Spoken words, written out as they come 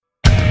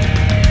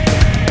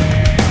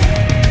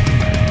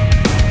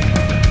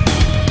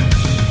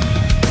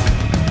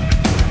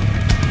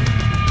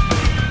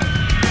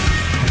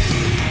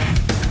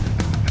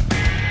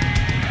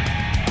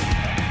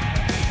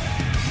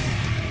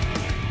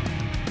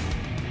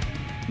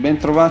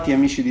Bentrovati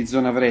amici di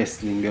Zona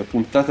Wrestling,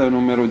 puntata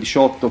numero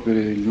 18 per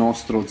il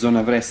nostro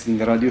Zona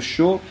Wrestling Radio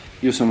Show.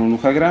 Io sono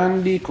Luca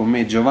Grandi, con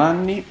me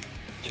Giovanni.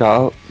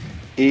 Ciao.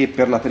 E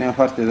per la prima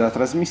parte della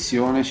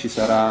trasmissione ci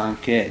sarà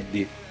anche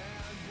Eddie.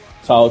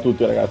 Ciao a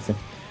tutti ragazzi.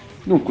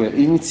 Dunque,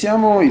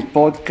 iniziamo il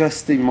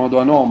podcast in modo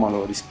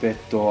anomalo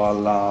rispetto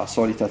alla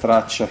solita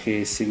traccia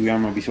che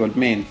seguiamo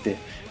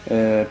abitualmente.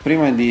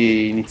 Prima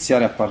di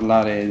iniziare a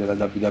parlare della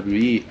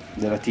WWE,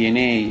 della TNA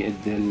e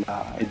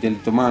delle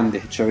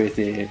domande che ci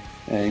avete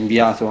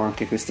inviato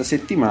anche questa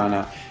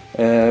settimana,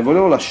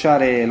 volevo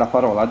lasciare la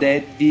parola ad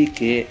Eddie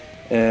che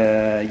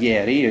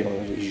ieri,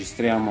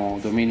 registriamo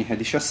domenica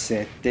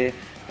 17,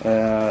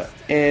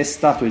 è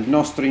stato il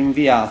nostro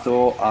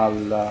inviato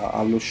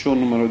allo show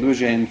numero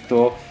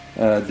 200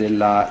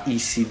 della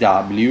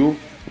ECW,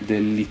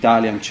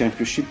 dell'Italian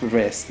Championship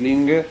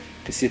Wrestling,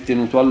 che si è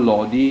tenuto a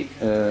Lodi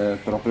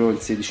proprio il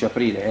 16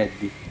 aprile.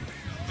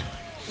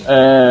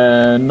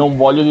 Eddie, non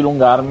voglio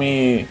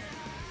dilungarmi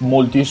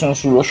moltissimo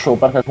sullo show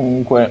perché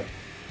comunque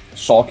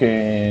so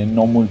che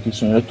non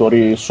moltissimi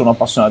lettori sono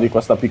appassionati di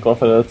questa piccola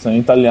federazione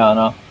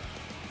italiana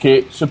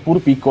che, seppur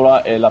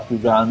piccola, è la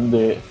più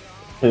grande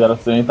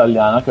federazione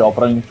italiana che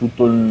opera in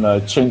tutto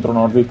il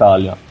centro-nord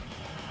Italia.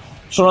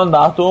 Sono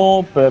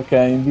andato perché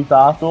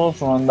invitato,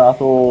 sono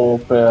andato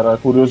per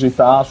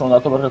curiosità, sono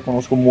andato perché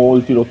conosco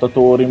molti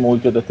lottatori,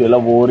 molti addetti ai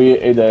lavori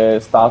ed è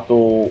stato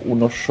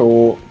uno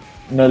show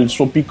nel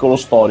suo piccolo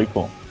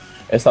storico.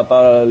 È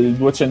stato il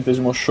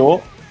 200°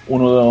 show,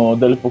 una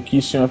delle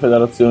pochissime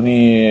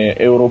federazioni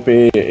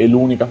europee e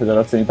l'unica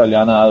federazione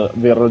italiana a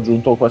aver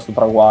raggiunto questo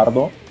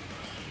traguardo.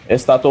 È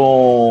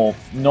stato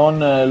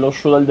non lo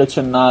show del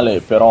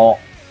decennale, però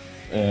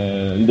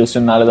il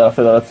decennale della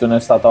federazione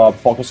è stato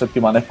poche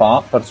settimane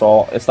fa,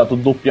 perciò è stato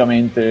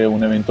doppiamente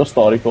un evento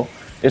storico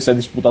e si è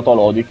disputato a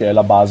Lodi, che è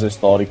la base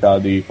storica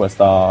di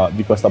questa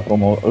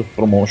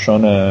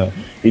promotion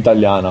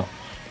italiana.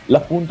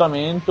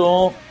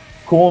 L'appuntamento,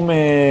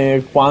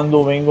 come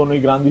quando vengono i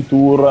grandi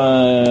tour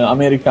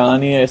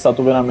americani, è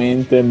stato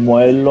veramente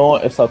moello,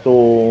 è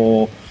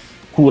stato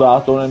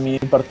curato nei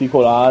minimi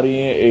particolari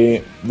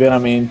e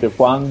veramente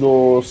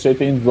quando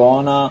siete in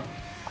zona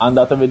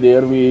andate a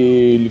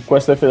vedervi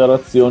queste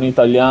federazioni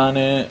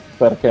italiane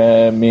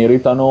perché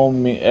meritano.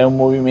 È un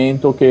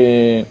movimento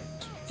che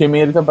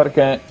merita,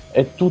 perché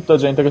è tutta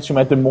gente che ci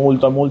mette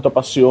molta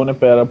passione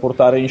per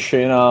portare in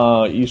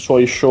scena i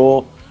suoi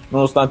show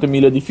nonostante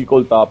mille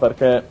difficoltà,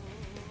 perché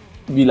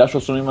vi lascio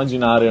solo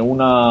immaginare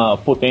una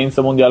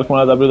potenza mondiale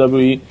come la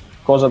WWE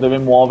cosa deve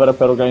muovere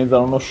per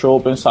organizzare uno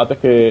show. Pensate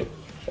che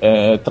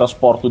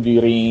trasporto di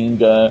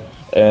ring,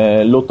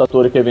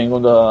 lottatori che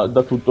vengono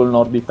da tutto il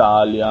nord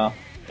Italia,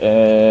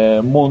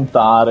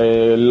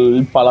 montare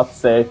i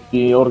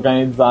palazzetti,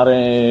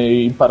 organizzare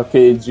i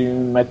parcheggi,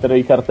 mettere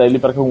i cartelli,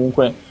 perché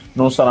comunque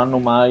non saranno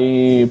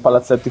mai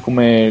palazzetti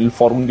come il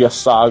forum di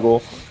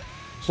Assago.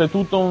 C'è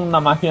tutta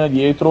una macchina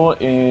dietro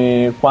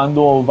e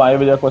quando vai a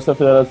vedere queste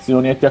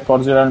federazioni e ti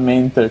accorgi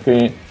realmente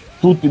che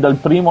tutti, dal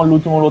primo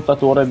all'ultimo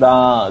lottatore,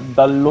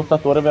 dal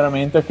lottatore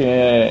veramente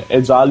che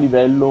è già a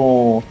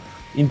livello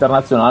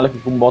internazionale, che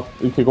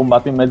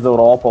combatte in mezza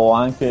Europa, o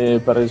anche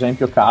per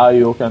esempio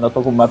Caio che è andato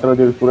a combattere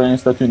addirittura negli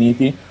Stati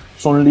Uniti,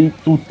 sono lì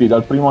tutti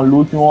dal primo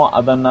all'ultimo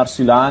a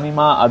dannarsi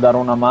l'anima, a dare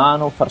una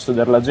mano, far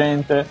sedere la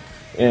gente,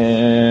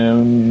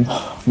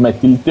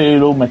 metti il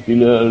telo, metti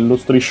lo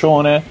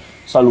striscione,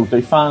 saluta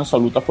i fan,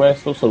 saluta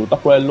questo, saluta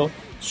quello.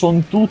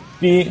 Sono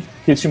tutti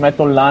che ci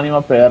mettono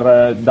l'anima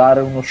per dare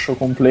uno show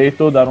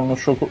completo, dare uno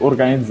show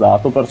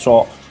organizzato,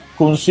 perciò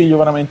consiglio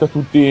veramente a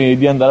tutti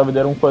di andare a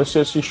vedere un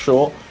qualsiasi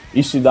show,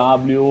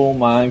 ECW,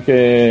 ma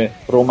anche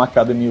Roma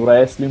Academy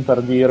Wrestling,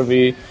 per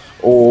dirvi,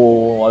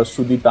 o al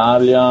sud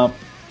Italia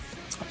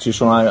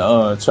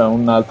c'è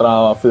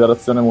un'altra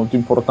federazione molto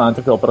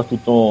importante che opera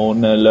tutto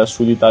nel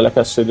sud Italia, che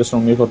ha sede, se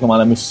non mi ricordo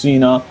male, a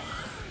Messina.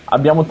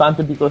 Abbiamo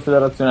tante piccole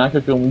federazioni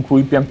anche con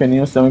cui pian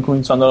pianino stiamo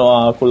incominciando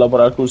a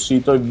collaborare col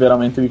sito e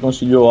veramente vi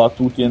consiglio a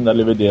tutti di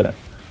andarli a vedere.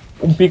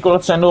 Un piccolo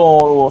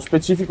accenno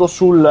specifico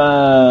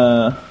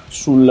sullo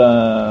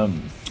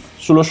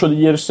show di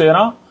ieri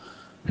sera.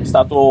 È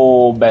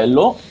stato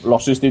bello, l'ho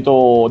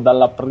assistito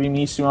dalla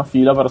primissima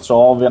fila,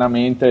 perciò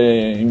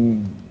veramente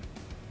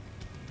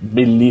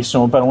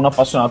bellissimo per un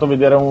appassionato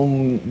vedere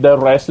del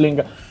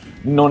wrestling.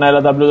 Non è la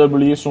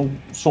WWE,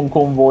 sono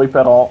con voi,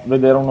 però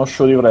vedere uno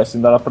show di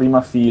wrestling dalla prima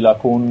fila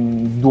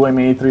con 2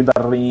 metri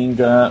dal ring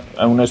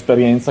è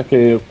un'esperienza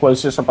che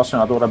qualsiasi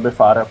appassionato dovrebbe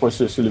fare a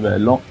qualsiasi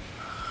livello.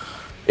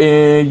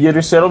 E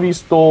ieri sera ho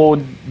visto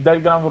del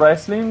gran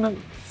wrestling,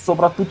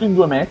 soprattutto in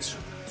 2 match,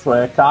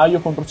 cioè Caio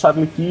contro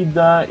Charlie Kidd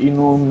in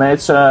un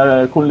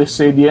match con le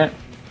sedie.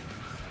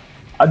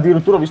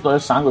 Addirittura ho visto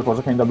del sangue,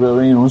 cosa che in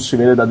WWE non si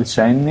vede da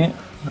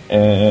decenni.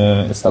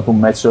 È stato un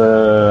match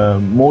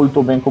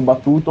molto ben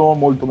combattuto,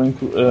 molto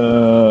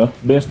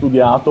ben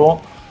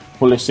studiato,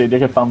 con le sedie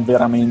che fanno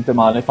veramente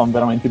male, fanno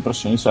veramente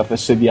impressione certe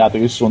sediate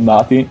che si sono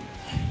dati.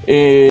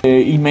 E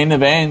il main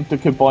event,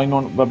 che poi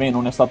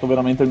non è stato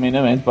veramente il main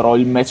event, però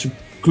il match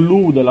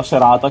clou della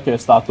serata, che è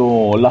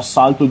stato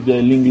l'assalto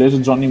dell'inglese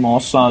Johnny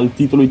Moss al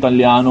titolo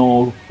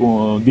italiano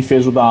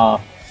difeso da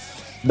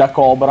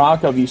Cobra,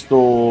 che ha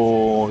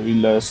visto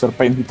il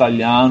serpente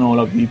italiano,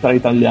 la vipera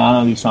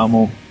italiana,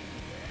 diciamo,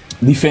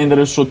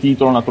 difendere il suo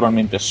titolo,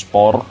 naturalmente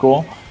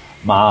sporco,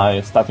 ma è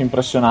stato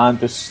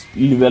impressionante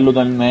il livello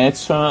del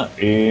match.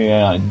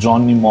 E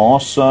Johnny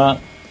Moss,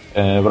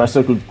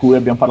 wrestler con cui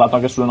abbiamo parlato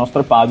anche sulle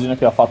nostre pagine,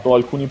 che ha fatto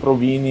alcuni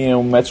provini e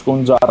un match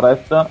con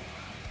Jarrett,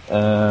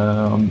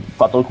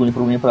 fatto alcuni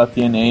provini per la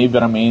TNA,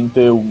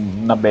 veramente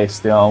una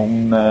bestia,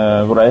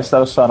 un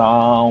wrestler,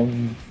 sarà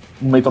un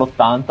 1,80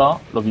 m,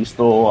 l'ho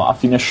visto a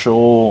fine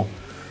show,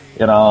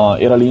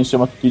 era lì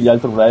insieme a tutti gli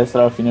altri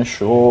wrestler a fine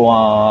show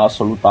a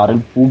salutare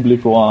il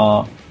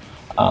pubblico,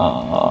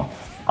 a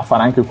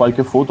fare anche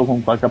qualche foto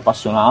con qualche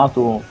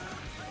appassionato.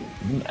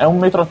 È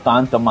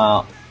 1,80 m,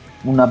 ma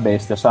una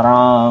bestia,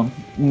 sarà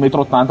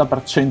 1,80 m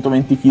per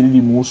 120 kg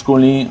di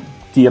muscoli,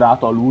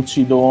 tirato a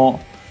lucido.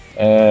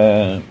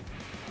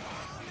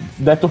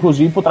 Detto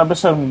così potrebbe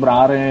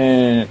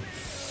sembrare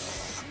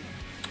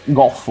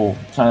goffo,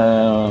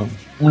 cioè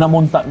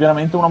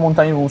veramente una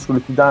montagna di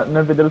muscoli,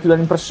 nel vederlo ti dà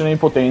l'impressione di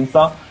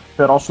potenza,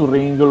 però sul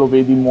ring lo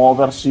vedi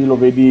muoversi, lo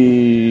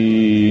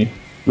vedi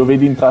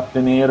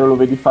intrattenere, lo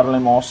vedi fare le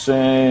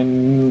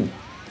mosse.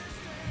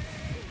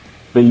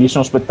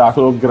 Bellissimo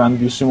spettacolo,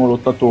 grandissimo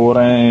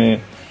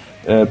lottatore,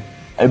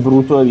 è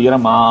brutto da dire,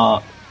 ma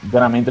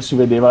veramente si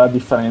vedeva la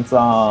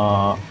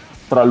differenza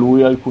tra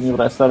lui e alcuni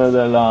wrestler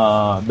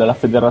della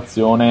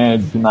federazione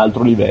di un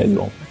altro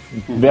livello.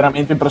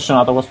 Veramente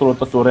impressionato questo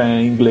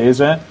lottatore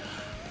inglese.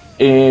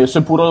 E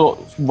seppur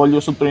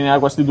voglio sottolineare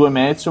questi due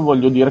match,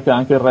 voglio dire che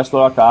anche il resto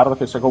della card,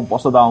 che si è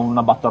composta da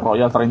una Battle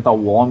Royale a 30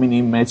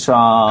 uomini, match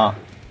a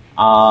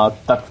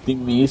tag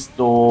team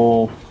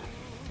misto,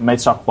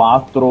 match a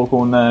 4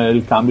 con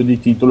il cambio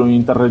di titolo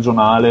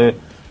interregionale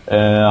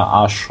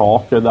a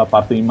Shock da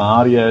parte di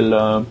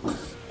Mariel,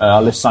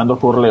 Alessandro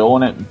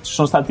Corleone. Ci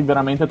sono stati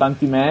veramente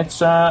tanti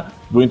match,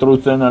 2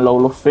 introduzioni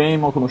nell'Hall of Fame,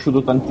 ho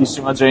conosciuto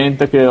tantissima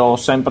gente che ho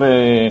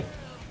sempre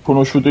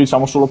conosciuto,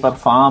 diciamo, solo per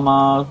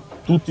fama,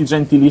 tutti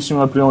gentilissimi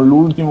dal primo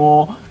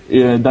all'ultimo.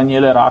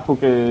 Daniele Racco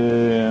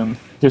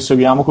che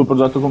seguiamo col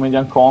progetto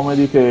Comedian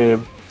Comedy, che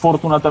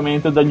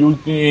fortunatamente dagli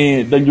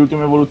ultime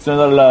evoluzioni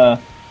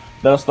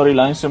della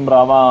storyline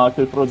sembrava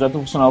che il progetto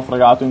fosse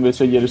naufragato,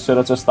 invece ieri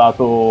sera c'è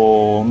stata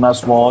una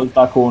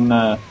svolta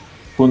con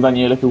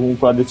Daniele, che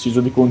comunque ha deciso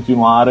di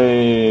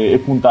continuare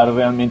e puntare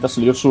realmente a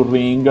salire sul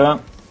ring,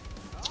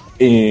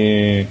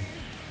 e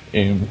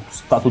è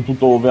stato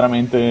tutto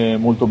veramente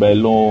molto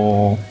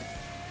bello,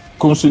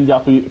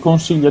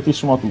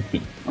 consigliatissimo a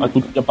tutti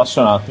gli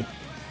appassionati.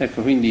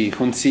 Ecco, quindi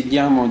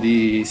consigliamo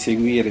di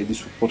seguire, di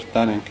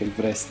supportare anche il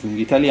wrestling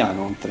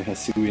italiano, oltre che a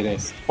seguire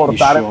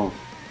portare gli show.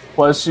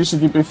 Qualsiasi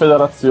tipo di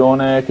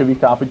federazione che vi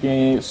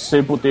capiti,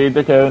 se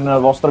potete, che nelle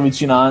vostre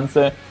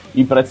vicinanze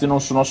i prezzi non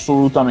sono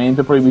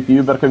assolutamente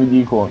proibitivi, perché vi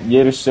dico,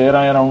 ieri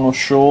sera era uno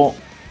show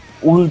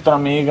ultra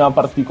mega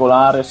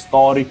particolare,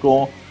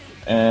 storico,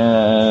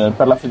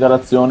 per la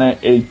federazione,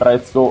 e il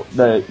prezzo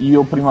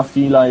io prima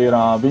fila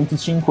era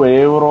 25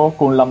 euro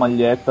con la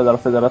maglietta della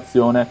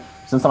federazione,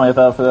 senza maglietta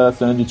della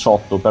federazione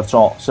 18,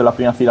 perciò se la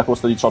prima fila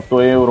costa 18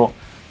 euro,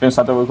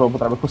 pensate voi cosa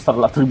potrebbe costare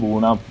la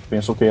tribuna,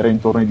 penso che era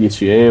intorno ai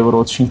 10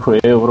 euro, 5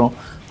 euro,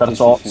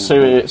 perciò sì.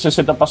 Se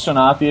siete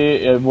appassionati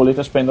e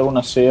volete spendere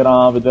una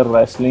sera a vedere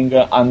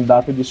wrestling,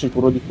 andate di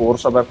sicuro di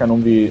corsa, perché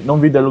non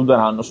vi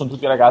deluderanno. Sono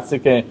tutti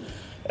ragazzi che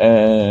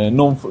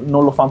non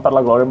lo fanno per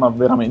la gloria, ma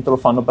veramente lo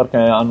fanno perché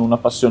hanno una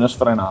passione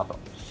sfrenata.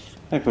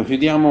 Ecco,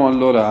 chiudiamo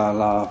allora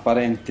la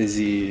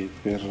parentesi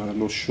per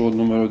lo show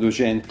numero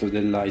 200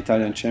 della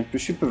Italian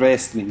Championship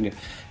Wrestling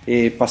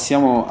e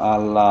passiamo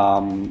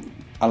alla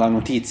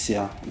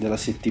notizia della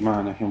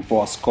settimana, che un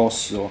po' ha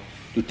scosso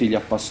tutti gli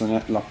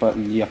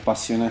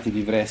appassionati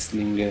di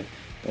wrestling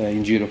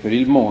in giro per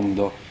il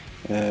mondo.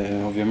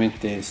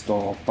 Ovviamente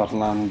sto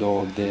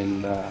parlando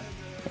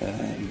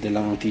della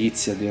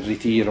notizia del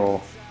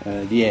ritiro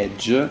di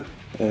Edge,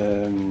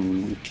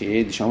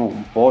 che diciamo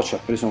un po' ci ha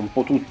preso un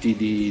po' tutti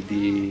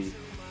di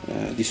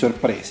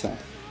sorpresa.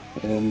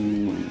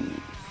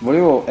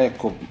 Volevo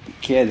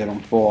chiedere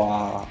un po'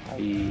 a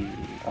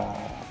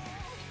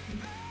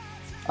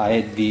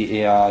Eddie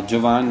e a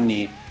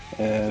Giovanni,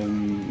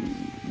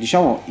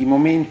 diciamo, i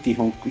momenti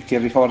che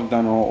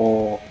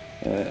ricordano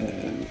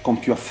con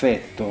più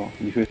affetto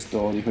di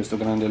questo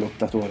grande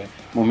lottatore,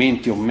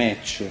 momenti o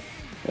match.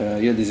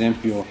 Io ad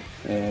esempio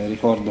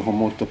ricordo con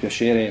molto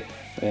piacere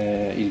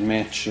il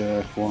match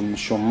con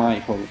Shawn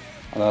Michaels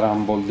alla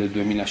Rumble del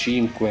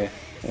 2005,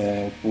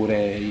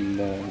 oppure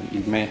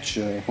il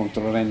match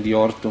contro Randy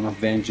Orton a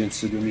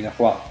Vengeance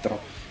 2004,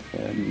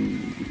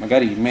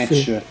 magari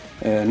match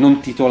non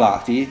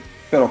titolati,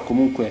 però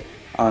comunque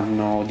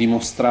hanno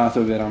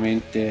dimostrato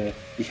veramente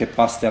di che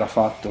pasta era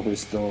fatto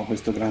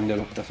questo grande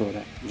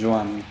lottatore.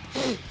 Giovanni?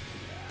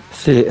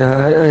 Sì,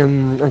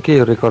 anche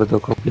io ricordo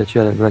con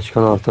piacere il match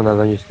con Orton a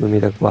Vengeance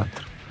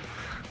 2004,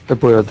 e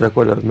poi oltre a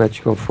quello il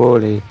match con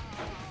Foley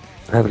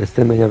a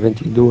WrestleMania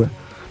 22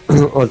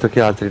 oltre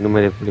che altri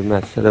numerevoli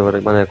match, se devo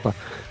rimanere qua a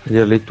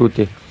dirli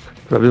tutti,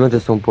 probabilmente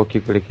sono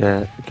pochi quelli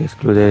che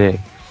escluderei.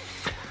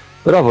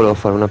 Però volevo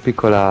fare una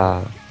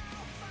piccola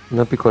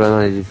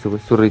analisi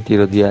sul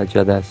ritiro di Edge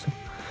adesso.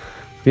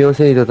 Abbiamo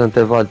sentito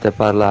tante volte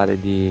parlare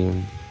di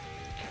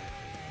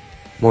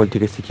molti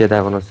che si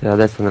chiedevano se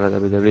adesso nella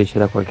WWE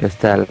c'era qualche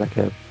stella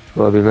che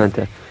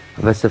probabilmente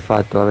avesse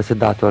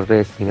dato al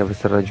wrestling,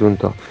 avesse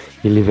raggiunto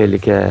i livelli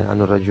che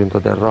hanno raggiunto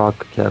The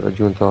Rock, che ha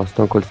raggiunto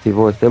Stone Cold Steve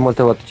Austin, e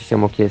molte volte ci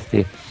siamo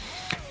chiesti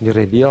di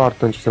Randy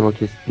Orton, ci siamo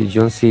chiesti di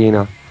John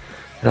Cena,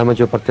 e la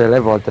maggior parte delle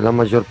volte, la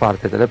maggior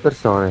parte delle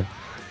persone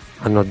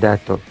hanno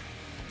detto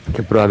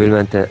che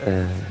probabilmente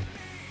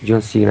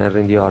John Cena e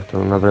Randy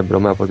Orton non avrebbero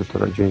mai potuto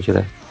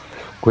raggiungere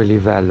quel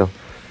livello.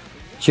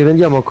 Ci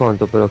rendiamo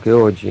conto però che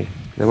oggi,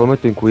 nel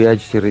momento in cui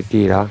Edge si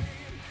ritira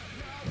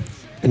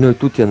e noi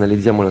tutti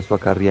analizziamo la sua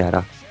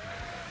carriera,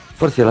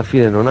 forse alla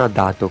fine non ha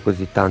dato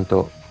così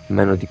tanto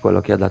meno di quello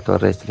che ha dato al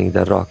wrestling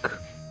del Rock,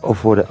 o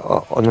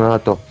non ha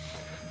dato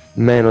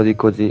meno di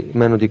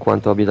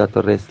quanto abbia dato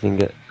al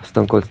wrestling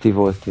Stone Cold Steve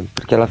Austin,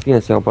 perché alla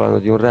fine stiamo parlando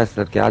di un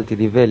wrestler che a alti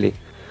livelli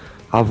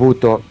ha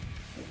avuto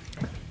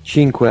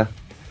 5-6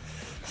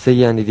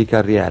 anni di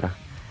carriera,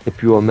 e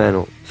più o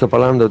meno sto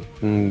parlando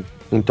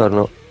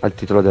intorno al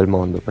titolo del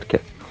mondo,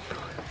 perché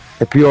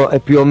è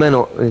più o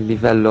meno il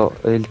livello,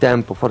 il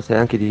tempo, forse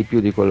anche di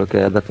più di quello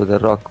che ha dato The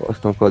Rock o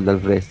Stone Cold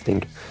al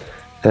wrestling.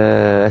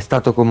 È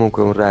stato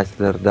comunque un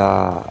wrestler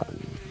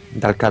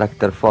dal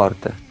carattere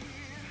forte,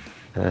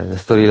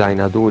 storyline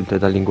adulte,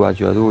 dal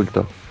linguaggio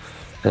adulto,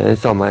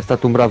 insomma è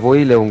stato un bravo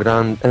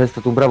heel è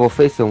stato un bravo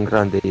face e un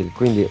grande heel,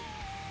 quindi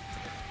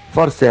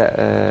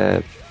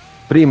forse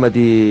prima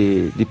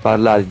di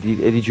parlare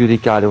e di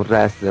giudicare un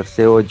wrestler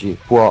se oggi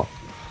può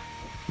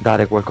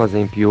dare qualcosa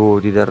in più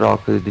di The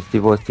Rock, di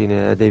Steve Austin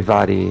e dei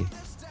vari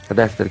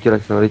wrestler che ora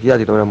si sono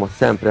ritirati, dovremmo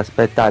sempre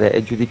aspettare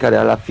e giudicare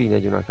alla fine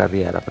di una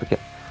carriera, perché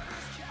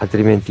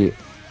altrimenti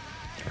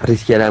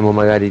rischieremo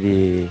magari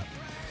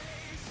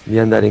di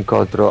andare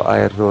incontro a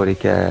errori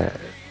che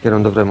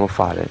non dovremmo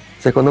fare.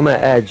 Secondo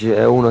me Edge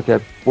è uno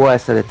che può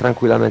essere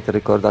tranquillamente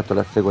ricordato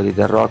alla stregua di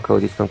The Rock o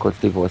di Stone Cold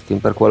Steve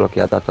Austin per quello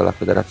che ha dato alla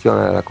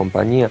federazione, alla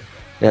compagnia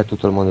e a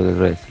tutto il mondo del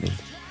wrestling.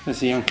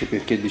 Sì, anche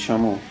perché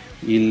diciamo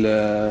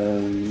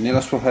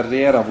nella sua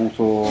carriera ha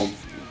avuto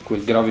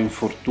quel grave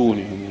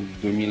infortunio nel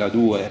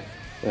 2002,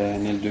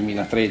 nel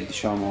 2003,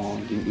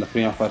 diciamo la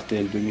prima parte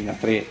del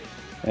 2003,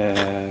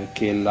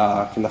 che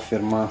l'ha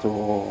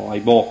fermato ai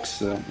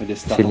box, ed è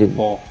stato un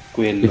po'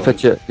 quello.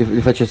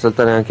 Li fece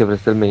saltare anche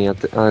WrestleMania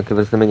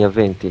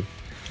 20.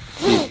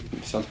 Sì,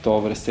 saltò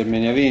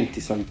WrestleMania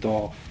 20,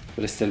 saltò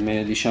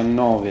WrestleMania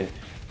 19,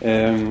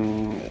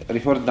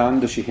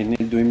 ricordandoci che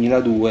nel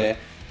 2002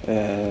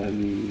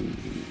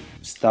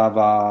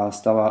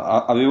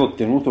 aveva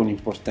ottenuto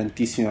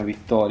un'importantissima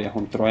vittoria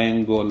contro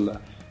Angle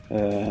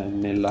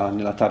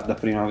nella tarda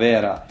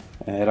primavera.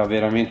 Era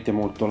veramente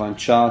molto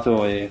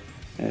lanciato e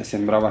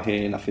sembrava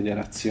che la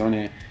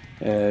federazione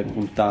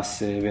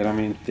puntasse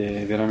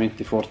veramente,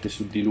 veramente forte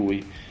su di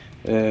lui.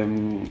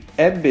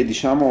 Ebbe,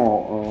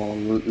 diciamo,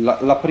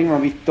 la prima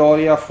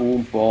vittoria fu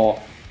un po'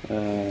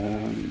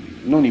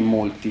 non in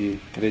molti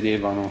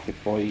credevano che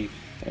poi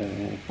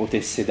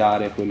potesse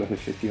dare quello che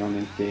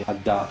effettivamente ha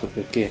dato,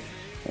 perché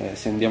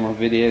se andiamo a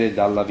vedere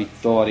dalla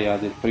vittoria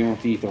del primo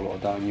titolo,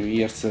 da New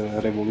Year's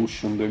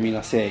Revolution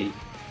 2006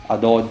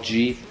 ad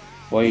oggi,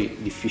 poi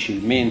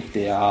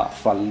difficilmente ha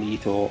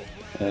fallito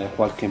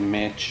qualche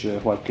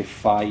match, qualche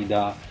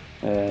faida,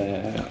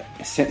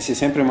 si è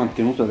sempre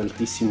mantenuto ad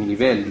altissimi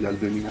livelli dal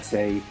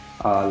 2006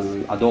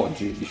 ad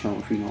oggi, diciamo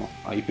fino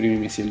ai primi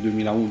mesi del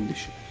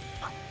 2011.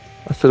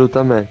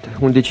 Assolutamente,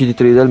 11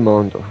 titoli del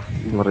mondo,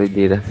 vorrei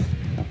dire.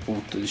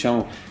 Appunto,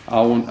 diciamo ha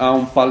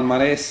un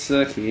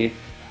palmarès che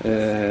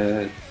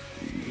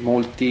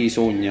molti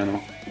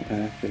sognano,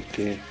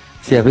 perché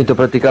sì, ha vinto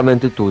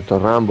praticamente tutto: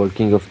 Rumble,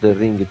 King of the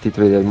Ring,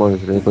 titoli del mondo,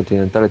 titoli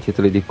continentali,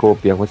 titoli di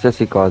coppia,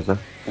 qualsiasi cosa.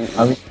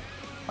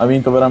 Ha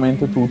vinto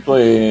veramente tutto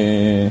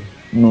e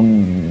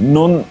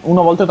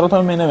una volta entrato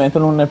nel main event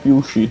non è più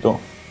uscito.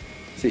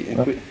 Sì,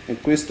 e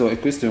questo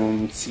è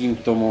un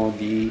sintomo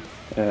di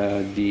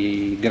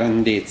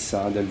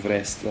grandezza del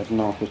wrestler,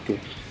 no? Perché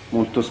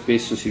molto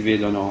spesso si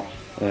vedono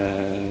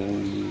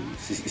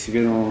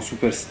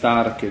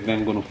superstar che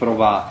vengono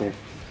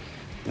provate.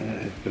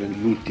 Per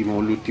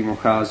l'ultimo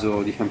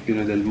caso di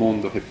campione del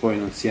mondo che poi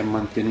non si è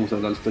mantenuto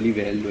ad alto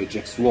livello è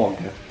Jack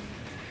Swagger,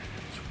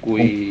 su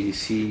cui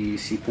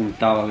si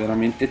puntava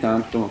veramente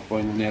tanto, ma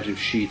poi non è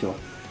riuscito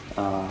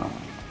a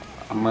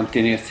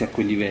mantenersi a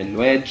quel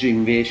livello. Edge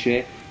invece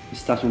è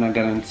stata una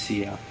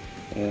garanzia,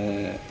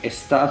 è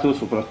stato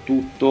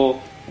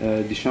soprattutto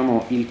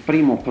diciamo il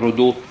primo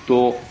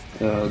prodotto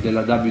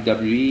della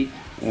WWE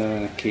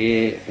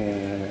che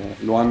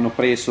lo hanno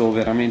preso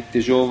veramente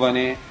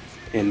giovane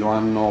e lo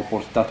hanno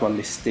portato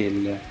alle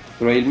stelle.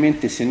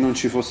 Probabilmente se non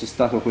ci fosse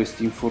stato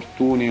questo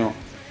infortunio,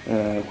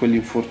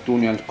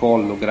 quell'infortunio al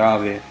collo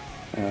grave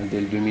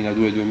del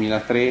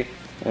 2002-2003,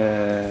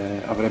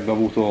 avrebbe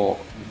avuto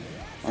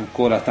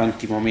ancora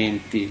tanti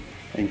momenti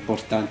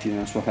importanti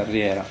nella sua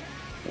carriera.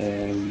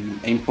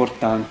 È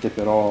importante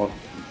però,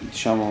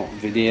 diciamo,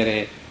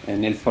 vedere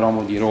nel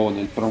promo di Raw,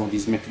 nel promo di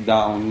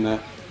SmackDown,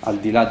 al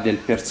di là del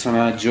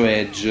personaggio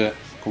Edge,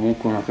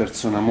 comunque una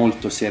persona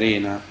molto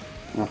serena,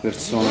 una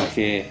persona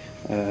che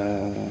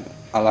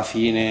alla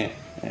fine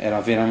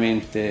era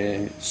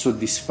veramente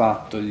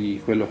soddisfatto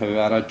di quello che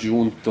aveva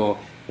raggiunto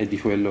e di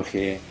quello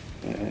che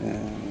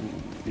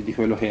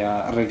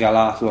ha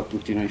regalato a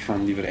tutti noi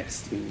fan di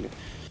wrestling.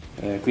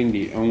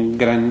 Quindi è un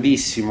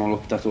grandissimo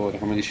lottatore,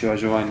 come diceva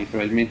Giovanni,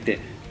 probabilmente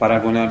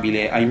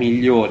paragonabile ai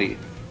migliori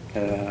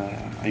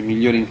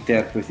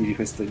interpreti di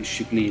questa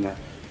disciplina.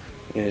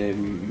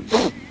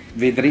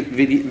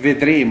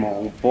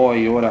 Vedremo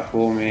poi ora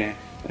come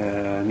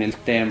nel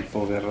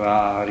tempo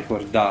verrà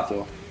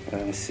ricordato.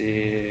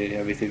 Se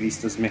avete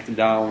visto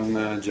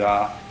SmackDown,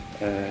 già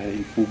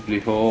il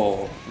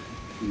pubblico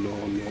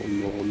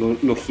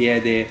lo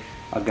chiede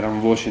a gran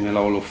voce nella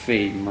Hall of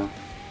Fame.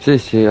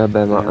 Sì,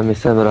 vabbè, ma mi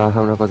sembra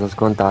una cosa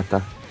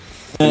scontata.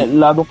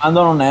 La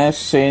domanda non è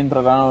se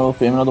entreranno Hall of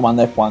Fame, la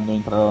domanda è quando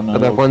entreranno.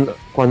 Vabbè,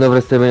 quando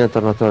avreste bene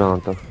tornato a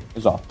Toronto.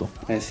 Esatto.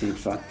 Sì,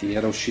 infatti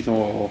era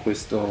uscito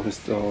questo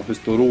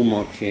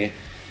rumor che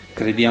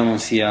crediamo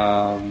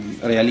sia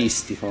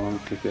realistico,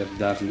 anche per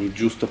dargli il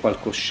giusto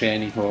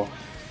palcoscenico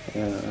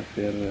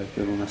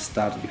per una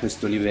star di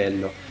questo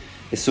livello.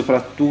 E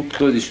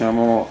soprattutto,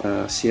 diciamo,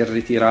 si è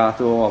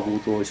ritirato, ha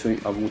avuto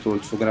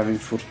il suo grave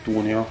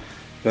infortunio,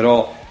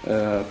 però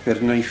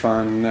per noi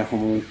fan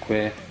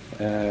comunque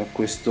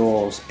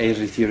questo è il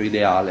ritiro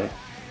ideale.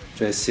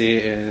 Cioè,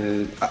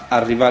 se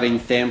arrivare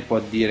in tempo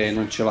a dire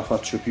non ce la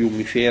faccio più,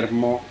 mi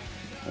fermo,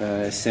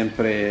 è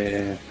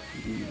sempre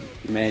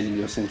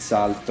meglio,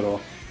 senz'altro,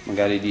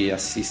 magari di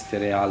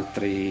assistere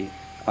altri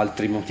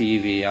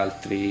motivi,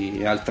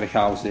 altre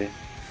cause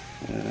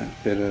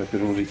per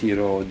un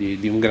ritiro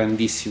di un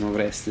grandissimo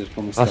wrestler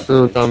come sta.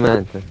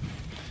 Assolutamente.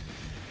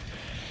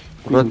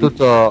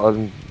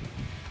 Soprattutto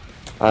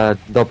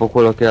dopo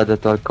quello che ha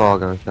detto al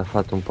Kogan, che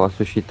ha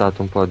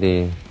suscitato un po'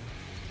 di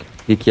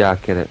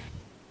chiacchiere.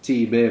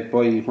 Sì,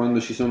 poi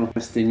quando ci sono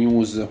queste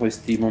news,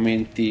 questi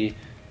momenti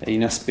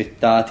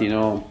inaspettati,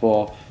 no? Un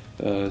po'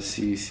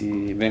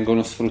 si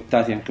vengono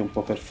sfruttati anche un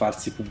po' per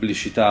farsi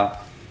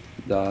pubblicità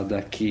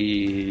da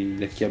chi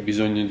ha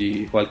bisogno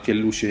di qualche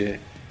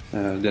luce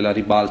della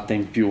ribalta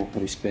in più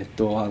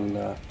rispetto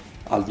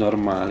al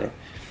normale.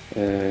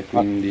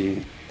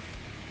 Quindi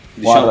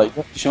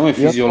diciamo è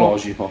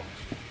fisiologico.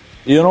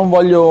 Io non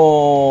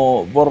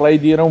vorrei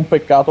dire un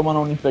peccato, ma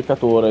non il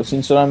peccatore.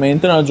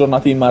 Sinceramente, nella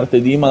giornata di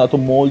martedì mi ha dato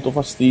molto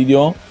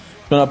fastidio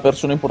che una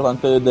persona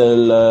importante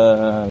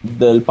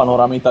del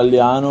panorama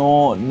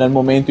italiano, nel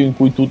momento in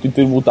cui tutti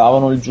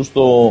tributavano il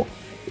giusto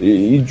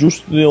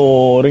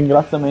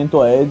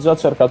ringraziamento a Edge, ha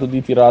cercato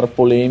di tirar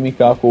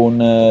polemica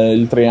con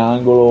il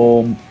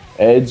triangolo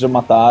Edge,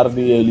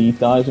 Matardi e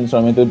Lita, e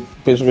sinceramente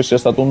penso che sia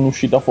stata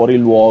un'uscita fuori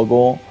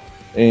luogo,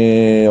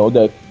 e ho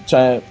detto,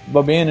 cioè,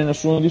 va bene,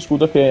 nessuno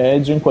discute che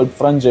Edge in quel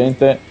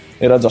frangente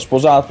era già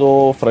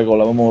sposato, fregò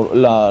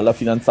la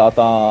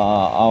fidanzata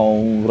a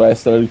un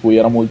wrestler di cui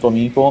era molto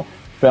amico,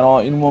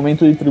 però in un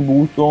momento di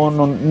tributo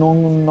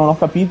non ho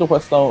capito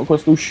questa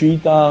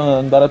uscita,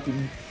 andare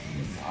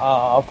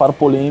a far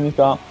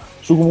polemica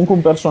su comunque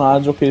un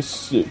personaggio che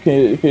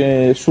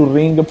sul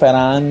ring per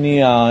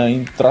anni ha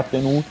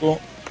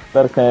intrattenuto,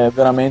 perché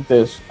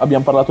veramente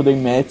abbiamo parlato dei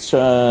match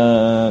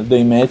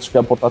che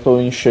ha portato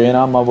in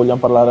scena, ma vogliamo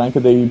parlare anche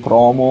dei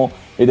promo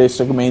e dei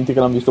segmenti che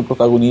l'hanno visto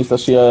protagonista,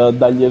 sia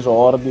dagli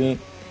esordi.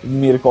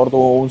 Mi ricordo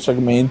un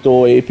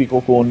segmento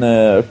epico con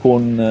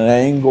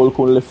Angle,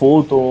 con le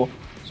foto,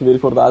 se vi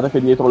ricordate,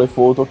 che dietro le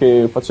foto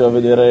che faceva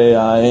vedere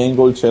a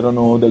Angle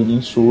c'erano degli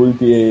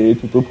insulti e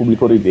tutto il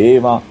pubblico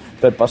rideva,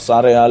 per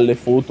passare alle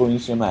foto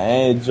insieme a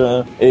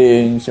Edge e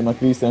insieme a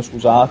Christian,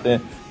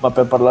 scusate, ma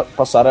per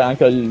passare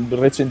anche al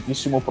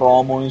recentissimo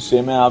promo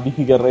insieme a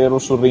Vicky Guerrero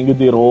sul ring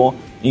di Raw,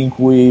 in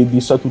cui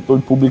disse a tutto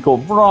il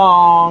pubblico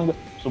wrong,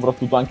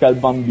 soprattutto anche al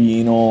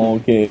bambino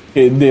che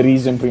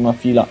derise in prima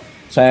fila.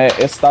 Cioè,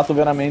 è stato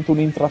veramente un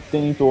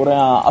intrattenitore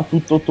a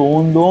tutto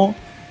tondo,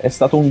 è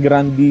stato un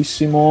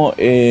grandissimo,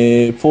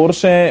 e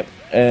forse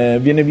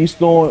viene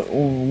visto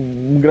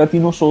un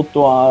gratino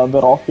sotto a The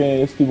Rock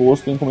e Steve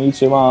Austin, come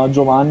diceva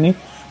Giovanni,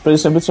 per il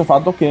semplice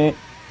fatto che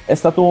è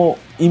stato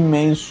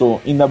immenso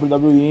in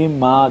WWE,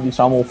 ma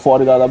diciamo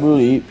fuori dalla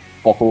WWE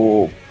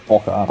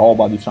poca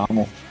roba,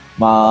 diciamo,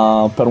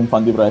 ma per un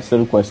fan di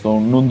wrestler questo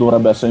non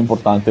dovrebbe essere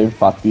importante.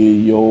 Infatti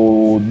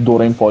io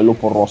d'ora in poi lo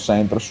porrò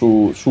sempre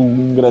su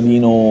un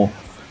gradino,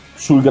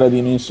 sul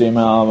gradino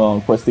insieme a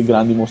questi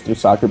grandi mostri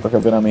sacri, perché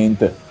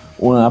veramente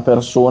una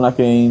persona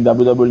che in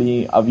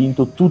WWE ha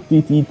vinto tutti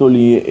i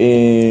titoli,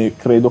 e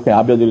credo che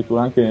abbia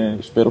addirittura anche,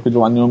 spero che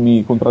Giovanni non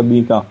mi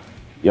contraddica,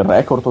 il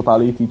record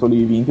totale di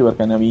titoli vinti,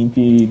 perché ne ha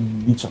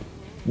vinti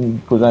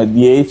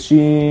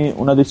 10,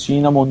 una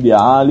decina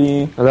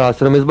mondiali. Allora,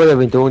 se non mi sbaglio, ha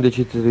vinto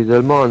 11 titoli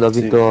del mondo, ha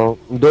vinto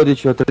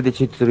 12 o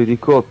 13 titoli di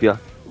coppia,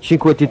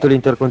 5 titoli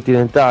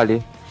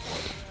intercontinentali.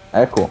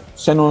 ecco,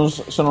 se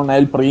non è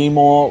il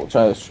primo,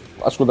 cioè,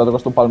 ascoltate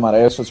questo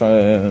palmarès,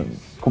 cioè,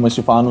 come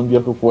si fa a non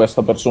dire che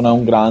questa persona è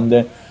un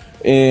grande?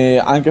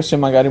 E anche se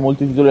magari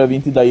molti titoli li ha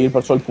vinti da Hill,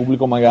 perciò il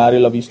pubblico magari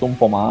l'ha visto un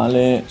po'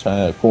 male,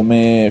 cioè,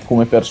 come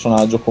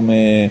personaggio,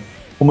 come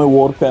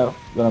worker,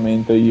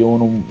 veramente io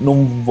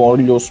non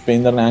voglio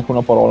spendere neanche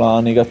una parola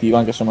negativa,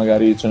 anche se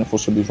magari ce ne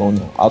fosse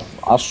bisogno,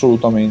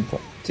 assolutamente.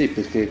 Sì,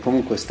 perché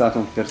comunque è stato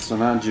un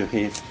personaggio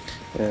che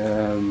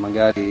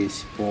magari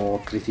si può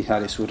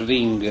criticare sul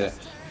ring,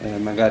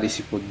 magari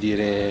si può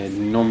dire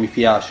non mi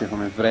piace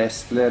come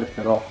wrestler,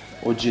 però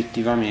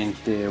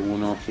oggettivamente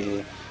uno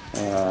che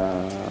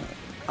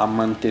ha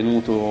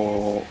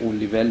mantenuto un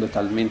livello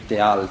talmente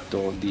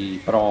alto di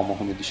promo,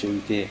 come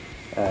dicevi te,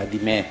 di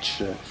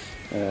match,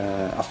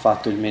 ha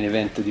fatto il main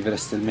event di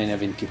WrestleMania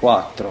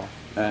 24,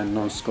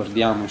 non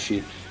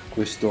scordiamoci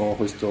questo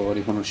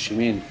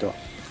riconoscimento,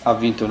 ha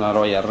vinto una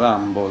Royal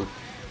Rumble,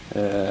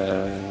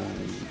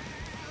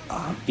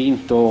 ha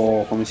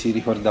vinto, come si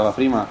ricordava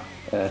prima,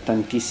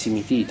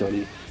 tantissimi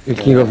titoli. Il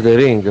King of the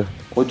Ring.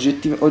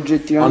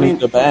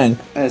 Oggettivamente,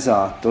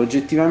 esatto,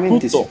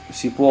 oggettivamente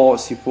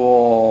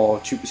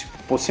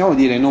possiamo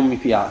dire non mi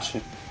piace,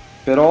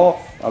 però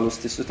allo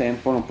stesso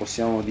tempo non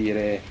possiamo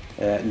dire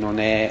non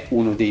è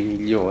uno dei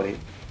migliori.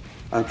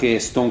 Anche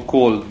Stone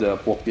Cold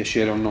può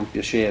piacere o non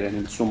piacere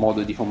nel suo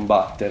modo di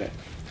combattere,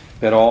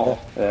 però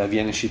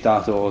viene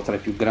citato tra i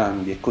più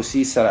grandi, e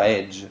così sarà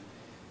Edge.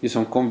 Io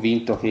sono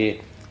convinto che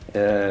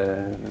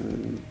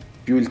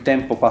più il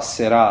tempo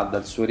passerà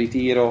dal suo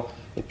ritiro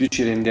e più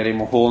ci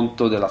renderemo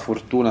conto della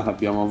fortuna che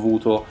abbiamo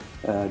avuto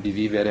di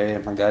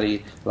vivere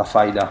magari la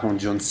faida con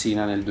John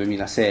Cena nel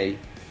 2006.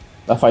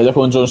 La faida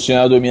con John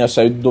Cena nel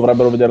 2006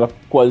 dovrebbero vederla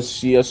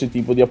qualsiasi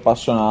tipo di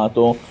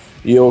appassionato.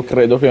 Io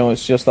credo che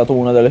sia stata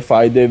una delle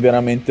faide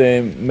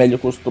veramente meglio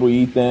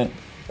costruite.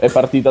 È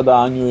partita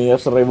da New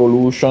Year's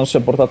Revolution, si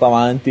è portata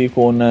avanti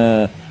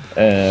con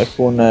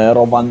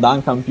Rob Van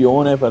Dam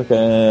campione,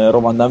 perché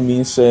Rob Van Dam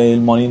vinse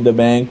il Money in the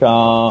Bank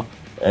a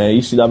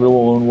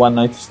ECW One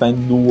Night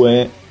Stand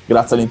 2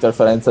 grazie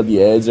all'interferenza di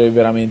Edge.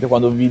 Veramente,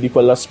 quando vidi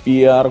quella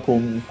spear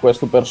con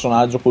questo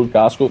personaggio col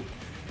casco, in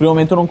primo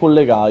momento non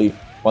collegai,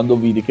 quando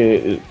vidi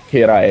che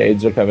era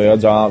Edge, che aveva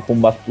già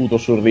combattuto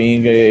sul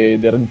ring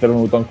ed era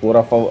intervenuto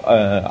ancora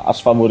a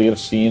sfavorire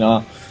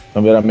Cena.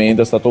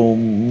 Veramente è stato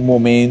un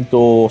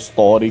momento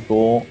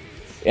storico.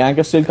 E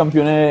anche se il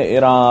campione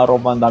era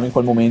Rob Van Dam in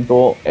quel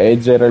momento,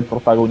 Edge era il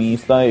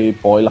protagonista, e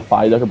poi la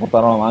faida che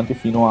portarono avanti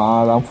fino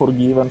ad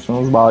Unforgiven, se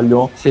non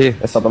sbaglio, sì,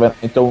 è stata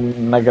veramente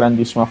una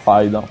grandissima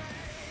faida.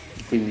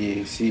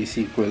 Quindi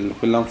sì,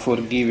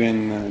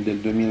 quell'Unforgiven del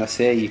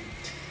 2006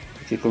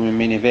 che come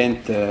main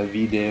event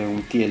vide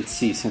un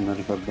TLC, se non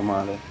ricordo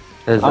male.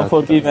 Esatto.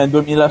 Unforgiven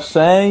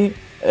 2006,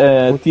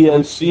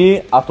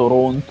 TLC a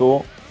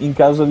Toronto, in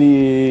casa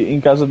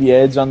di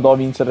Edge andò a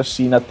vincere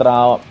Cena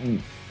tra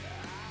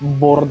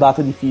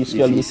bordate di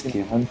fischi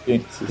all'ultimo.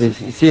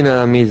 Sì,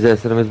 nella mise,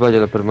 se non mi sbaglio,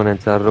 la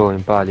permanenza a Raw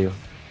in palio.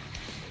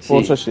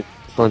 Forse sì.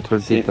 Contro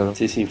il titolo.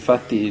 Sì,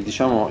 infatti,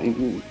 diciamo,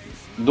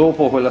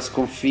 dopo quella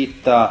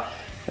sconfitta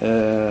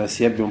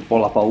si ebbe un po'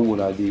 la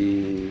paura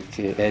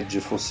che Edge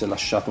fosse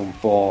lasciato un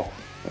po'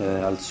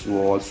 al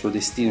suo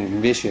destino.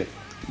 Invece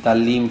da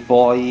lì in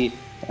poi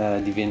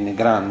divenne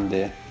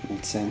grande,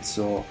 nel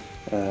senso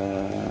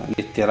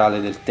letterale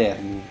del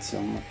termine,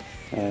 insomma.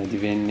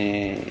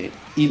 Divenne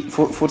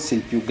forse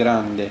il più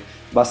grande.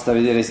 Basta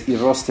vedere il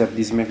roster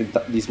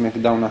di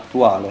SmackDown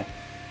attuale,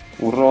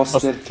 un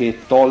roster che,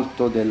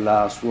 tolto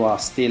della sua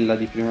stella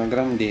di prima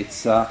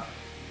grandezza,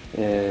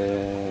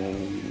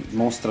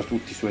 mostra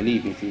tutti i suoi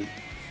limiti.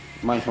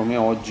 Mai come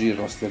oggi il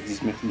roster di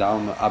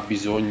SmackDown ha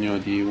bisogno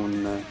di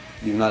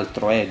un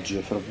altro Edge,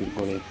 fra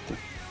virgolette.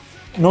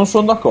 Non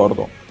sono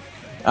d'accordo.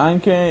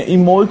 Anche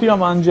in molti mi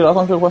hanno girato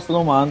anche questa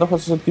domanda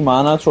questa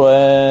settimana,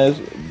 cioè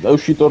è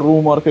uscito il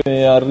rumor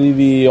che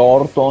arrivi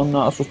Orton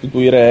a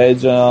sostituire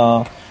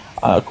Edge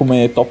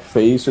come top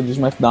face di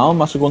SmackDown,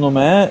 ma secondo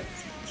me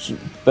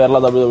per la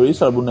WWE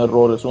sarebbe un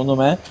errore. Secondo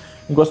me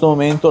in questo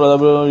momento la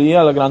WWE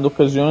ha la grande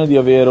occasione di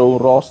avere un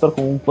roster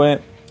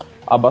comunque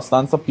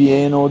abbastanza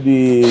pieno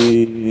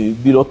di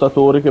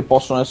lottatori che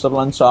possono essere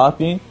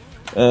lanciati.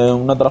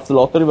 Una draft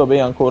lottery vabbè è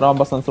ancora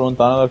abbastanza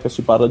lontana, perché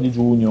si parla di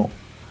giugno,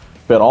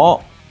 però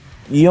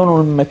io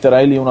non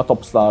metterei lì una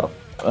top star.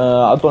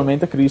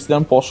 Attualmente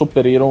Christian può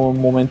sopperire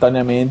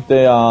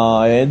momentaneamente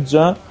a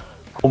Edge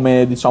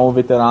come, diciamo,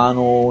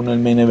 veterano nel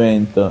main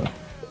event,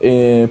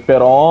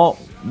 però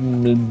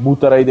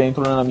butterei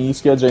dentro nella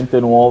mischia gente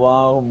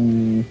nuova.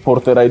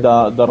 Porterei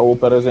da Raw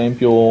per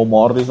esempio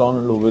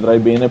Morrison, lo vedrei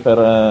bene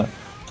per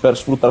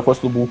sfruttare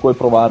questo buco e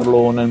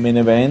provarlo nel main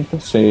event,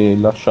 se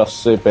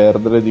lasciasse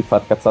perdere di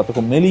far cazzate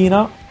con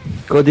Melina.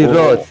 Cody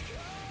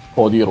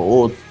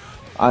Rhodes,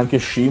 anche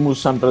Sheamus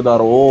sempre da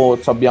Raw.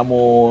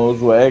 Abbiamo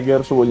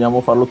Swagger, se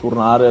vogliamo farlo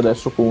tornare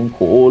adesso con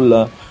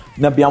Cole.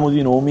 Ne abbiamo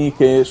di nomi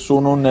che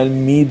sono nel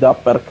mid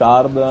upper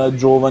card,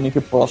 giovani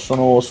che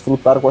possono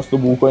sfruttare questo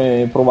buco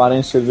e provare a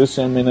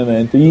inserirsi nel main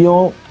event.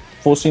 Io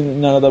fossi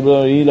nella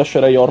WWE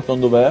lascerei Orton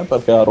dov'è,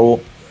 perché a Raw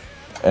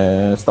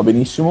sta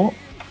benissimo,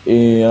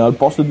 e al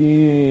posto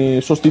di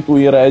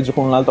sostituire Edge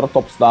con un'altra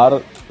top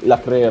star la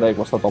creerei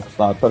questa top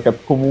star, perché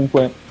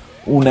comunque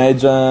un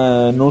Edge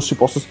non si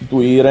può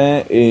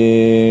sostituire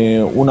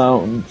e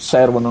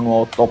serve una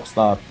nuova top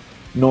star.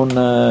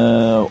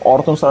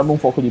 Orton sarebbe un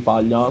fuoco di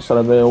paglia,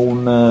 sarebbe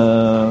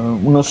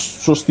uno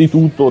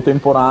sostituto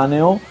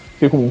temporaneo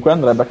che comunque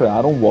andrebbe a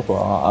creare un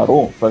vuoto a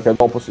Raw, perché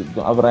dopo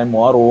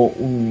avremmo a Raw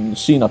un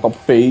Cena top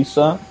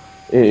face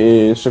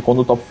e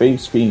secondo top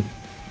face chi?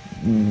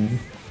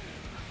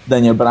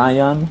 Daniel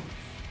Bryan.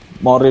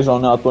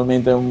 Morrison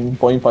attualmente un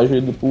po' in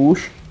fase di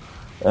push.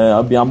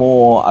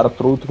 Abbiamo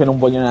R-Truth che non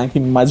voglio neanche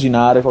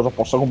immaginare cosa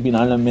possa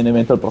combinare nel main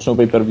event del prossimo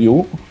pay per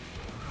view.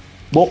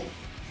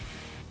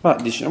 Ma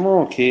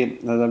diciamo che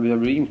la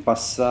WWE in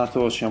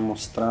passato ci ha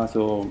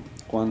mostrato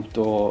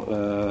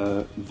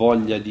quanto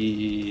voglia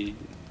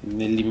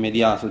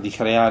nell'immediato di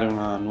creare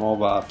una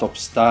nuova top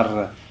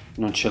star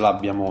non ce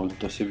l'abbia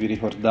molto. Se vi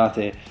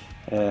ricordate,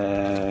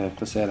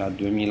 cos'era,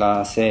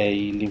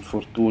 2006,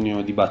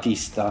 l'infortunio di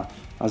Batista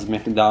a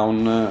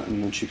SmackDown,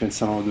 non ci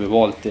pensavano due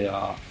volte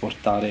a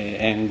portare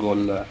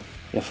Angle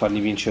e a fargli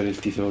vincere il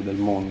titolo del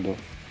mondo.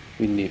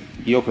 Quindi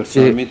io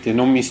personalmente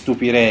non mi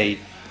stupirei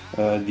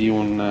di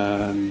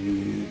una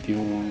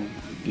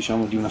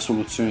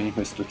soluzione di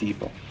questo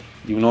tipo,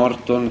 di un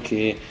Orton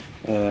che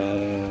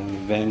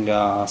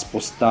venga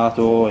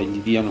spostato e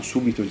gli diano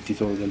subito il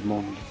titolo del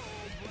mondo.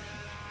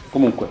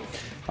 Comunque,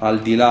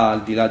 al di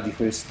là di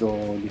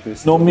questo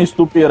non mi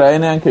stupirei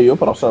neanche io,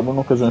 però sarebbe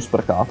un'occasione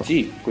sprecata.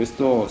 Sì,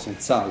 questo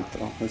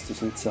senz'altro.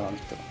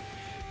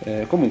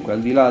 Comunque,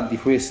 al di là di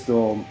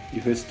questo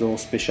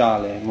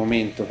speciale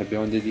momento che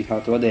abbiamo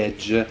dedicato ad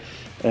Edge,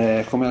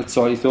 come al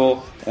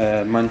solito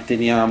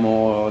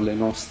manteniamo le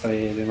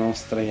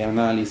nostre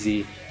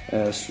analisi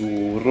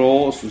su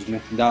Raw, su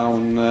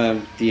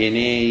SmackDown,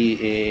 TNA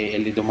e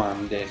le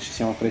domande. Ci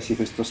siamo presi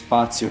questo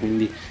spazio,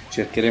 quindi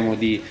cercheremo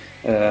di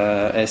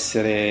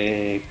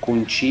essere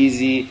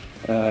concisi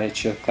e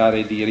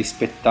cercare di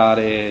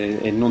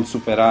rispettare e non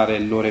superare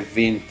l'ora e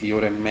 20,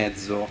 ora e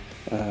mezzo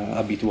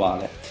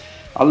abituale.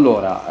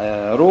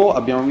 Allora, Raw,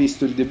 abbiamo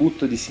visto il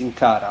debutto di Sin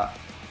Cara.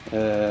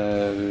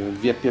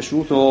 Vi è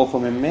piaciuto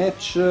come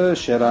match?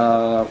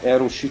 Era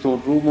uscito un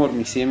rumor,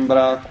 mi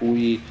sembra, a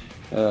cui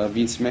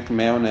Vince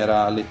McMahon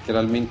era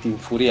letteralmente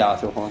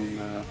infuriato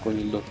con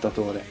il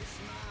lottatore.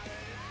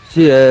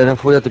 Sì, era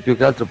infuriato più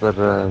che altro per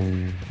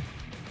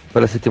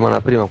la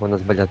settimana prima, quando ha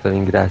sbagliato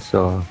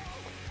l'ingresso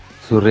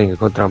sul ring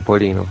col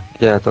trampolino,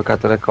 che ha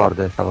toccato le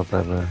corde e stava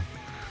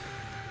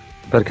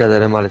per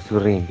cadere male sul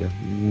ring.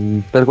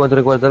 Per quanto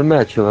riguarda il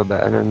match,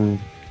 vabbè,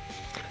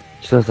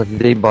 ci sono stati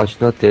dei botch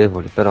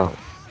notevoli, però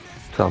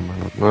insomma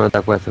non è da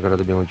questo che lo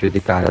dobbiamo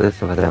giudicare.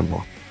 Adesso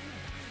vedremo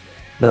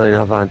da in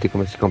avanti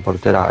come si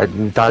comporterà.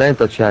 Il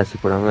talento c'è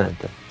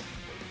sicuramente.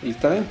 Il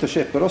talento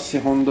c'è, però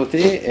secondo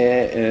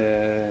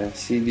te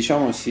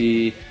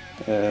si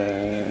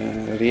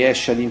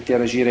riesce ad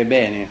interagire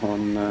bene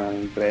con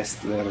i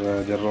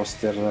wrestler del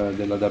roster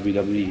della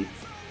WWE?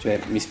 Cioè,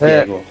 mi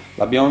spiego,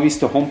 l'abbiamo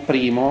visto con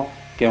Primo,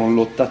 che è un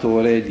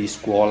lottatore di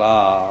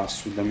scuola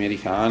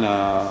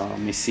sudamericana,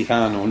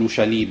 messicano,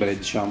 lucha libre,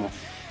 diciamo,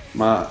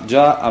 ma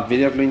già a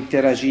vederlo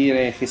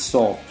interagire, che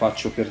so,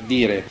 faccio per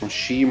dire, con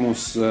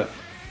Sheamus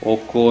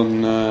o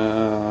con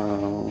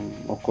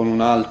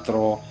un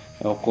altro,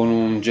 o con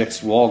un Jack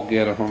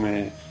Swagger,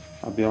 come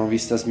abbiamo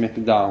visto a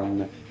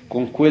SmackDown,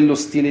 con quello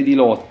stile di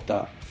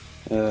lotta,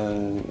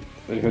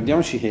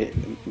 ricordiamoci che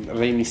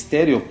Rey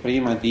Mysterio,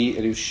 prima di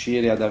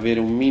riuscire ad avere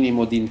un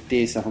minimo di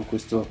intesa con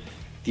questo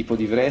tipo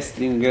di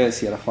wrestling,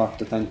 si era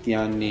fatto tanti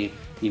anni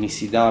in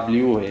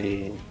ECW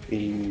e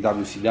in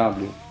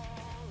WCW.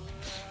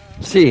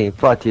 Sì,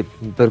 infatti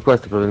per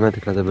questo probabilmente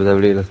che la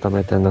WWE lo sta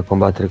mettendo a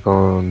combattere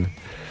con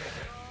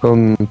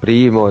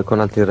Primo e con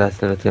altri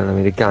wrestler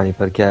latinoamericani,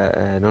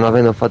 perché non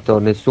avendo fatto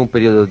nessun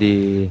periodo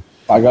di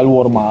paga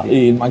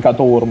il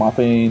mancato warm-up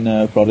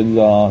in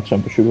Florida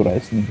Championship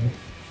Wrestling.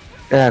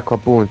 Ecco,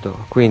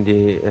 appunto,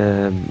 quindi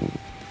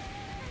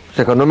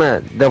secondo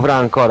me dovrà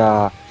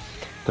ancora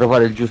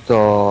trovare il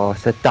giusto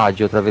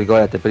settaggio, tra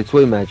virgolette, per i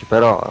suoi match,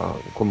 però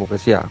comunque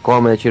sia,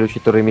 come ci è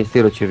riuscito Rey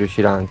Mysterio, ci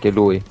riuscirà anche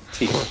lui.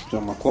 Sì,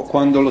 insomma,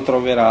 quando lo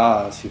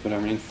troverà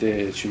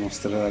sicuramente ci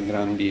mostrerà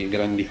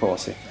grandi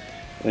cose.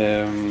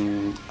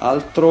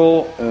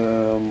 Altro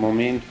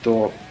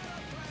momento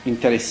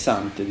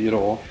interessante di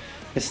Raw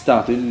è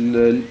stato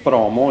il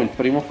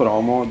primo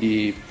promo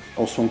di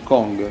Awesome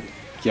Kong,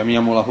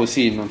 chiamiamola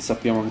così, non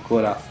sappiamo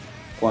ancora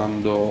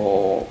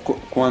quando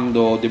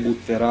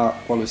debutterà,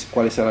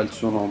 quale sarà il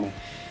suo nome,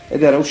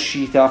 ed era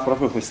uscita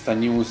proprio questa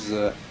news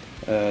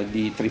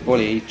di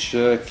Triple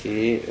H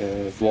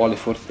che vuole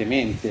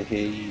fortemente che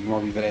i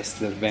nuovi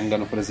wrestler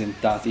vengano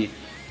presentati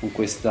con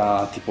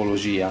questa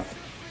tipologia.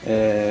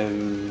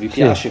 Vi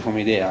piace come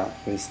idea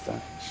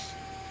questa?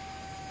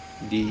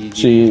 Di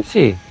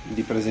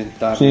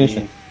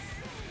presentarli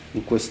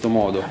in questo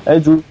modo? È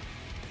giusto.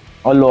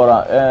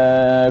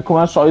 Allora,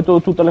 come al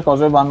solito tutte le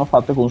cose vanno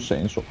fatte con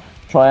senso.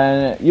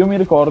 Cioè, io mi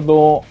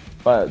ricordo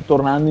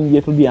tornando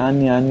indietro di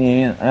anni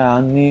e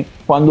anni,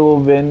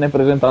 quando venne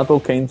presentato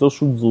Kenzo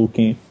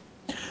Suzuki,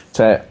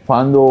 cioè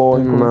quando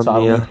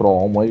incominciarono i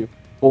promo, i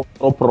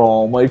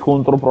contropromo e i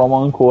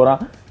contropromo ancora,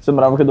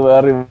 sembrava che doveva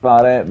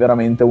arrivare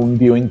veramente un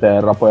dio in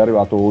terra. Poi è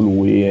arrivato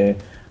lui e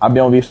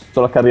abbiamo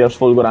visto la carriera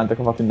sfolgorante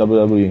che ha fatto in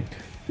WWE.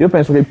 Io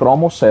penso che i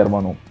promo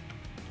servano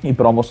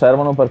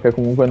perché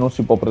comunque non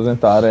si può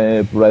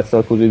presentare pro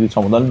wrestler così,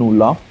 diciamo, dal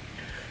nulla,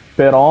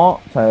 però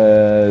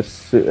la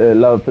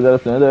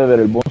federazione deve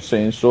avere il buon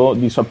senso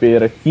di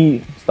sapere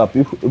chi sta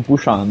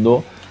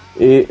pushando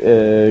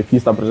e chi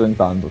sta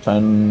presentando. Cioè,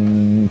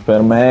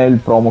 per me i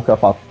promo che ha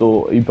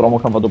fatto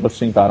per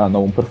Sin Cara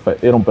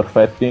erano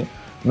perfetti,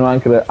 non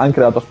hanno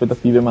creato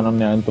aspettative ma non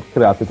ne hanno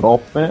create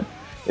troppe,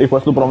 e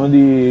questo promo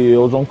di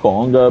Ozone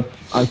Kong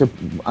anche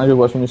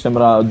questo mi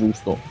sembra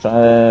giusto.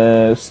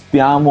 Cioè,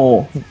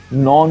 stiamo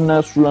non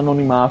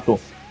sull'anonimato,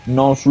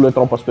 non sulle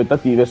troppe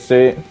aspettative.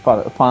 Se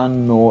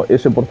fanno e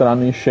se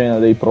porteranno in scena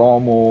dei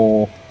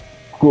promo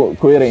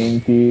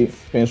coerenti,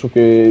 penso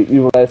che il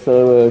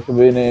wrestler che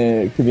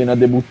viene a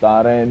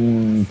debuttare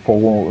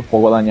può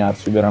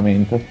guadagnarsi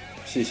veramente.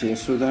 Sì,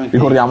 assolutamente.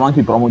 Ricordiamo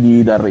anche i promo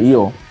di Del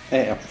Rio.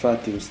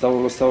 Infatti lo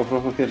stavo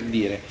proprio per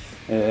dire.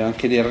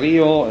 Anche Del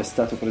Rio è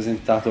stato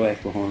presentato,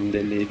 ecco, con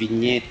delle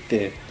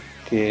vignette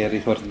che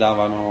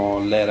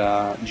ricordavano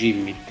l'era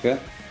gimmick.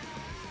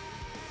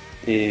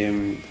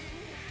 Del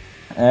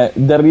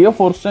Rio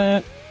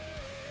forse,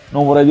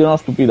 non vorrei dire una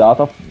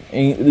stupidata,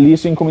 e lì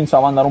si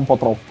incominciava ad andare un po'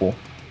 troppo,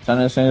 cioè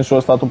nel senso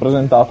è stato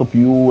presentato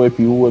più e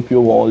più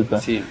volte.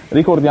 Sì.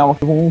 Ricordiamo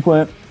che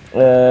comunque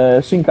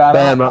Sin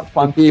Cara, ma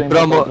i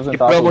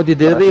promo di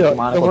Del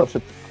Rio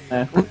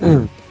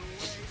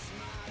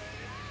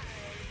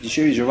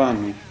Dicevi,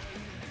 Giovanni?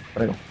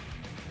 Prego.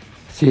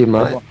 Sì,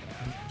 ma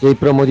i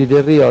promo di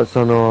Del Rio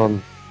sono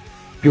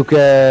più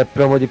che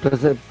promo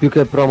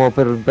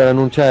per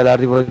annunciare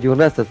l'arrivo di un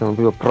wrestler, sono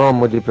proprio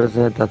promo di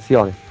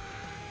presentazione.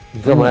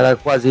 Insomma, era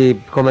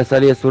quasi come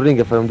salire sul ring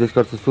e fare un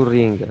discorso sul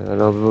ring,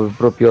 erano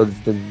proprio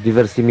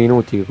diversi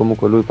minuti che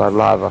comunque lui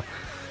parlava.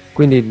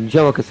 Quindi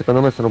diciamo che secondo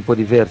me sono un po'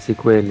 diversi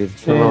quelli,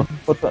 sono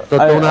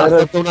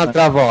sotto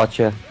un'altra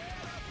voce.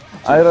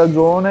 Hai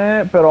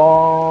ragione,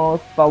 però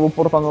stavo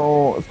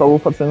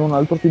facendo un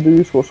altro tipo di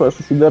discorso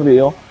adesso su Del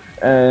Rio.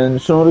 Se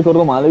non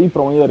ricordo male, i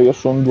promo di Del Rio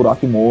sono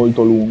durati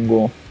molto a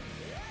lungo.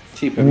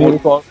 Sì,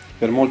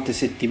 per molte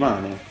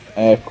settimane.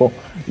 Ecco,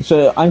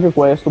 anche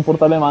questo,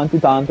 portarle avanti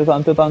tante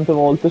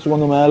volte,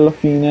 secondo me alla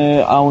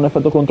fine ha un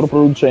effetto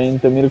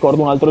controproducente. Mi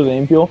ricordo un altro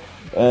esempio,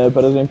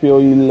 per esempio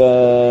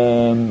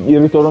il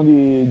ritorno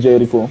di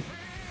Jericho.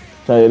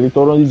 Cioè, il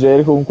ritorno di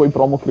Jericho con quei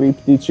promo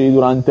criptici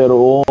durante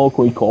Raw,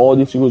 con i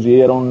codici così,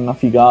 era una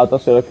figata,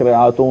 si era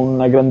creato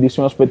una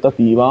grandissima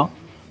aspettativa.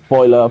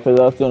 Poi la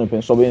federazione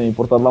pensò bene di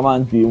portarla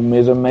avanti un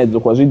mese e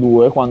mezzo, quasi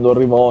 2, quando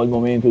arrivò il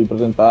momento di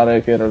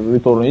presentare che era il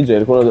ritorno di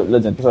Jericho,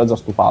 la gente si era già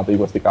stufata di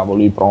questi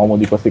cavoli promo,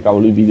 di questi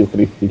cavoli video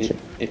criptici.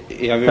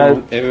 E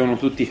avevano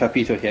tutti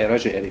capito che era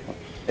Jericho.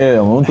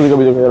 Avevano tutti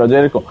capito che era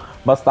Jericho.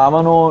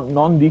 Bastavano,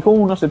 non dico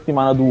una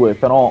settimana, 2,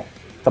 però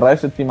 3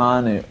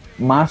 settimane,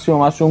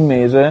 massimo un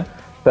mese,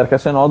 perché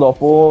sennò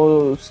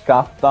dopo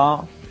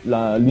scatta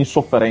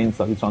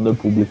l'insofferenza, diciamo, del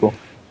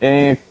pubblico.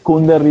 E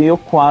con Del Rio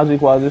quasi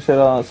si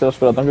era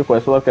sfiorato anche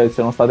questo, perché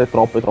c'erano state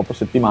troppe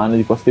settimane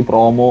di questi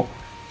promo,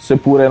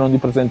 seppur erano di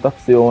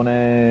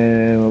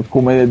presentazione,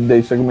 come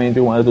dei segmenti,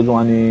 come ha detto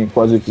Giovanni,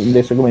 quasi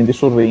dei segmenti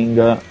sul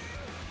ring,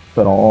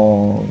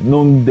 però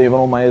non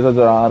devono mai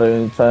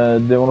esagerare, cioè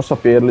devono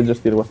saperle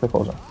gestire queste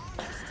cose.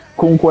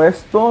 Con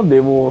questo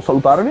devo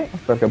salutarvi,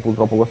 perché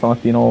purtroppo questa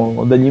mattina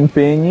ho degli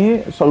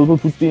impegni. Saluto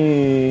tutti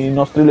i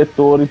nostri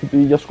lettori, tutti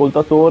gli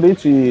ascoltatori,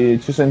 ci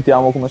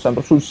sentiamo come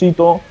sempre sul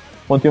sito,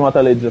 continuate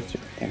a leggerci.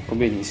 Ecco,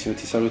 benissimo,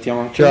 ti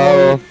salutiamo anche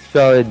noi.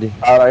 Ciao Eddie.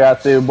 Ciao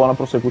ragazzi, buona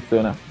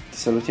prosecuzione. Ti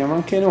salutiamo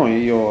anche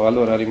noi.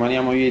 Allora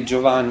rimaniamo io e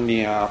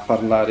Giovanni a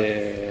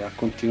parlare, a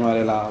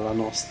continuare la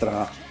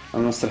nostra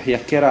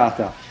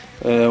chiacchierata.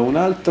 Un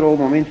altro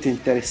momento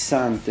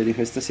interessante di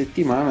questa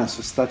settimana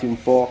sono stati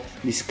un po'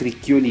 gli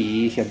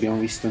scricchiolii che abbiamo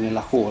visto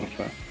nella core,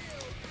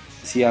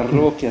 sia a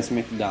Raw che a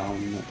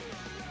SmackDown.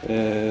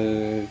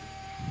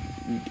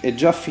 È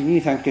già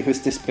finita anche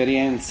questa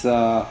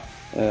esperienza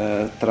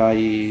tra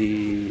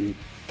i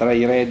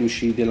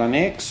reduci della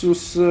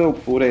Nexus,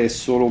 oppure è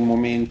solo un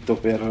momento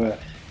per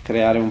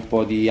creare un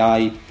po' di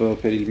hype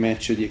per il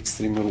match di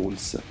Extreme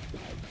Rules?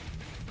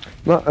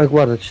 Ma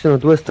guarda, ci sono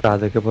due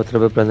strade che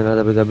potrebbe prendere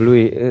la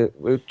WWE,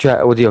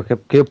 cioè, oddio, che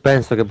io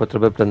penso che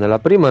potrebbe prendere. La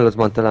prima è lo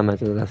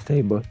smantellamento della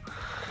stable,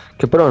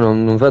 che però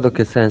non vedo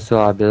che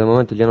senso abbia. Al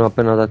momento gli hanno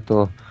appena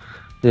dato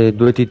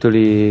due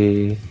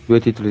titoli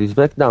di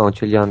SmackDown,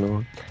 ce li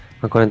hanno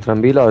ancora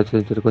entrambi loro, il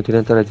titolo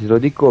continentale e il titolo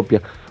di coppia.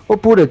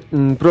 Oppure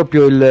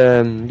proprio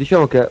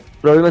diciamo che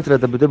probabilmente la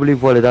WWE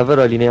vuole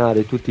davvero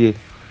allineare tutti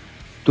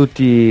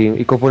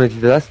i componenti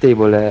della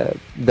stable e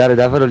dare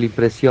davvero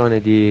l'impressione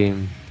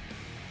di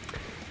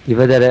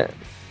vedere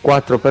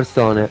 4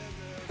 persone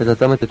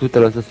esattamente tutte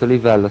allo stesso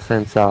livello,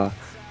 senza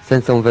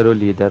un vero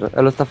leader,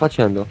 e lo sta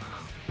facendo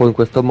un po' in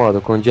questo modo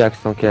con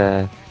Jackson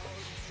che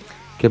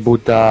che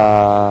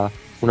butta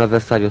un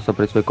avversario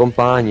sopra i suoi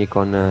compagni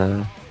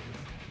oppure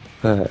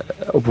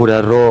a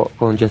Raw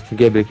con Justin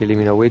Gabriel che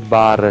elimina Wade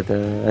Barrett,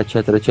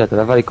 eccetera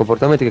eccetera, vari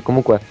comportamenti che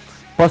comunque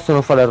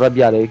possono far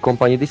arrabbiare i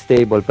compagni di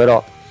stable,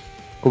 però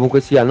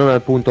comunque sia non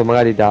al punto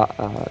magari da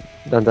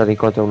andare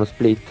incontro a uno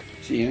split.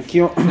 Sì,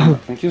 anch'io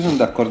sono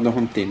d'accordo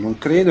con te, non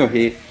credo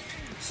che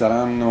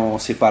saranno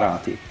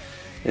separati.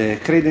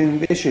 Credo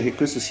invece che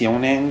questo sia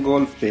un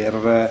angle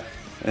per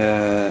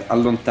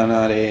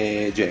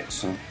allontanare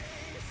Jackson.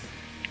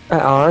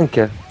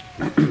 Anche.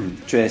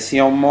 Cioè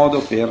sia un modo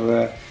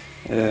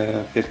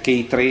perché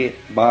i tre,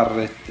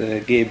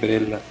 Barrett,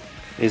 Gabriel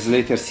e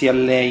Slater, si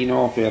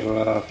alleino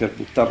per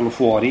buttarlo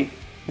fuori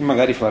e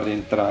magari far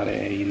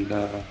rientrare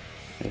il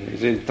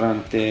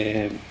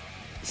rientrante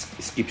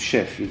Skip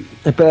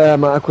Sheffield.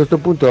 Ma a questo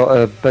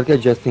punto perché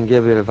Justin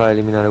Gabriel va a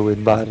eliminare Wade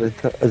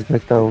Barrett a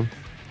SmackDown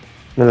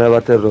nella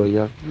Battle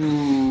Royale?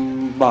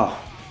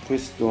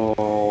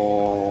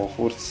 Questo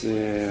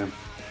forse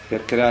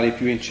per creare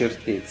più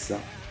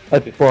incertezza.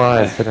 Può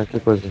essere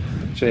anche così.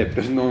 Cioè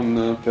per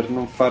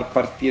non far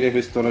partire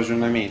questo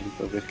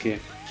ragionamento,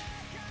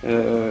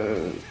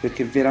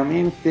 perché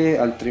veramente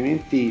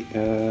altrimenti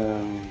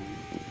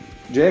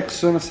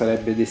Jackson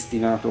sarebbe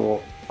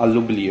destinato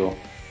all'oblio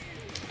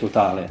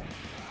totale.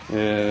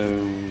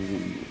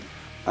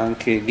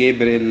 Anche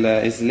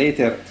Gabriel e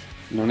Slater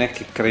non è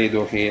che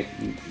credo che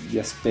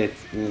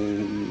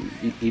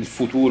il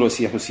futuro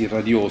sia così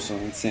radioso,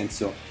 nel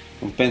senso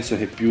non penso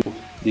che più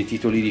dei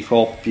titoli di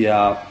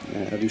coppia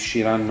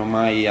riusciranno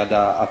mai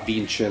a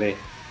vincere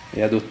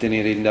e ad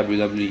ottenere in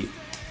WWE.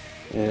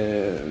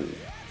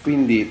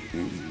 Quindi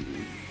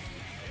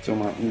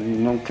insomma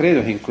non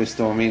credo che in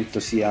questo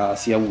momento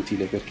sia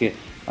utile, perché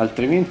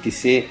altrimenti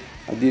se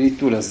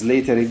addirittura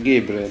Slater e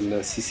Gabriel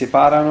si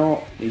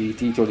separano, i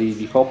titoli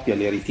di coppia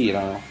li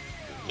ritirano.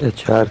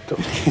 Certo.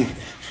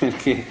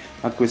 Perché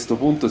a questo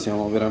punto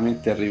siamo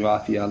veramente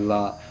arrivati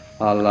alla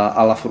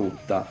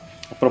frutta.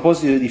 A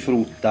proposito di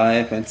frutta,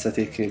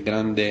 pensate che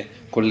grande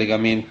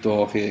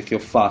collegamento che ho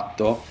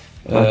fatto.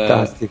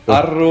 Fantastico. A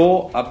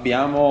Raw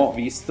abbiamo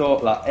visto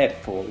la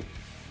Apple,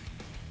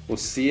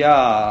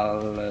 ossia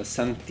il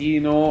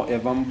Santino,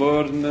 Evan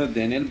Bourne,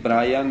 Daniel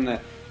Bryan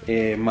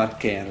e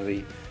Mark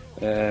Henry,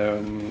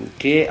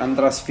 che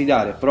andrà a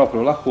sfidare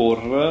proprio la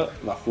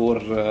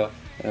core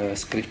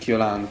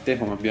scricchiolante,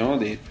 come abbiamo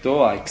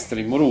detto, a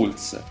Extreme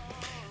Rules.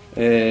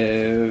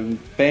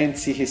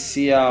 Pensi che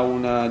sia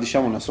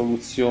una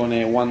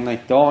soluzione one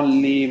night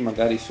only,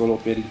 magari solo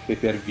per il pay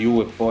per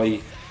view e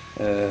poi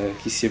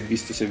chi si è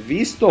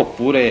visto,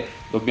 oppure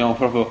dobbiamo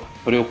proprio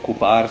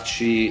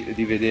preoccuparci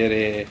di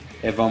vedere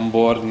Evan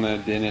Bourne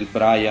e Daniel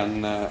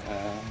Bryan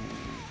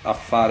a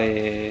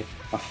fare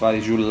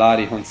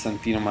giullari con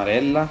Santino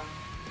Marella?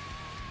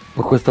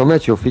 Ma questo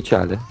match è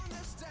ufficiale?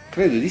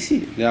 Credo di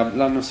sì,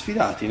 l'hanno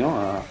sfidati, no?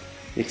 A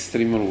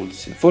Extreme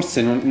Rules.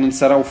 Forse non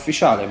sarà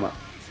ufficiale, ma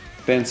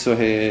penso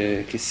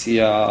che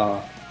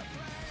sia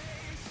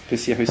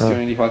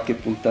questione di qualche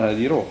puntata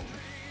di Raw.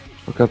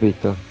 Ho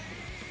capito.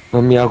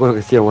 Non mi auguro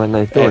che sia one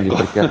night only, Ecco.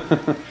 perché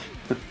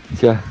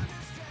cioè,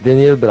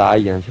 Daniel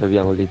Bryan ci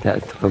abbiamo lì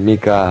dentro,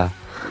 mica.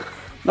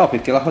 No,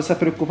 perché la cosa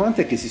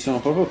preoccupante è che si sono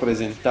proprio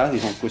presentati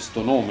con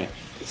questo nome.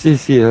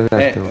 Sì, ho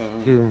detto.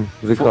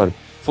 Ricordo.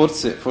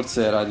 Forse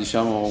era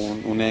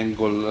un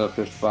angle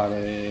per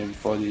fare un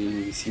po'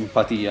 di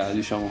simpatia,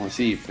 diciamo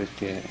così,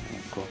 perché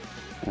ecco,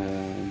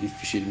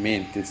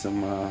 difficilmente,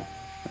 insomma.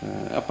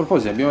 A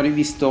proposito, abbiamo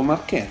rivisto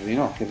Mark Henry,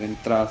 no? Che è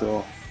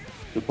rientrato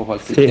dopo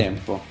qualche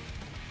tempo.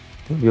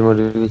 Abbiamo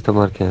rivisto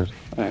Mark Henry.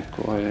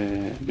 Ecco,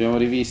 abbiamo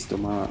rivisto,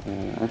 ma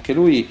anche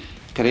lui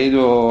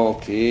credo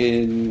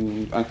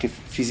che anche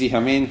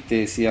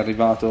fisicamente sia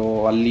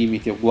arrivato al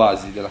limite o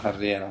quasi della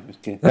carriera,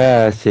 perché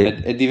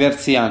è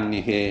diversi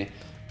anni che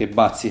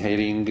bazzica i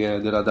ring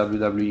della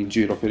WWE in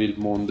giro per il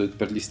mondo e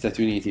per gli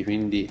Stati Uniti,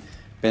 quindi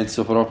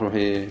penso proprio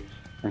che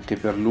anche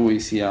per lui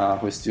sia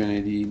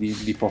questione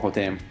di poco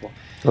tempo.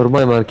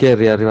 Ormai Mark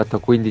Henry è arrivato a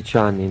 15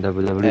 anni in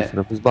WWE, se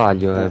non mi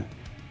sbaglio,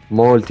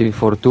 molti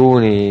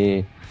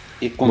infortuni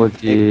e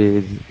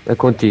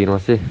continua,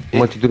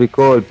 molti duri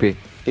colpi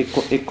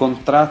e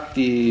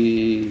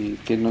contratti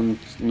che non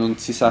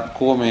si sa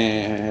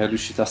come è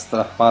riuscito a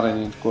strappare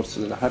nel corso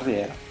della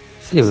carriera.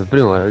 Sì,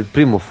 il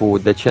primo fu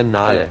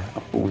decennale,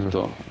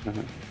 appunto.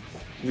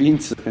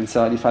 Vince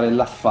pensava di fare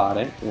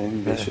l'affare e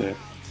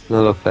invece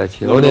non lo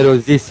fece,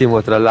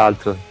 onerosissimo tra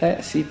l'altro.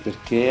 Sì,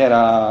 perché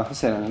era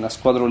nella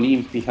squadra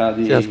olimpica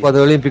la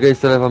squadra olimpica di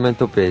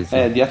sollevamento pesi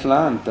di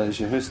Atlanta.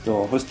 Dice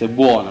questo è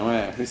buono,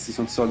 questi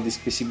sono soldi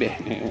spesi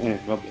bene,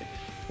 vabbè.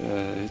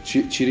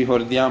 Ci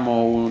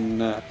ricordiamo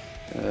un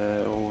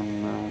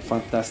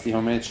fantastico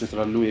match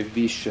tra lui e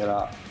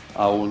Viscera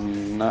a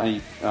un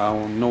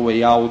No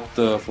Way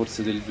Out,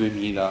 forse del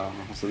 2000,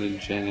 una cosa del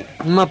genere.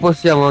 Ma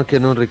possiamo anche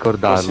non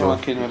ricordarlo.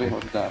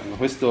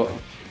 Questo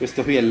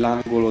qui è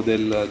l'angolo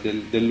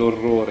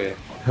dell'orrore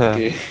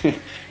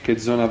che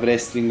Zona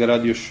Wrestling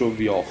Radio Show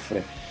vi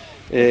offre.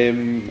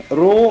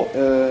 Raw,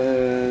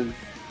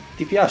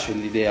 ti piace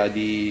l'idea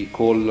di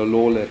Cole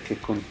Lawler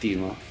che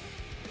continua?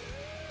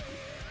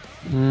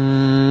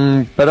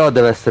 però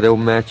deve essere un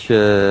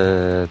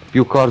match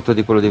più corto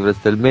di quello di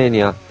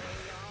WrestleMania.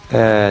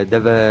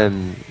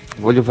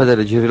 Voglio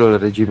vedere Jerry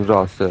Lawler e Jim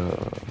Ross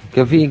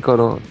che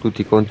vincono,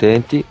 tutti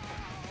contenti,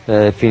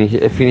 e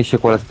finisce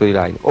qua la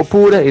storyline.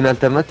 Oppure in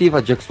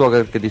alternativa Jack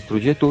Swagger che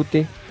distrugge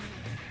tutti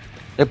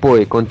e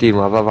poi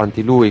continua, va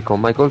avanti lui con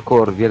Michael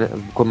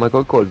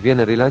Cole,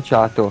 viene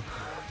rilanciato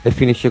e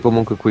finisce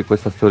comunque qui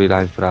questa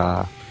storyline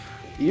fra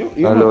Io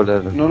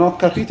Lawler. non ho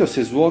capito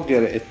se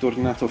Swagger è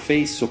tornato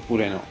face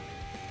oppure no.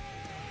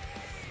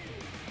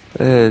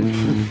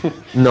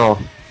 No,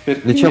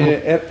 Perché diciamo,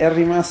 è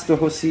rimasto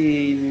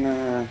così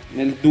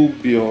nel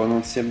dubbio,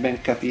 non si è ben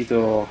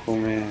capito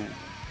come...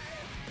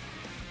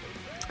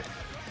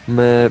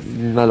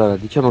 allora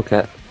diciamo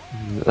che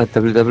la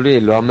WWE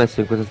lo ha messo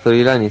in questa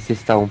storyline e si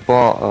sta un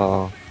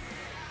po'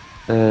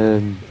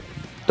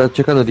 sta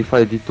cercando di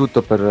fare di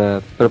tutto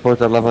per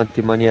portarla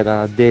avanti in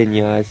maniera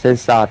degna e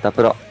sensata,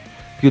 però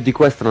più di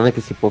questo non è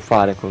che si può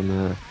fare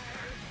con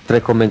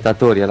 3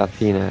 commentatori alla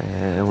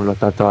fine, è un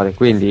lottatore,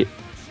 quindi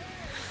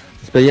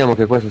speriamo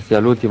che questo sia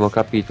l'ultimo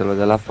capitolo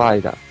della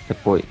faida e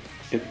poi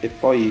E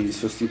poi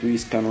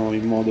sostituiscano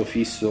in modo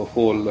fisso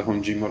Cole con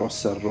Jim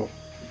Ross a Raw.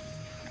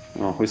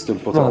 No, questo è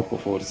un po' no, troppo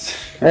forse.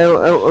 è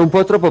un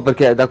po' troppo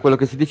perché da quello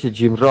che si dice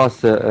Jim Ross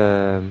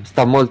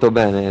sta molto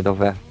bene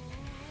dov'è.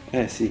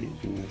 Sì,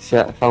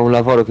 Cioè, fa un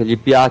lavoro che gli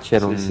piace,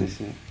 sì.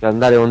 per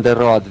andare on the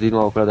road di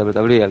nuovo con la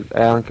WWE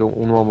è anche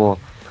un uomo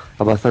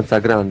abbastanza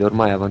grande,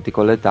 ormai avanti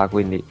con l'età,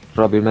 quindi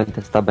probabilmente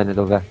sta bene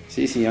dov'è.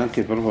 Sì,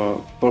 anche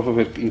proprio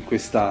in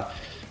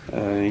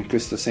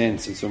questo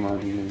senso, insomma,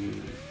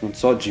 non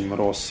so Jim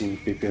Ross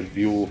in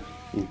pay-per-view,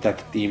 in tag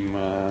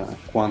team,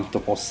 quanto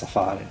possa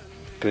fare.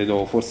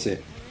 Credo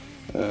forse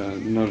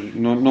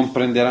non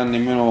prenderà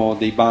nemmeno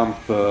dei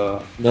bump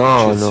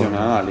No.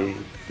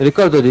 eccezionali.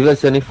 Ricordo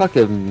diversi anni fa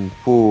che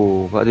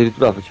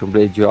addirittura fece un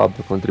break job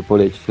con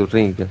Triple H sul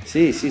ring.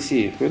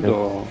 Sì,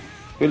 quello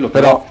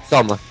Però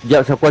insomma,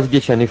 sono quasi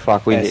 10 anni fa,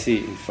 quindi sì,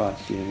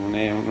 infatti non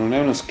è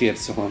uno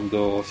scherzo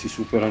quando si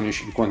superano i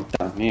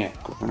 50 anni,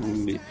 ecco,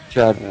 quindi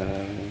certo.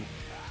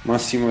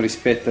 massimo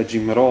rispetto a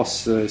Jim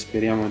Ross,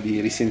 speriamo di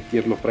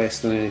risentirlo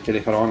presto nelle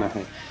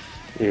telecronache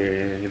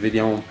e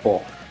vediamo un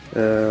po'.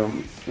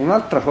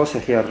 Un'altra cosa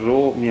che a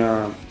Raw mi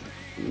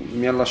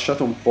ha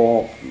lasciato un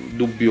po'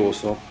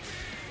 dubbioso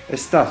è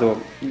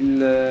stato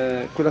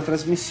quella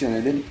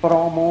trasmissione del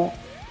promo,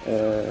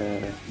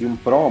 di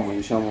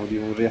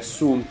un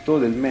riassunto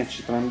del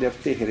match tra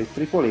Undertaker e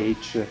Triple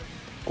H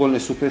con le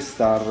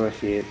superstar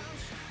che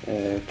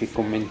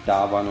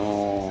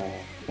commentavano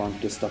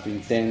quanto è stato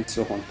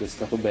intenso, quanto è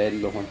stato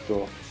bello,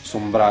 quanto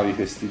sono bravi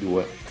questi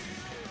due.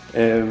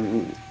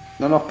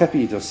 Non ho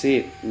capito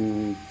se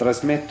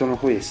trasmettono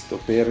questo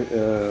per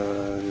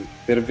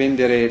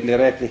vendere le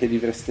repliche di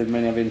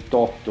WrestleMania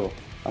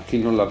 28 a chi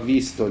non l'ha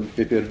visto, il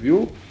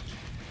pay-per-view,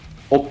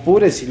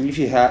 oppure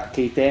significa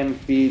che i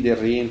tempi del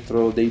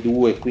rientro dei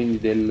due, quindi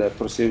del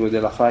proseguo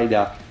della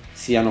faida,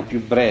 siano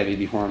più brevi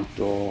di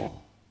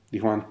quanto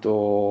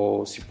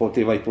si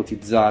poteva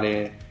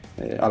ipotizzare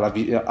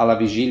alla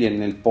vigilia e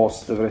nel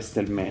post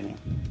WrestleMania.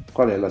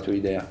 Qual è la tua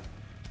idea?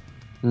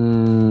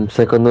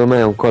 Secondo me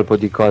è un colpo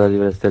di coda di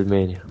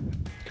WrestleMania.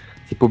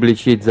 Si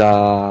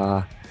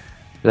pubblicizza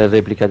la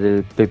replica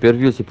del pay per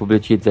view, si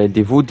pubblicizza il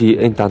DVD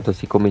e intanto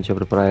si comincia a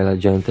preparare la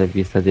gente in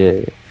vista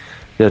del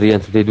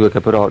rientro dei due,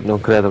 che però non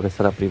credo che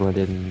sarà prima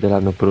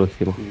dell'anno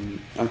prossimo.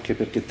 Anche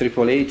perché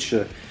Triple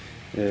H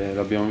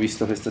l'abbiamo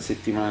visto questa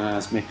settimana a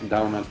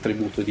SmackDown al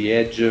tributo di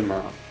Edge,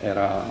 ma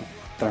era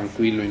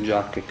tranquillo in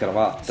giacca e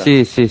cravatta.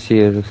 Sì,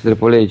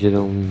 Triple H è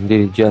un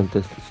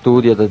dirigente,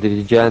 studia da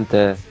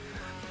dirigente,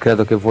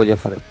 credo che voglia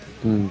fare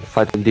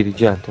il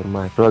dirigente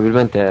ormai,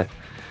 probabilmente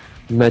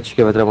il match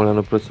che vedremo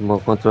l'anno prossimo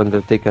contro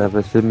Undertaker a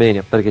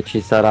WrestleMania, perché ci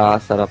sarà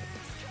se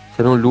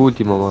non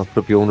l'ultimo ma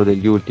proprio uno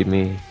degli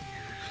ultimi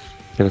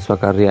della sua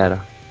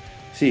carriera.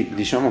 Sì,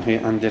 diciamo che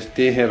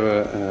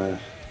Undertaker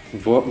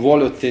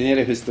vuole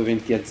ottenere questo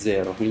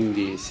 20-0,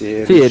 quindi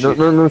se Sì, riesce...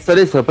 non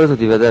sarei sorpreso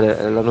di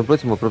vedere l'anno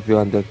prossimo proprio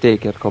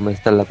Undertaker come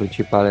stella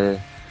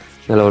principale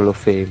della Hall of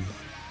Fame.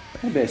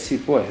 Beh sì,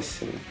 può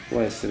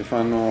essere,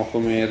 fanno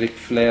come Ric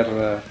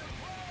Flair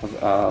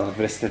a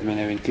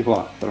WrestleMania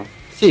 24.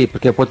 Sì,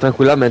 perché può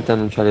tranquillamente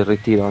annunciare il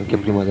ritiro anche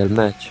prima del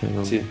match.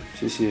 Sì.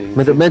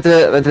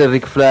 Mentre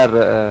Ric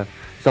Flair,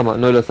 insomma,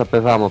 noi lo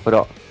sapevamo,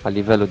 però a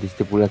livello di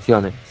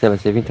stipulazione, se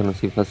avesse vinto non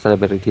si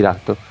sarebbe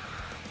ritirato.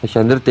 Invece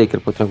Undertaker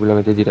può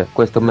tranquillamente dire: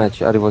 questo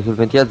match arrivo sul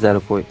 20-0,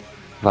 poi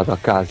vado a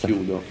casa.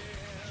 Chiudo.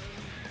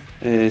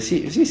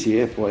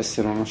 Sì, può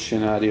essere uno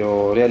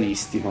scenario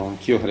realistico.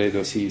 Anch'io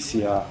credo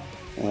sia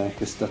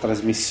questa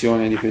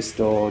trasmissione di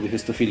questo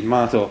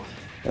filmato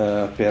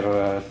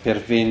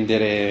per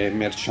vendere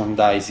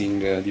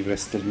merchandising di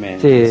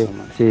WrestleMania,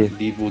 insomma,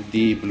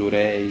 DVD,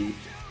 Blu-ray,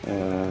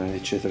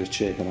 eccetera,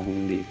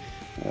 quindi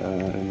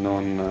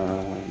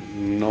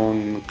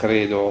non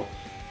credo,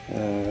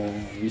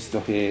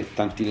 visto che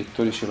tanti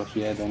lettori ce lo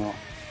chiedono,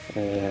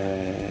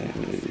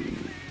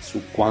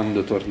 su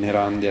quando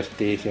tornerà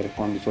Undertaker,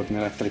 quando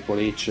tornerà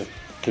Triple H,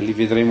 che li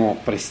vedremo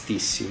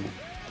prestissimo.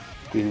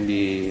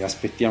 quindi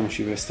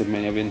aspettiamoci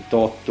WrestleMania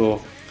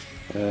 28.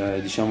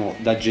 Diciamo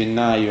da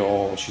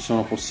gennaio ci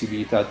sono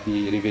possibilità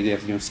di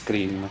rivedergli un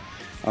screen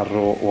a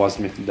Raw o a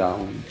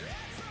SmackDown.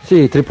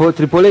 Sì,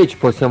 Triple H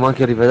possiamo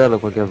anche rivederlo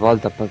qualche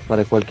volta per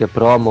fare qualche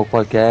promo,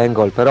 qualche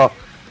angle, però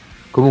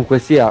comunque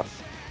sia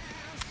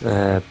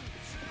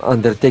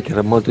Undertaker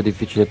è molto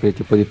difficile per il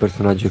tipo di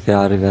personaggio che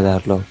ha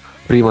rivederlo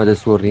prima del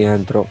suo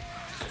rientro,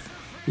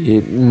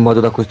 in modo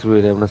da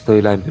costruire una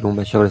storyline per un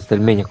match a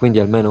WrestleMania, quindi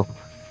almeno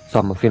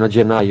insomma fino a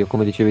gennaio,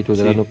 come dicevi tu,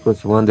 dell'anno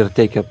prossimo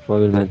Undertaker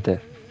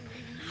probabilmente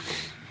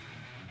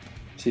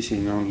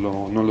sì, non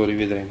lo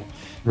rivedremo.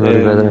 non lo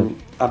rivedremo.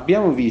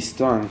 Abbiamo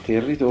visto anche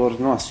il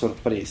ritorno a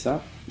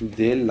sorpresa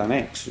della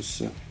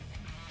Nexus,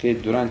 che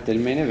durante il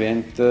main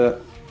event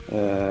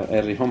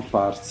è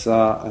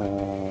ricomparsa,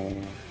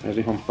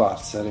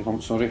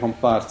 sono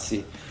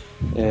ricomparsi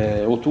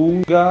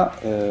Otunga,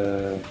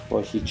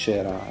 poi chi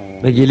c'era?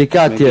 Meghi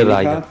Licatti e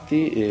Ryan.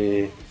 Licatti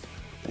e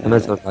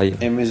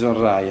Mason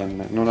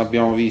Ryan. Non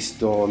abbiamo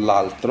visto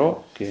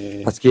l'altro,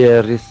 che Husky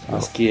Harris,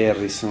 Husky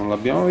Harris non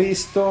l'abbiamo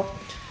visto.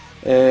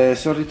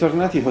 Sono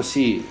ritornati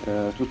così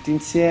tutti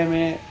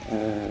insieme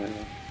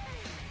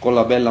con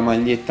la bella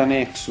maglietta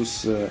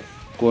Nexus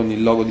con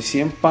il logo di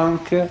CM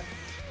Punk.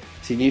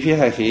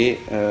 Significa che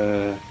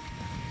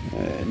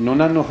non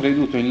hanno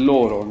creduto in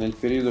loro nel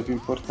periodo più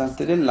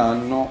importante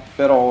dell'anno,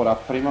 però ora a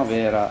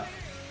primavera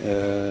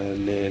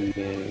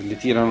li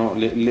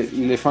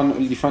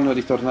fanno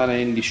ritornare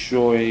in indie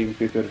show e in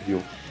pay per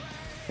view.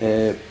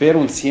 Per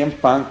un CM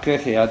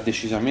Punk che ha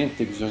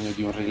decisamente bisogno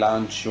di un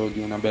rilancio, di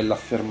una bella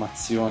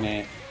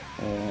affermazione,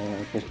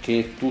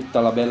 perché tutta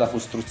la bella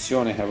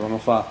costruzione che avevano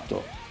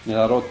fatto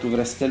nella Road to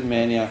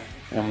WrestleMania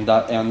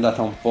è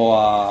andata un po'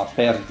 a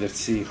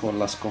perdersi con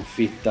la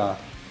sconfitta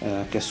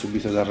che ha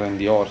subito da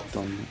Randy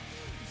Orton.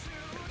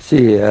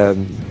 Sì, era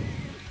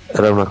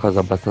una cosa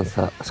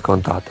abbastanza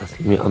scontata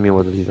a mio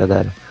modo di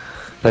vedere,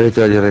 la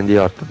vittoria di Randy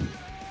Orton.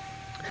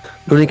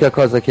 L'unica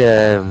cosa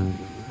che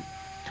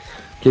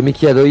mi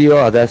chiedo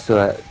io adesso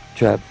è,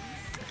 cioè,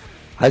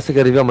 adesso che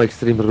arriviamo a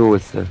Extreme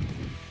Rules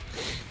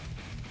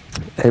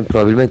e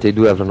probabilmente i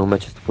due avranno un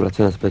match a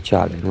stipulazione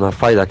speciale in una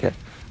faida che a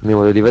mio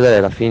modo di vedere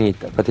era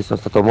finita. Infatti sono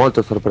stato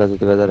molto sorpreso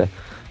di vedere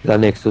la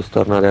Nexus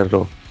tornare a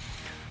Raw.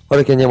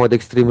 Ora che andiamo ad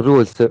Extreme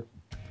Rules,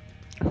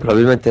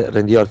 probabilmente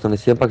Randy Orton e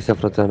CM Punk si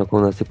affronteranno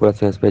con una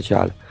stipulazione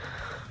speciale.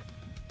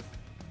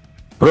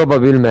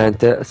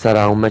 Probabilmente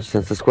sarà un match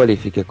senza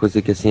squalifiche,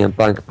 così che CM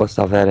Punk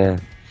possa avere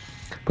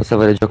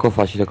gioco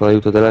facile con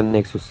l'aiuto della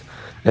Nexus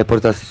e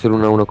portarsi solo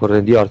 1-1 con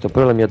Randy Orton.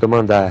 Però la mia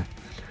domanda è: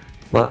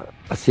 ma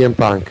a CM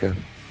Punk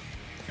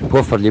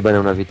può fargli bene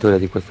una vittoria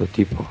di questo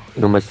tipo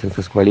in un match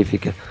senza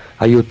squalifiche,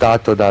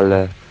 aiutato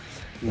dai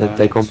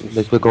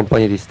suoi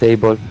compagni di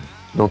stable?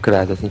 Non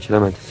credo,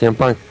 sinceramente. CM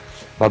Punk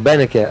va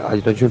bene che ha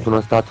raggiunto uno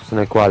status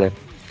nel quale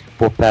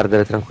può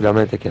perdere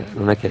tranquillamente, che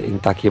non è che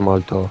intacchi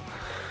molto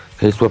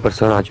il suo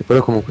personaggio,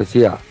 però comunque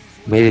sia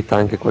merita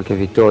anche qualche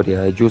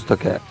vittoria. È giusto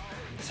che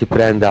si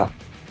prenda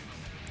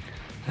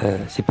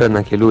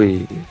anche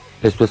lui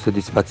le sue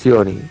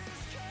soddisfazioni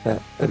e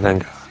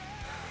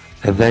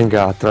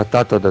venga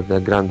trattato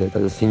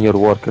dal senior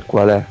worker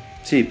qual è.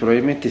 Sì,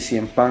 probabilmente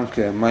CM Punk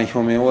mai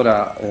come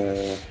ora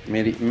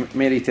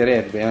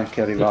meriterebbe, anche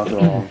arrivato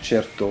a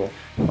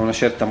una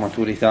certa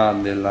maturità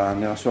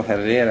nella sua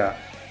carriera,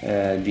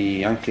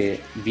 di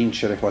anche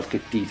vincere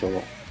qualche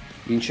titolo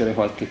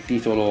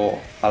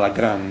alla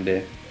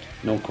grande,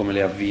 non come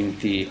le ha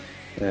vinti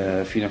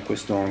fino a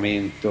questo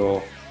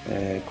momento,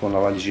 con la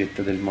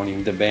valigetta del Money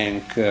in the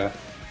Bank,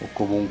 o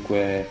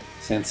comunque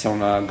senza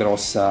una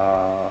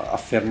grossa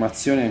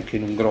affermazione anche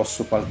in un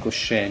grosso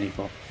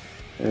palcoscenico.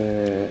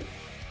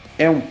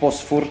 È un po'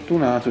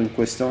 sfortunato in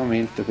questo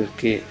momento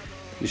perché,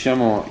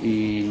 diciamo,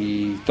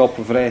 i top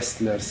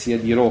wrestler sia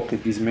di Raw che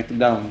di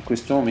SmackDown in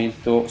questo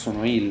momento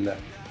sono heel,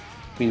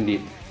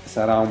 quindi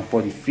sarà un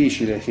po'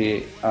 difficile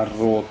che a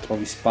Raw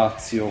trovi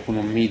spazio con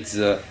un Miz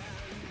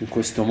in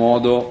questo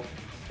modo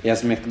e a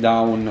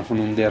SmackDown con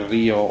un Del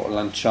Rio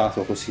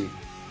lanciato così.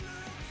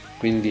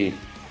 Quindi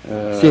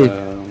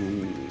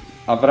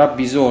avrà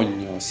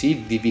bisogno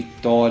sì di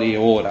vittorie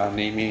ora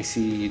nei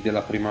mesi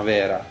della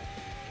primavera,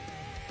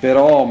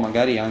 però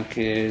magari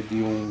anche di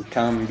un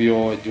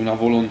cambio e di una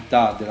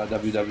volontà della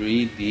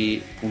WWE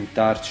di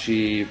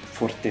puntarci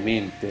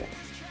fortemente.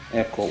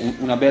 Ecco,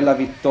 una bella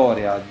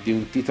vittoria di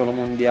un titolo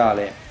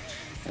mondiale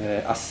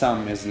a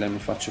SummerSlam,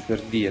 faccio per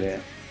dire,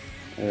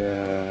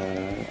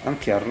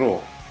 anche a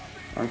Raw,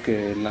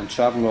 anche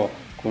lanciarlo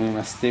con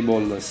una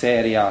stable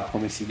seria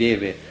come si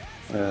deve,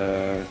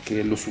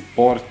 che lo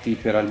supporti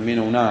per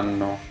almeno un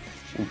anno,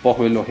 un po'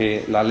 quello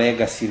che la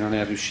Legacy non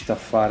è riuscita a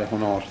fare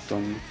con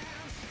Orton.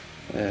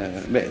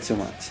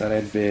 Insomma,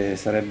 sarebbe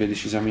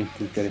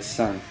decisamente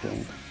interessante.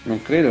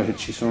 Non credo che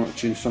ci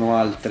sono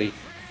altri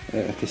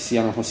che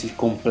siano così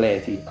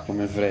completi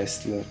come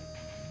wrestler.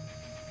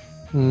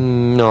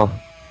 No,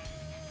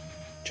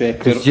 Cioè,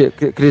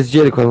 Chris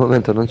Jericho al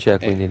momento non c'è,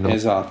 quindi no.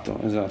 Esatto.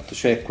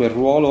 Cioè quel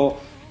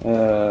ruolo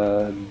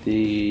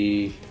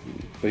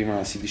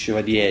prima si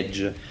diceva di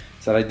Edge,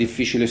 sarà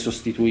difficile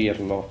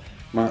sostituirlo,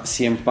 ma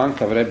CM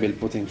Punk avrebbe il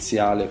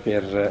potenziale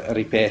per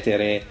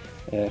ripetere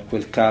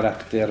quel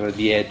character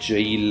di Edge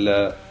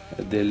Hill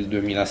del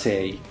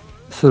 2006.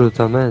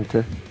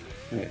 Assolutamente.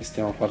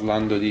 Stiamo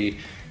parlando di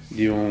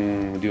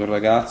un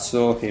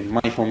ragazzo che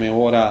mai come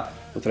ora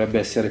potrebbe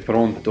essere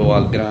pronto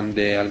al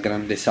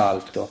grande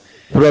salto.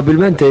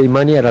 Probabilmente in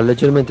maniera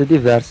leggermente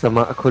diversa,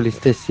 ma con gli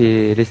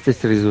stessi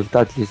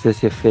risultati, gli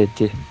stessi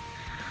effetti.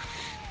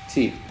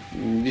 Sì,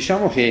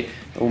 diciamo che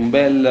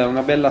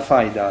una bella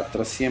faida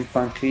tra CM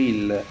Punk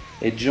Hill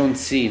e John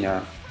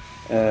Cena,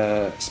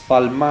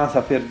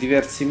 spalmata per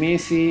diversi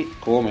mesi,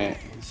 come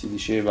si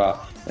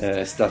diceva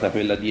è stata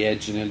quella di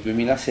Edge nel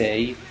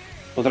 2006,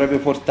 potrebbe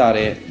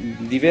portare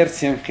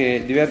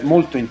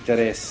molto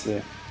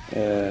interesse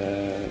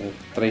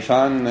tra i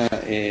fan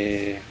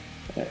e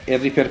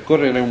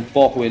ripercorrere un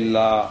po'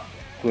 quella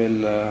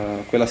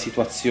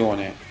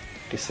situazione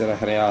che si era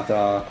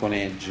creata con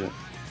Edge.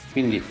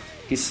 Quindi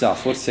chissà,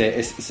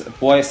 forse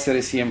può essere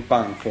CM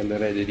Punk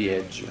l'erede di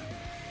Edge.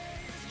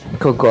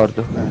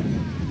 Concordo.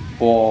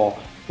 Può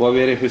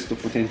avere questo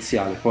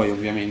potenziale. Poi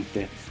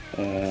ovviamente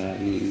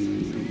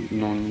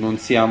non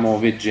siamo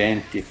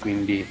veggenti e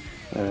quindi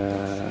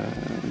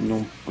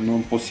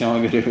non possiamo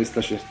avere questa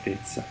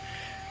certezza.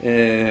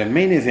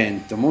 Main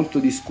event molto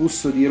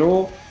discusso di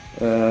Raw.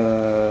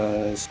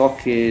 So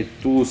che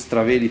tu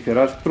stravedi per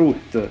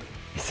R-Truth,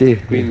 sì,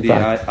 quindi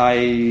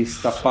hai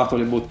stappato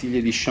le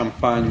bottiglie di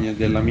champagne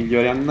della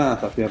migliore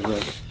annata per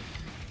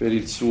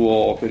il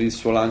suo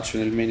lancio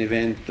nel main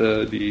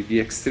event di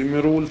Extreme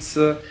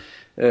Rules.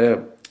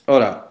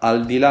 Ora,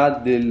 al di là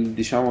del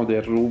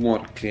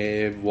rumor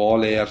che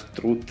vuole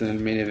R-Truth nel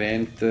main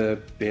event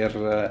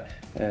per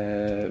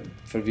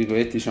fra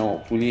virgolette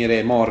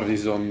punire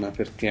Morrison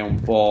perché è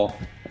un po'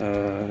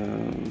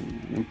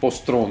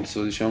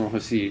 stronzo, diciamo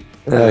così,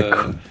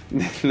 ecco.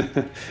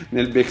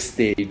 nel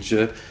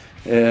backstage.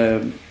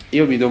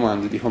 Io mi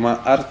domando,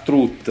 ma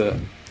R-Truth,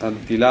 al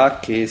di là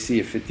che sì,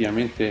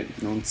 effettivamente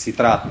non si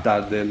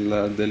tratta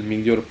del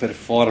miglior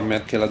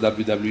performer che la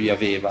WWE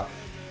aveva,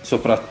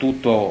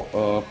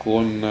 soprattutto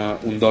con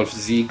un Dolph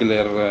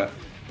Ziggler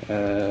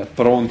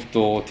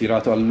pronto,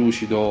 tirato al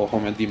lucido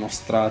come ha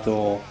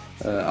dimostrato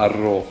a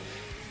Raw.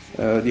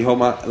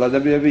 Ma la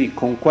WWE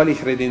con quali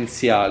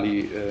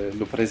credenziali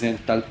lo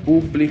presenta al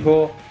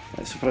pubblico,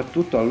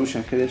 soprattutto alla luce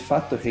anche del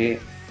fatto che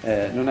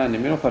non ha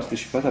nemmeno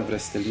partecipato a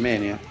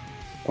WrestleMania,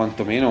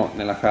 quantomeno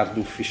nella card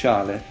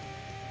ufficiale.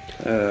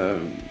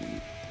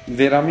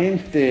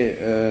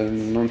 Veramente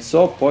non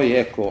so, poi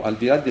ecco, al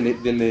di là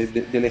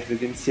delle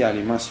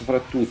credenziali, ma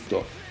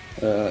soprattutto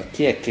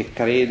chi è che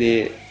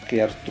crede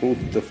che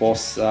R-Truth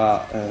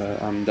possa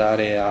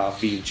andare a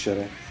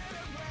vincere?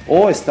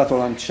 O è stato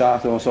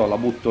lanciato, non so, la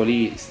butto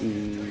lì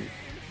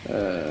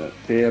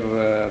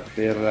per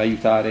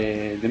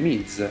aiutare The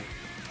Miz,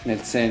 nel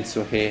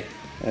senso che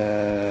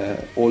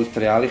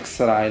oltre Alex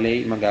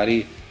Riley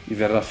magari gli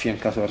verrà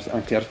affiancato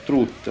anche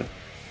R-Truth,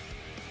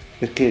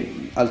 perché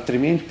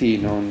altrimenti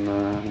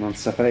non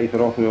saprei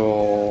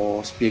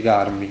proprio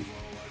spiegarmi.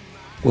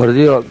 Guarda,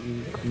 io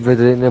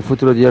vedrei nel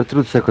futuro di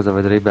R-Truth, sai cosa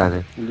vedrei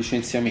bene? Il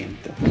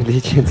licenziamento.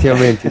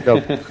 Licenziamenti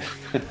dopo.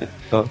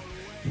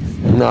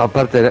 No, a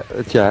parte,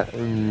 cioè,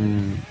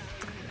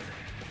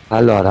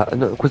 allora,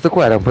 questo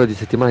qua era un paio di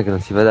settimane che non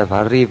si vedeva,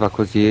 arriva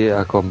così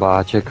a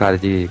cercare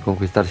di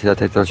conquistarsi la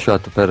title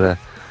shot per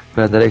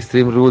andare a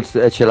Extreme Rules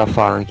e ce la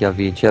fa anche a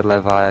vincerla e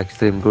va a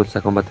Extreme Rules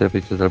a combattere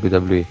per il titolo della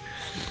WWE.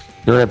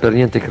 Non è per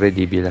niente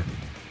credibile.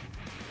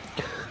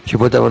 Ci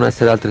potevano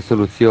essere altre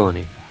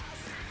soluzioni.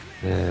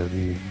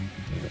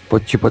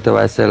 Ci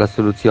poteva essere la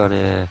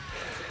soluzione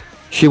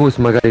Sheamus,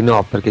 magari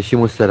no, perché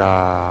Sheamus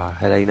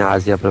era in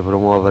Asia per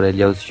promuovere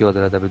gli house show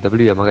della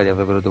WWE, magari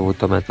avrebbero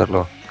dovuto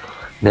metterlo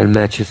nel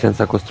match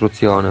senza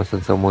costruzione o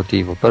senza un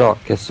motivo, però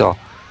che so,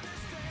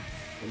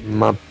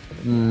 ma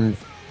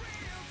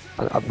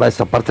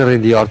adesso, a parte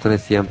Randy Orton e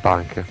CM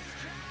Punk,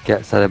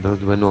 che sarebbero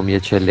due nomi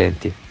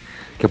eccellenti,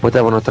 che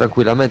potevano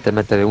tranquillamente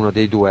mettere uno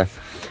dei due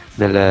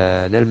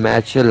nel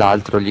match,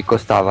 l'altro gli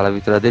costava la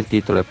vittoria del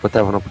titolo e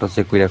potevano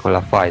proseguire con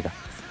la faida,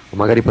 o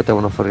magari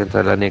potevano far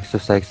rientrare la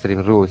Nexus a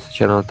Extreme Rules.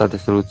 C'erano tante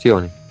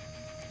soluzioni,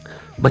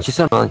 ma ci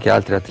sono anche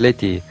altri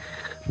atleti,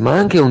 ma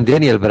anche un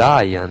Daniel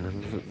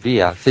Bryan,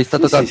 via, sei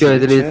stato campione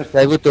certo.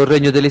 Hai avuto il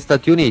regno degli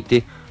Stati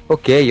Uniti,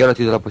 ok, ora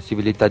ti do la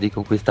possibilità di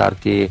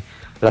conquistarti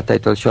la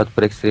title shot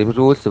per Extreme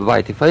Rules,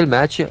 vai, ti fai il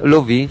match,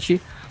 lo vinci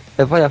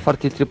e vai a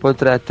farti il triple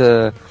threat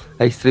a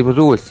Extreme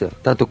Rules.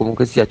 Tanto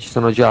comunque sia, ci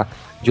sono già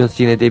John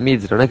Cena e The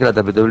Miz, non è che la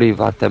WWE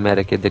va a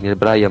temere che Daniel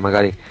Bryan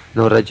magari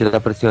non regge la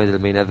pressione del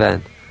main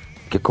event,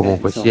 che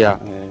comunque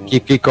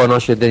chi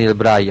conosce Daniel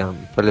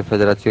Bryan per le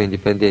federazioni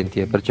indipendenti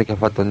e per ciò che ha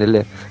fatto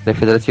nelle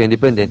federazioni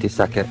indipendenti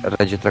sa che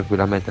regge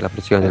tranquillamente la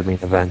pressione del main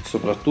event,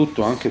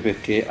 soprattutto anche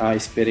perché ha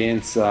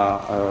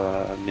esperienza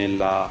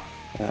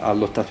ha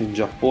lottato in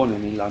Giappone,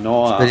 nella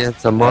Noah,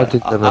 esperienza molto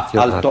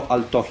internazionale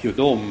al Tokyo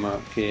Dome,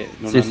 che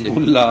non ha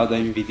nulla da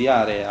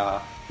invidiare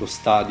allo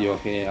stadio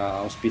che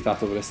ha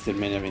ospitato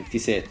WrestleMania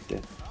 27.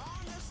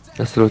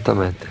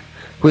 assolutamente.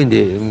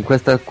 Quindi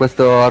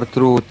questo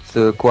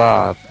R-Truth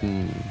qua,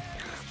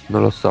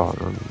 non lo so.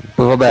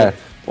 Poi vabbè.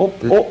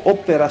 O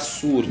per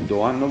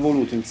assurdo hanno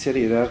voluto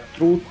inserire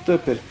R-Truth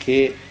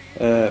perché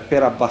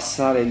per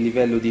abbassare il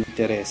livello di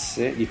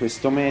interesse di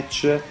questo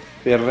match,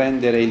 per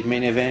rendere il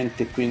main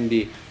event e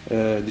quindi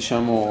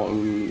diciamo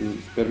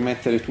per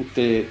mettere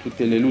tutte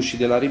le luci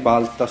della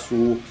ribalta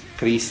su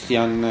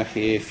Christian,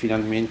 che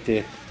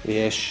finalmente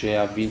riesce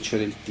a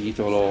vincere il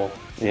titolo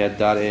e a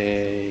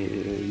dare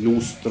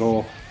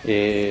lustro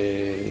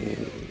e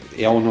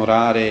a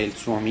onorare il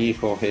suo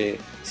amico che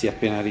si è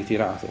appena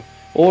ritirato.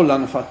 O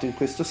l'hanno fatto in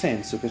questo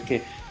senso,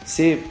 perché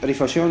se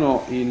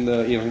rifacevano il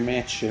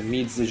rematch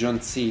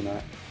Miz-John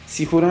Cena,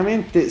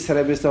 sicuramente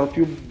sarebbe stato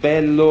più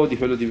bello di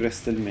quello di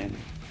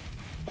WrestleMania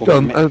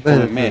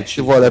come match,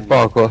 ci vuole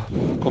poco.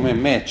 come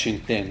match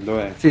intendo,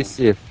 ecco.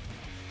 Sì.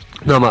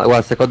 No, ma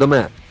guarda, secondo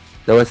me,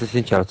 devo essere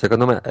sincero,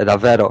 secondo me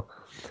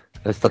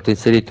è stato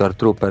inserito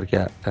R-Truth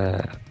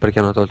perché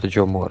hanno tolto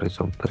John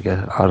Morrison, perché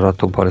ha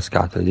rotto un po' le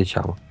scatole,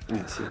 diciamo.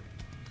 Sì.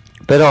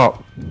 Però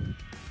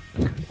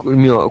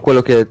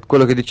quello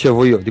che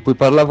dicevo io, di cui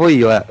parlavo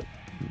io è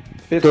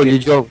togli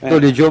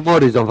John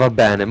Morrison, va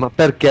bene, ma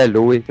perché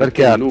lui?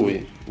 Perché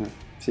lui?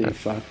 Sì,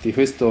 infatti,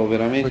 questo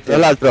veramente... Tra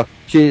l'altro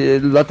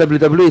la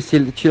WWE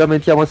ci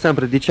lamentiamo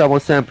sempre, diciamo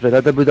sempre,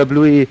 la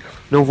WWE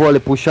non vuole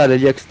pushare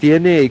gli ex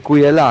TNA,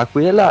 qui e là,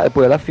 e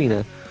poi alla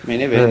fine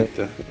main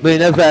event,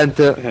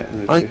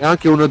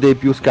 anche uno dei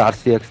più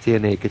scarsi ex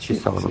TNA che ci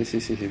sono. Sì,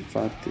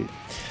 infatti.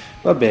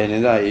 Va bene,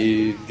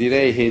 dai,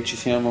 direi che ci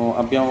siamo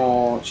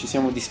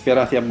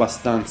disperati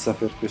abbastanza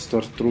per questo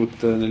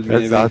R-Truth nel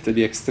main event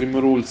di Extreme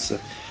Rules.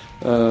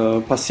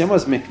 Passiamo a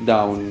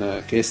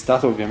SmackDown, che è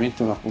stata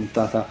ovviamente una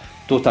puntata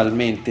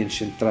totalmente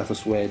incentrata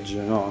su Edge,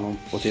 no? Non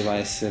poteva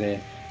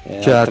essere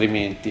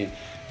altrimenti.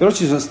 Però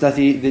ci sono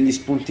stati degli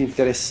spunti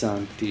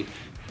interessanti,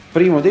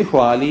 primo dei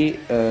quali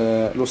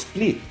lo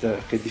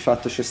split che di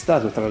fatto c'è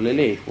stato tra le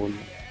label.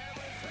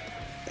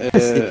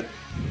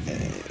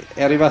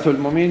 È arrivato il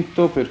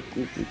momento per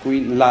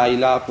cui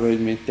Layla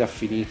probabilmente ha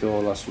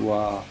finito la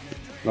sua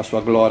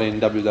gloria in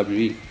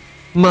WWE.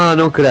 Ma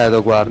non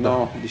credo, guarda.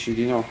 No, dici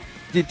di no?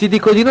 Ti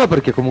dico di no,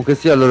 perché comunque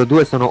sia loro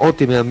due sono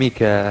ottime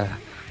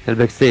amiche nel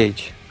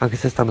backstage, anche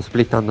se stanno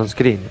splittando on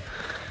screen.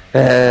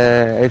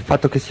 E il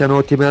fatto che siano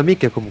ottime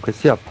amiche comunque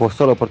sia può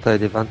solo portare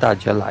dei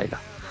vantaggi a Layla,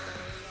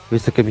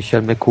 visto che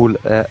Michelle McCool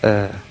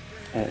è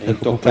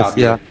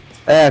intoccabile.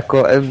 Cioè,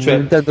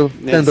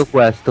 intendo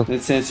questo.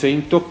 Nel senso, è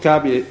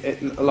intoccabile,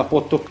 la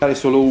può toccare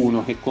solo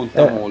uno, che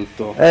conta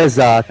molto.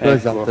 Esatto.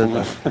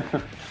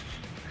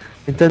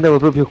 Intendevo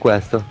proprio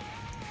questo.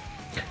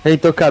 È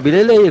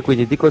intoccabile lei e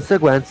quindi di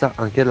conseguenza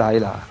anche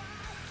Layla,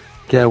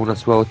 che è una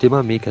sua ottima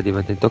amica,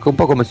 diventa intoccabile. Un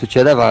po' come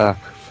succedeva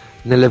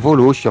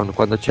nell'Evolution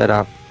quando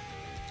c'era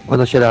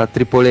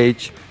Triple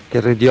H, che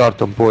Randy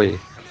Orton poi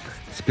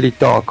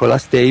splittò con la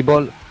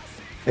stable.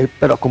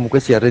 Però comunque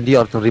sia, Randy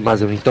Orton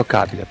rimase un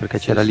intoccabile perché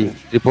c'era lì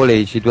Triple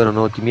H, i due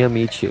erano ottimi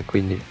amici e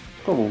quindi...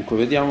 Comunque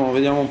vediamo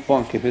un po'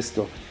 anche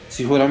questo.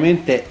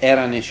 Sicuramente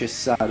era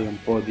necessario un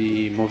po'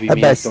 di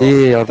movimento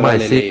ormai tra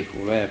le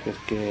label,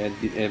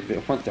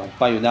 perché quanto è un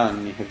paio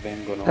d'anni che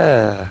vengono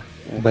un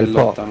bel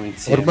lottano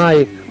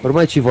insieme.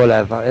 Ormai ci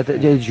voleva,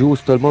 è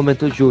giusto, è il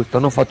momento giusto,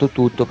 hanno fatto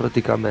tutto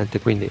praticamente,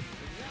 quindi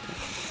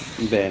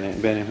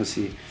bene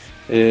così.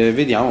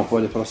 Vediamo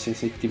poi le prossime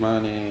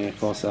settimane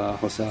cosa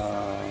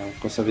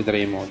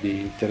vedremo di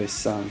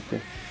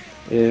interessante.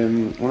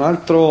 Un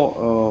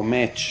altro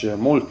match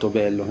molto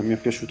bello che mi è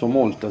piaciuto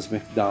molto a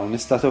SmackDown è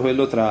stato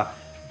quello tra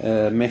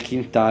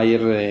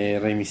McIntyre e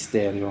Rey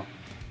Mysterio,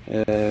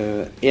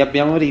 e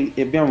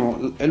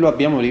lo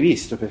abbiamo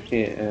rivisto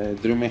perché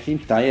Drew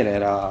McIntyre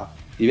era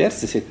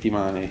diverse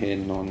settimane che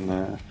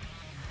non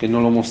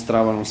lo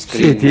mostravano on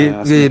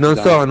screen.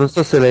 Non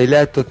so se l'hai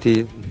letto,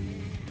 te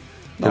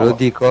lo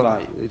dico,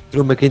 vai.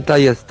 Drew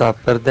McIntyre sta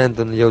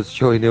perdendo negli house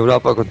show in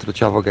Europa contro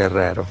Chavo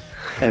Guerrero.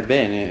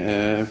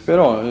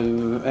 Però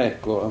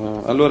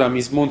ecco, allora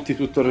mi smonti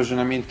tutto il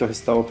ragionamento che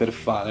stavo per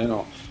fare,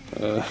 no?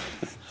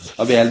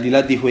 Vabbè, al di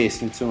là di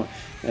questo, insomma,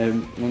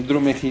 un Drew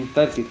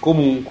McIntyre che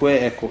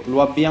comunque, ecco,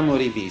 lo abbiamo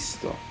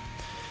rivisto.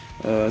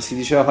 Si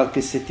diceva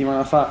qualche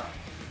settimana fa,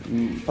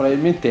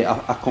 probabilmente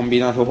ha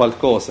combinato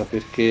qualcosa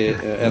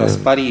perché era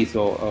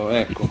sparito,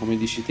 ecco, come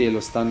dici te, lo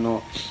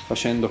stanno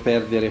facendo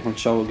perdere con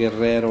Chavo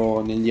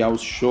Guerrero negli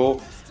house show.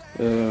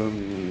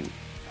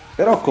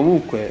 Però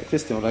comunque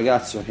questo è un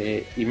ragazzo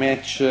che i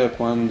match,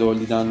 quando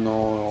gli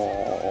danno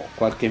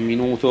qualche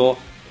minuto,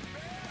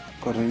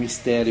 con Rey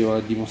Mysterio, ha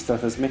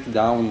dimostrato a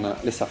SmackDown,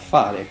 le sa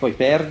fare. Poi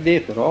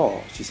perde,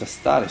 però ci sa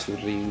stare sul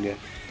ring.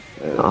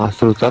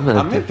 Assolutamente.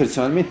 A me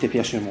personalmente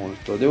piace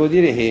molto. Devo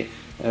dire che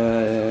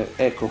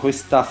ecco,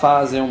 questa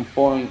fase un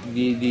po'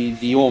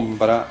 di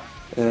ombra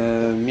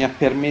mi ha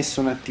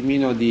permesso un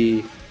attimino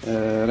di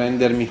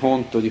rendermi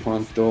conto di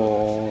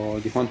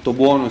quanto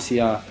buono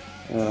sia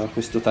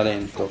questo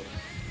talento.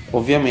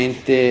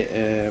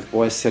 Ovviamente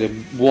può essere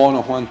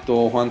buono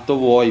quanto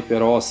vuoi,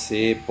 però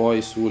se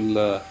poi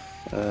sul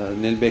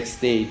nel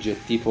backstage è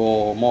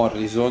tipo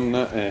Morrison,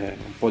 è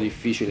un po'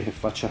 difficile che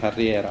faccia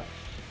carriera.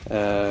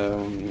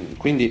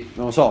 Quindi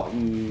non lo so,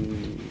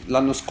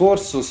 l'anno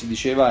scorso si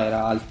diceva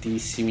era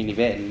altissimi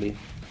livelli.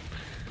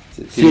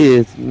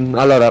 Sì,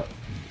 allora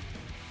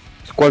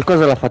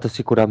qualcosa l'ha fatto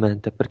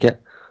sicuramente, perché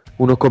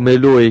uno come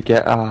lui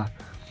che ha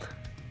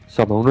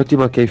insomma un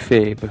ottimo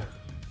kayfabe,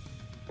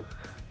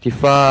 ti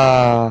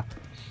fa,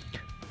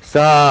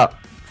 sa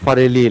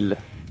fare l'hill,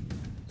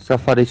 sa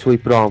fare i suoi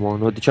promo,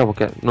 no? Diciamo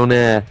che non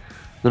è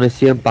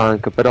CM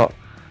Punk, però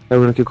è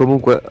uno che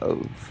comunque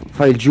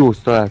fa il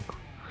giusto, ecco.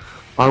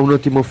 Ha un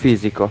ottimo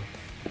fisico,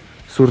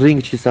 sul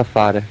ring ci sa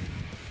fare,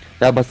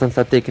 è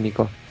abbastanza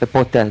tecnico, è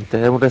potente,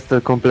 è un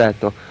wrestler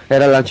completo,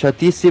 era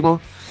lanciatissimo,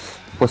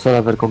 può solo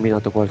aver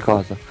combinato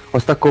qualcosa, o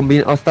sta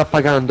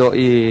pagando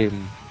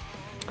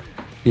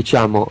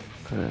diciamo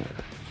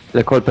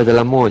le colpe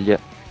della moglie,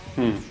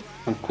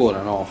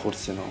 Ancora no,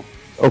 forse no.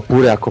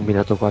 oppure ha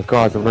combinato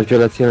qualcosa. Una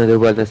violazione del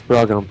wellness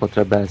program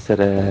potrebbe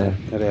essere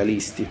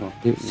Realistico.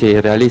 sì,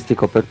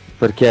 realistico,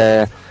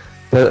 perché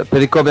per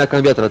il come ha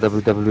cambiato la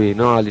WWE,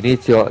 no?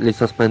 All'inizio li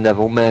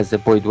sospendeva un mese,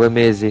 poi 2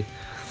 mesi,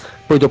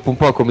 poi dopo un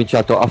po' ha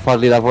cominciato a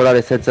farli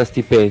lavorare senza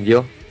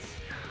stipendio,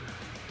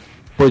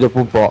 poi dopo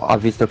un po' ha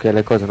visto che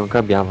le cose non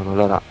cambiavano,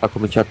 allora ha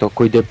cominciato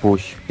coi The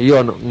Push.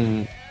 Io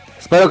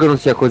spero che non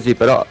sia così,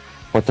 però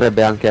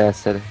potrebbe anche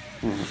essere.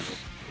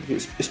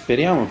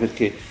 Speriamo,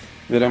 perché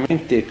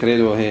veramente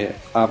credo che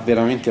ha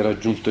veramente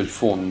raggiunto il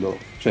fondo,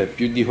 cioè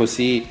più di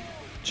così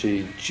c'è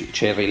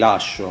il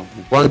rilascio.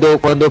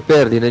 Quando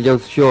perdi negli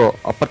house show,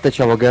 a parte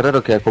Chavo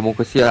Guerrero che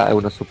comunque sia è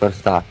una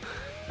superstar,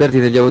 perdi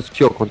negli house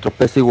show contro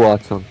Percy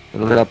Watson, e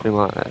non è la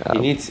prima,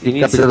 è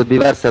capitato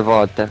diverse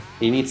volte.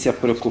 Inizi a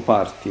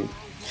preoccuparti.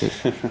 Sì.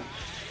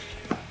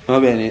 Va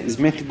bene,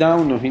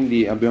 SmackDown,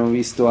 quindi abbiamo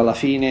visto alla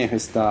fine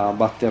questa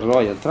Battle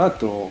Royale, tra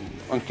l'altro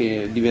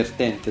anche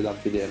divertente da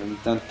vedere, ogni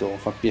tanto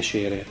fa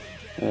piacere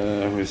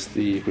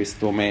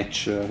questo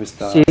match,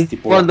 questa Sì,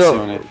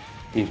 stipulazione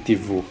in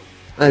TV.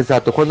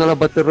 Esatto, quando la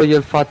Battle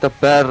Royale fatta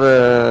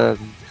per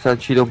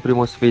sancire un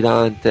primo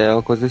sfidante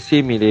o cose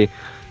simili,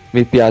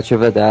 mi piace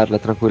vederla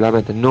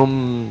tranquillamente.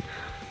 Non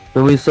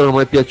mi sono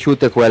mai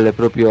piaciute quelle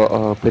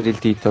proprio per il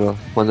titolo,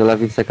 quando la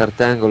vinse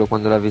Kurt Angle o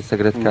quando la vinse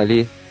Great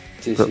Khali.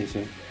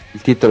 Sì.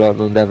 Il titolo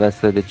non deve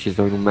essere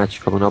deciso in un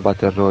match come una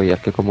Battle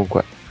Royale, che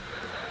comunque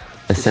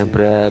è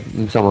sempre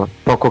insomma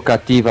poco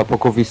cattiva,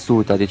 poco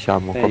vissuta,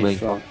 diciamo, come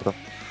incontro.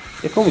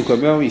 E comunque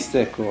abbiamo visto,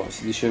 ecco,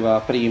 si diceva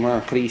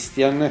prima,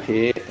 Christian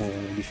che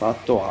di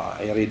fatto ha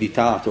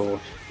ereditato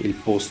il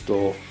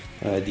posto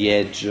di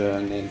Edge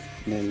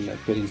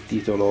per il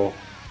titolo,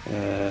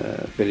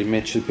 per il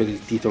match per il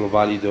titolo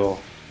valido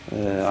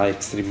a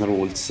Extreme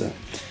Rules.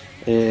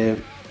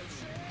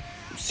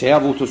 Si è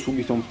avuto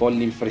subito un po'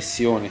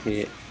 l'impressione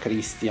che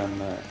Christian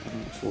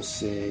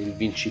fosse il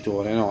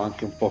vincitore, no?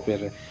 Anche un po'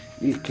 per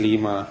il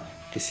clima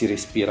che si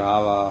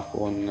respirava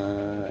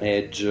con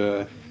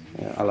Edge.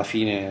 Alla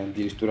fine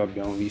addirittura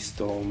abbiamo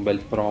visto un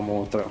bel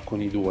promo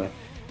con i due.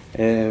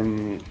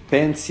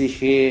 Pensi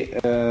che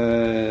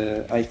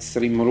a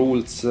Extreme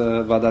Rules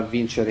vada a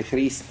vincere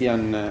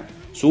Christian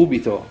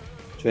subito?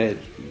 Cioè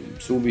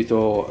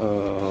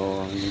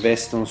subito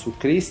investono su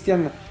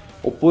Christian,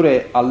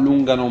 oppure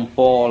allungano un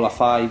po' la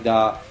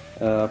faida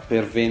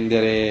per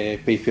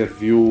vendere pay per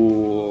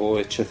view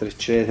eccetera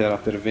eccetera,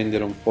 per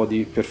vendere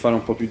per fare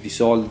un po' più di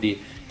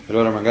soldi, per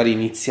ora magari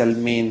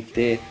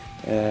inizialmente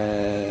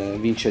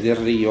vince Del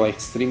Rio a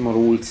Extreme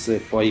Rules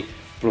e poi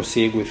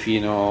prosegue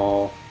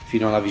fino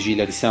alla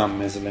vigilia di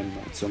SummerSlam,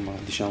 insomma,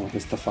 diciamo,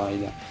 questa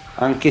faida,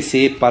 anche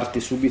se parte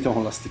subito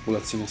con la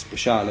stipulazione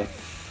speciale.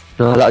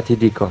 No, ti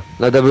dico,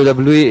 la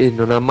WWE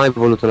non ha mai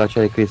voluto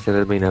lasciare Christian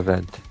nel main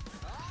event,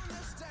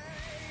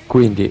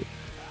 quindi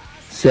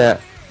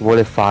se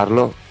vuole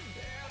farlo,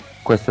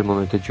 questo è il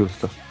momento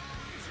giusto.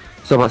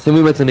 Insomma, se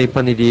mi metto nei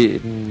panni di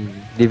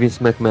Vince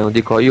McMahon,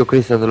 dico, io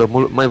Christian non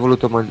l'ho mai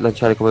voluto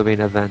lanciare come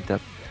main eventer,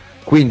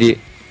 quindi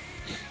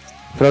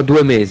fra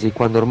 2 mesi,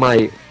 quando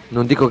ormai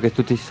non dico che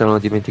tutti si saranno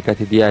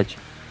dimenticati di Edge,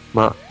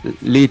 ma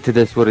l'hit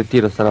del suo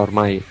ritiro sarà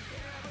ormai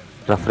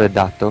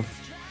raffreddato,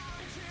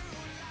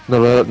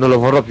 non lo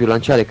vorrò più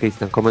lanciare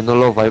Christian, come non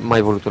l'ho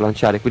mai voluto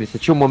lanciare. Quindi se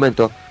c'è un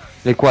momento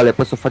nel quale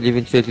posso fargli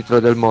vincere il titolo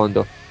del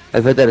mondo e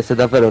vedere se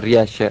davvero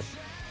riesce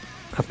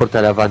a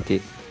portare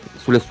avanti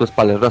sulle sue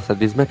spalle il roster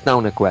di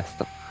SmackDown, è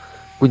questo.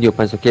 Quindi io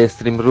penso che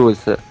Extreme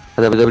Rules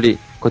la WWE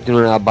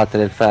continuerà a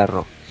battere il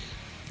ferro,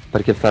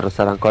 perché il ferro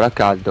sarà ancora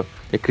caldo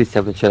e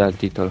Christian vincerà il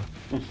titolo.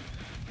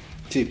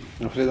 Sì,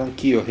 lo credo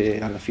anch'io che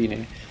alla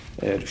fine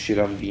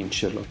riuscirà a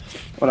vincerlo.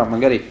 Ora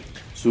magari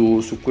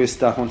su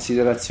questa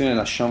considerazione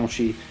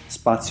lasciamoci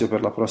spazio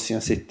per la prossima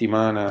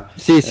settimana.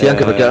 Sì,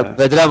 anche perché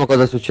vedremo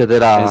cosa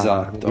succederà.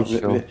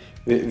 Esatto,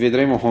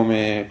 vedremo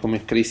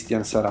come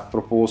Christian sarà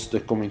proposto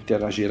e come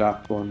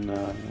interagirà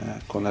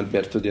con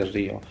Alberto Del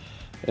Rio.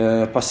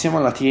 Passiamo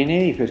alla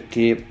TNA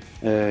perché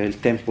il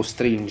tempo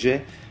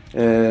stringe.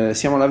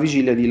 Siamo alla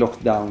vigilia di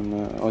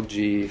lockdown.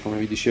 Oggi, come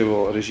vi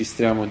dicevo,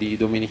 registriamo di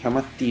domenica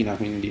mattina,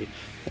 quindi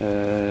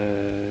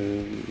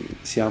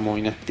siamo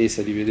in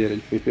attesa di vedere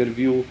il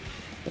pay-per-view.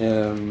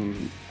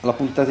 Alla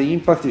puntata di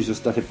Impact ci sono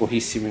state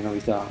pochissime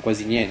novità,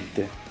 quasi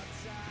niente.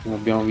 Non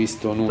abbiamo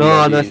visto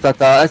nulla. No, è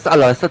stata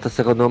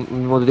secondo il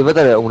modo di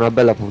vedere una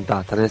bella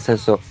puntata, nel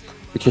senso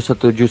che c'è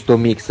stato il giusto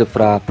mix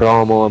fra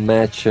promo,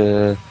 match.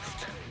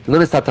 Non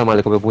è stata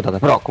male come puntata,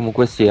 però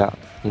comunque sia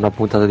una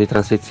puntata di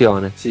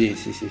transizione. Sì,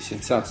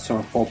 senz'altro, insomma,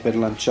 un po' per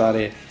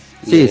lanciare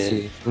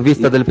Sì, in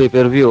vista del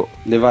pay-per-view.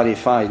 Le varie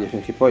faide,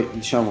 perché poi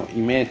diciamo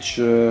i match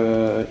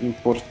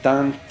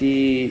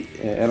importanti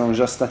erano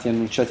già stati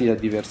annunciati da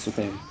diverso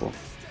tempo,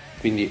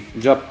 quindi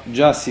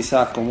già si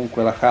sa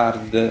comunque la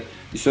card.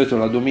 Di solito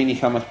la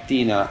domenica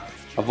mattina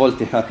a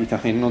volte capita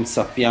che non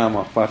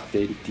sappiamo, a parte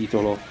il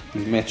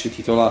match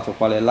titolato,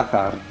 qual è la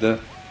card.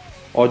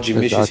 Oggi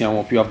invece Esatto.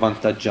 siamo più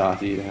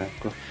avvantaggiati,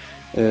 ecco.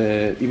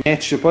 I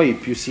match poi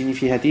più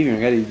significativi,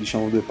 magari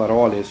diciamo due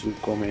parole su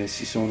come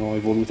si sono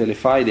evolute le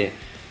faide,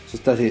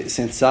 sono state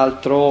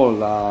senz'altro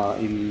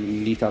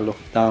il Lethal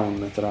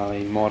Lockdown tra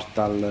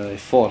Immortal e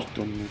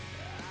Fortune,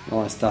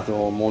 no? È stato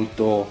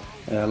molto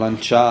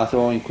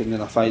lanciato.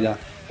 Nella faida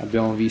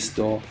abbiamo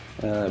visto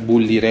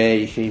Bully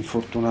Ray che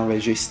infortunava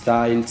AJ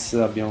Styles,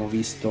 abbiamo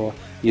visto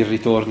il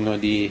ritorno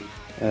di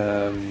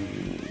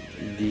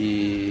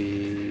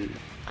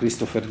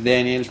Christopher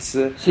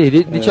Daniels.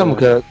 Sì, diciamo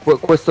che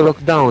questo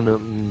lockdown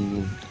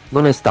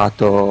non ha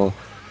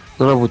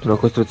avuto una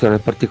costruzione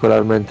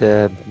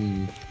particolarmente,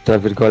 tra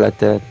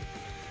virgolette,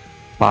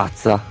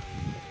 pazza,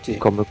 Sì.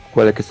 come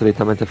quelle che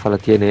solitamente fa la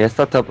TNA. È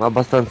stata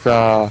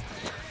abbastanza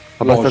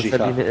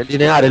Logica.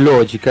 lineare,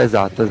 logica,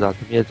 esatto,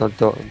 è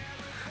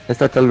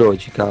stata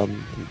logica,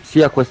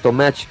 sia questo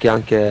match che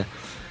anche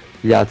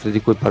gli altri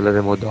di cui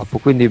parleremo dopo.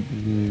 Quindi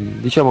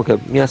diciamo che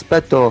mi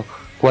aspetto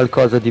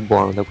qualcosa di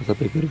buono da questa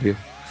pay-per-view.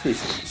 Sì,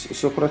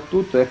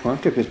 soprattutto ecco,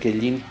 anche perché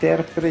gli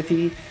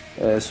interpreti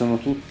sono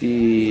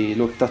tutti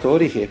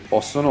lottatori che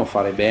possono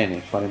fare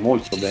bene, fare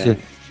molto bene. Sì.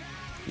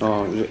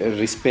 No,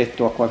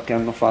 rispetto a qualche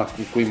anno fa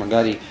in cui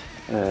magari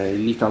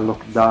il Lethal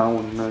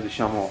Lockdown,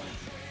 diciamo,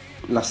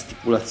 la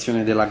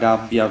stipulazione della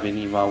gabbia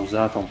veniva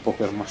usata un po'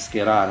 per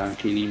mascherare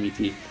anche i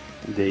limiti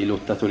dei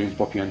lottatori un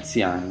po' più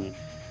anziani.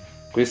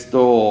 Questa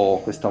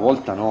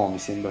volta no, mi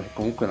sembra che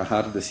comunque la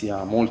card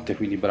sia molto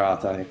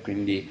equilibrata e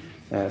quindi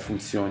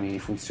funzioni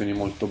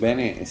molto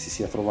bene e si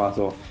sia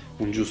trovato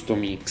un giusto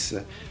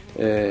mix.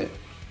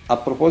 A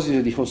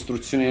proposito di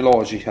costruzione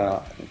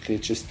logica che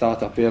c'è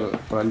stata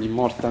tra gli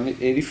Immortal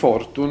e i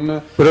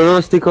Fortune,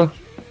 Pronostico?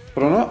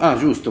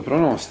 Pronostico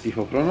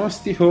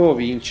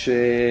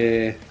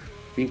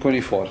vincono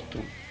i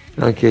Fortune.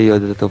 Anche io ho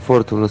detto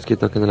Fortune, l'ho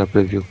scritto anche nella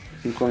preview.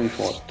 Vincono i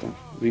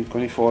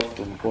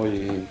Fortune,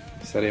 poi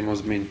saremo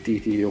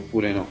smentiti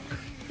oppure no.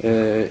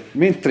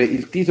 Mentre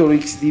il titolo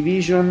X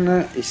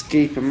Division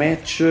Escape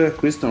Match,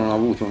 questo non ha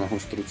avuto una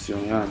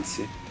costruzione,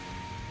 anzi.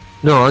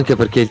 No, anche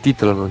perché il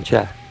titolo non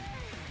c'è.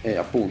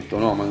 Appunto,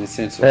 no, ma nel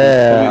senso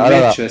come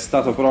match è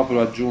stato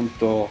proprio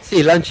aggiunto. Sì,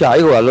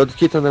 io l'ho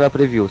scritto nella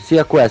preview,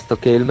 sia questo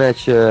che il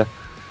match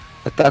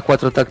a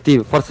 4 tag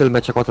team, forse il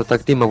match a 4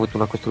 tag team ha avuto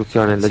una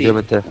costruzione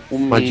leggermente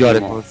maggiore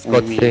con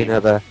Scott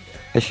Steiner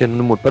e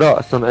Shannon Moore, però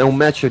è un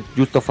match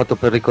giusto fatto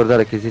per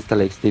ricordare che esiste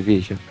la X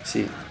Division.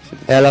 Sì.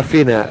 E alla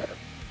fine,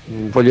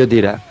 voglio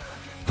dire,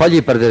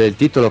 fagli perdere il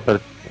titolo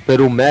per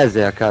un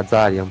mese a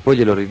Kazarian, poi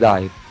glielo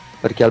ridai,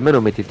 perché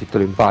almeno metti il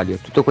titolo in palio.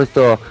 Tutto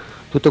questo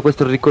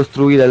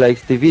ricostruire la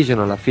X Division,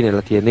 alla fine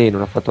la TNA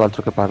non ha fatto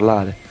altro che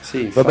parlare.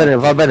 Sì,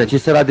 va bene, ci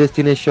sarà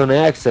Destination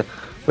X,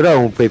 però è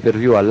un pay per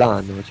view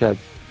all'anno, cioè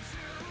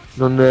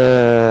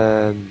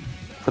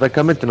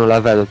francamente non la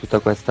vedo tutta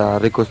questa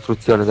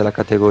ricostruzione della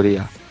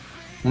categoria.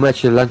 Un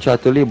match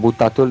lanciato lì,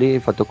 buttato lì,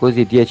 fatto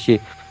così, 10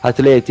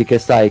 atleti che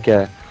sai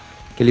che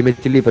li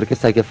metti lì perché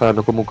sai che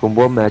faranno comunque un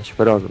buon match,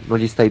 però non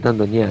gli stai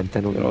dando niente.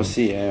 Però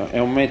sì, è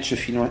un match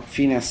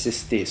fine a se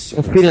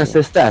stesso. Fine a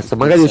se stesso,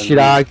 magari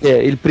uscirà anche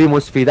il primo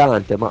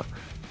sfidante, ma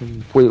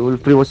il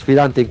primo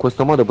sfidante in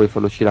questo modo puoi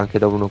farlo uscire anche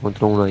da 1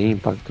 contro 1 a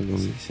Impact.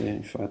 Sì,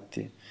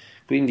 infatti.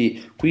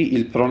 Quindi qui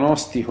il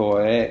pronostico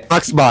è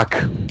Max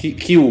Buck.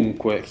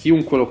 Chiunque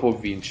lo può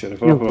vincere,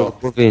 proprio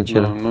può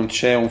vincere. Non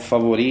c'è un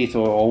favorito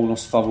o uno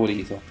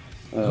sfavorito,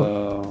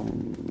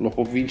 lo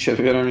può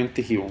vincere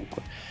veramente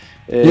chiunque.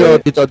 Io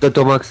ho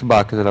detto Max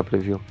Buck nella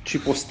preview. Ci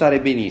può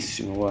stare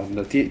benissimo,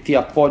 guarda, ti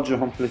appoggio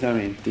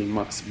completamente in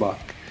Max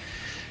Buck.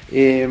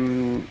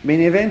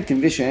 Main event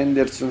invece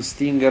Anderson,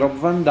 Sting e Rob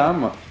Van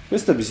Damme.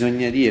 Questo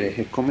bisogna dire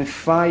che come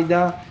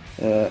faida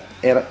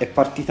è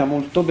partita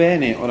molto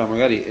bene, ora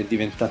magari è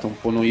diventata un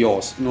po'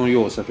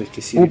 noiosa perché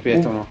si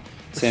ripetono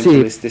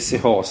sempre le stesse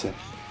cose.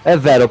 È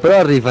vero, però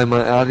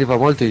arriva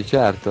molto di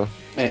certo.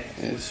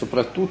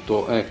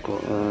 Soprattutto, ecco,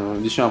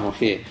 diciamo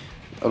che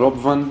Rob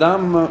Van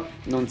Damme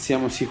non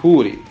siamo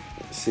sicuri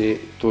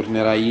se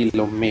tornerà heel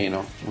o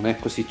meno, non è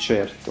così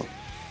certo.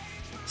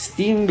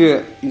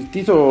 Sting il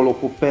titolo lo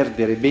può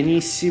perdere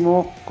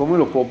benissimo, come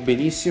lo può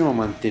benissimo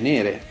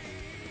mantenere.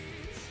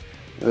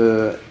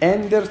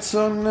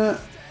 Anderson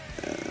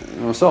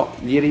non lo so,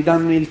 gli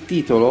ridanno il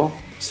titolo?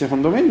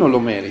 Secondo me non lo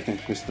merita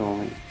in questo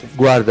momento.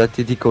 Guarda,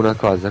 ti dico una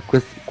cosa,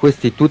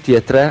 questi tutti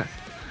e tre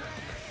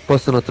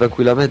possono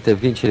tranquillamente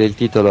vincere il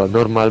titolo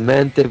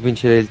normalmente,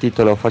 vincere il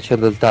titolo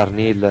facendo il turn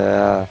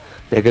heel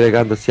e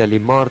aggregandosi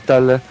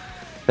all'Immortal,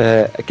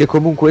 che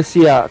comunque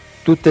sia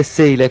tutte e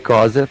sei le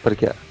cose,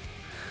 perché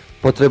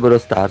potrebbero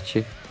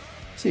starci.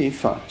 Sì,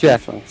 infatti, Cioè,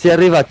 infatti. si è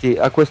arrivati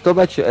a questo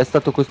match, è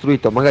stato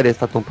costruito, magari è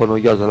stato un po'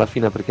 noioso alla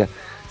fine perché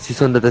si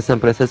sono dette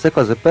sempre le stesse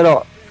cose,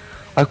 però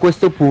a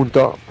questo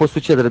punto può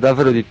succedere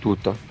davvero di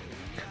tutto.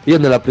 Io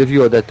nella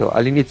preview ho detto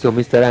all'inizio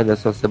Mr.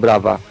 Anderson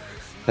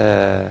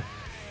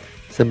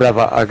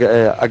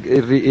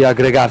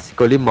aggregarsi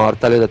con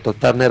l'Immortal, ho detto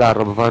tornerà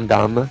Rob Van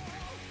Dam,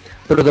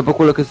 però dopo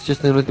quello che è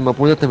successo nell'ultima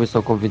puntata mi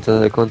sono convinto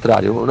del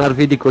contrario. Un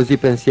RVD così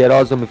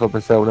pensieroso mi fa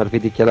pensare a un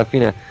RVD che alla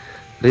fine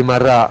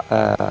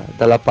rimarrà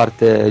dalla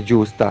parte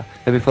giusta,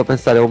 e mi fa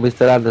pensare a un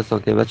Mr.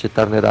 Anderson che invece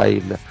tornerà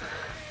il,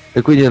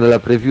 e quindi nella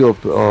preview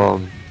ho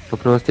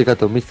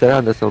pronosticato Mr.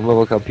 Anderson un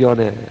nuovo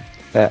campione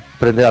e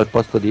prenderà il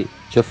posto di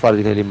Jeff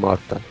Hardy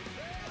nell'Immortal.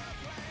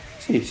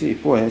 Sì, sì,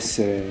 può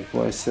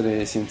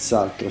essere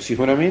senz'altro.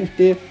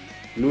 Sicuramente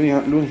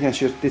l'unica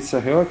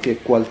certezza che ho è che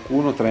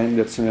qualcuno tra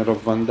Anderson e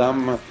Rob Van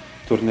Dam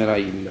tornerà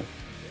heel,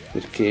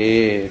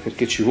 perché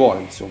ci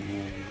vuole, insomma,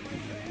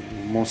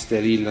 un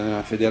monster heel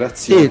nella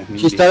federazione. Sì,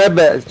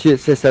 Quindi...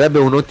 sarebbe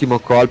un ottimo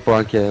colpo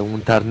anche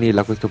un turn heel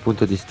a questo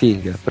punto di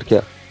Sting,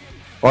 perché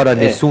ora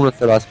nessuno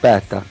se lo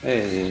aspetta.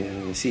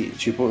 Sì,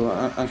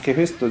 anche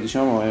questo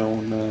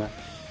diciamo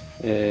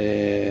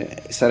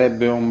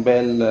sarebbe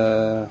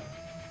una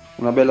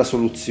bella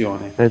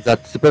soluzione.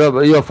 Esatto, sì,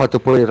 però io ho fatto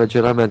poi il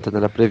ragionamento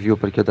nella preview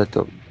perché ho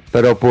detto,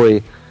 però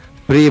poi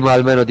prima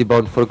almeno di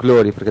Bound for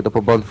Glory, perché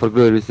dopo Bound for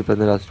Glory lui si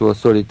prenderà il suo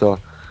solito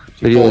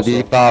periodo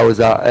di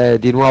pausa e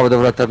di nuovo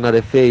dovrà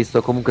tornare face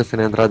o comunque se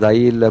ne andrà da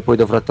heel, poi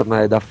dovrà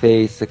tornare da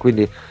face,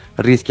 quindi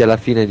rischia alla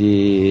fine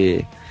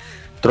di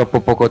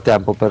troppo poco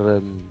tempo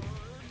per,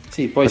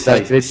 sì, poi per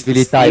dare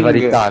credibilità ai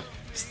vari card.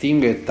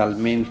 Sting è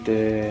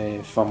talmente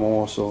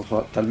famoso,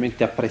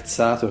 talmente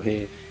apprezzato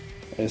che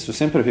sono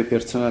sempre quei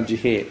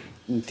personaggi che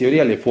in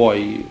teoria le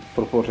puoi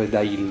proporre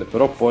da heel,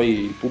 però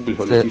poi il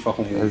pubblico le tifa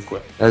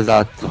comunque.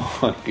 Esatto.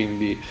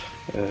 Quindi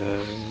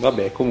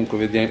vabbè,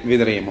 comunque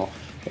vedremo.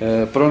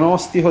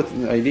 Pronostico,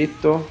 hai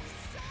detto?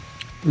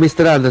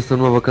 Mr. Anderson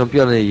nuovo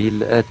campione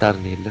heel e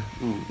turn heel.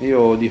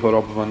 Io dico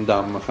Rob Van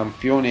Dam,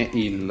 campione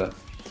heel.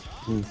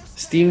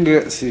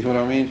 Sting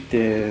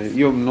sicuramente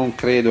io non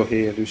credo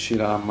che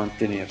riuscirà a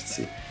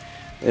mantenersi,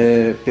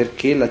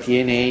 perché la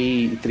TNA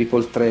i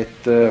triple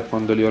threat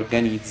quando li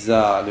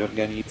organizza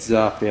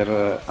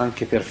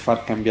anche per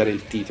far cambiare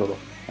il titolo,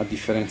 a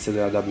differenza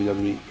della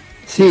WWE.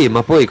 Sì,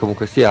 ma poi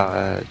comunque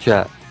sia,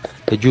 cioè,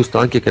 è giusto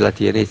anche che la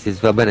TNA si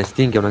va bene.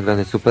 Sting è una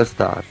grande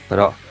superstar,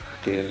 però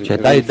cioè,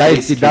 dai,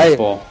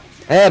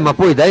 ma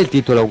poi dai il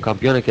titolo a un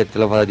campione che te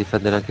lo vada a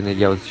difendere anche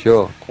negli house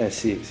show.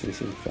 Sì,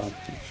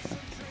 infatti.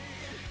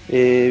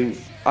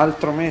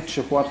 Altro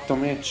match, quarto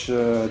match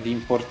di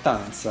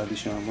importanza,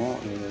 diciamo,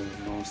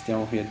 non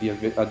stiamo qui a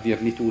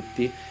dirli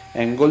tutti,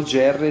 Angle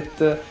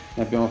Jarrett,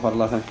 ne abbiamo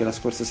parlato anche la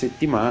scorsa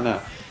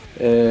settimana,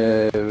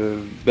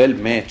 bel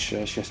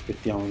match ci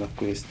aspettiamo da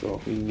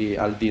questo, quindi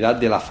al di là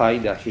della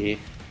faida che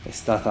è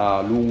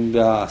stata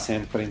lunga,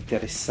 sempre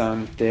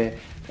interessante,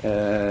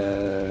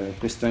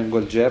 questo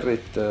Angle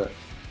Jarrett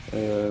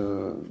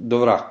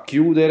dovrà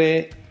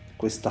chiudere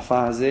questa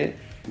fase,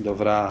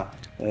 dovrà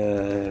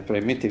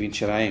probabilmente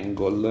vincerà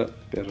Angle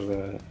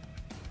per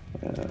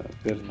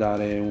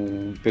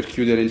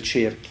chiudere il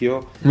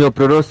cerchio. Il mio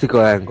pronostico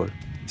è Angle.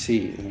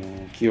 Sì,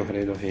 anch'io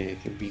credo che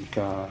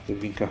vinca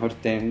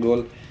Kurt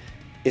Angle,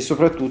 e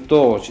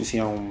soprattutto ci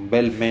sia un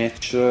bel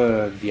match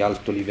di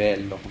alto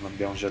livello, come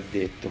abbiamo già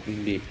detto,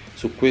 quindi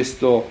su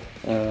questo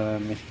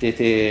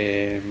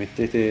mettete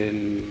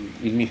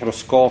il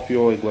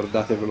microscopio e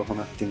guardatevelo con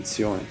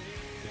attenzione,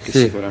 perché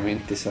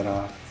sicuramente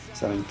sarà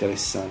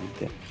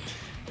interessante.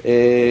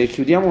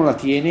 Chiudiamo la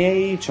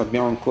TNA,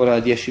 abbiamo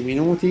ancora 10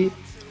 minuti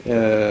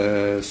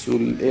per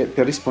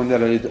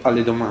rispondere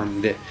alle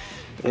domande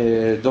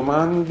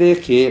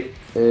che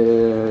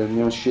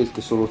ne ho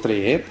scelte solo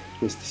 3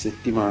 questa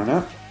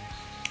settimana,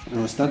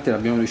 nonostante ne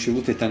abbiamo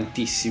ricevute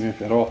tantissime,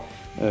 però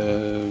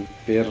non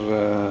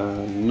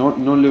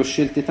le ho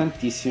scelte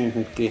tantissime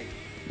perché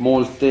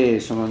molte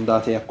sono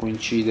andate a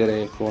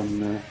coincidere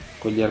con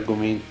gli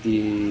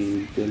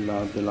argomenti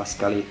della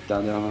scaletta,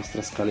 della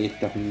nostra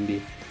scaletta,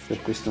 quindi per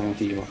questo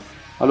motivo.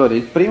 Allora,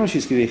 il primo ci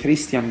scrive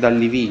Christian da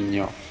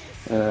Livigno,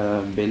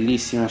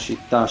 bellissima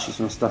città, ci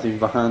sono stato in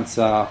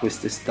vacanza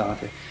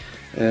quest'estate,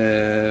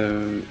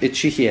 e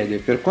ci chiede: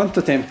 per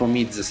quanto tempo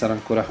Miz sarà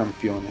ancora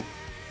campione?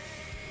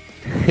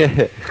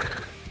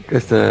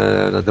 Questa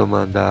è una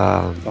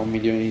domanda Da $1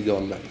 milione.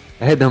 Da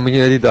 $1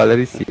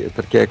 milione, sì,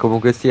 perché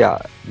comunque sia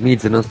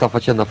Miz non sta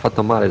facendo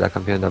affatto male da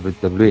campione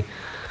WWE,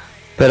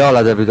 però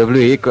la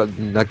WWE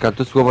dal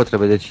canto suo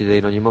potrebbe decidere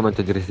in ogni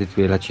momento di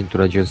restituire la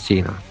cintura a John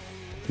Cena,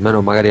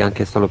 almeno magari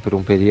anche solo per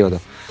un periodo,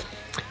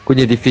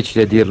 quindi è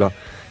difficile dirlo.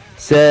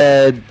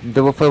 Se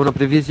devo fare una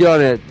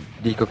previsione,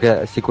 dico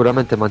che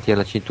sicuramente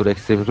mantiene la cintura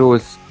Extreme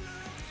Rules.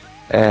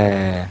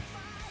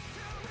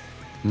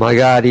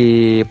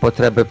 Magari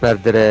potrebbe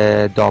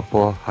perdere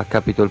dopo a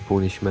Capital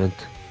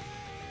Punishment.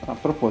 A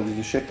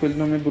proposito, c'è quel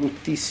nome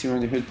bruttissimo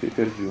di quel pay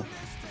per view.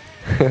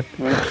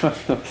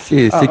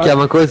 Sì, si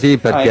chiama così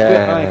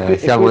perché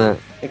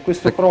è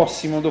questo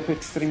prossimo dopo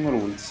Extreme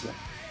Rules.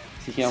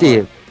 Si chiama,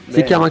 sì,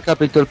 si chiama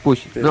Capital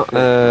Push. No,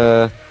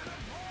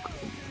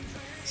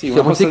 sì,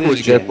 siamo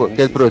sicuri che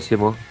è il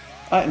prossimo?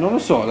 Non lo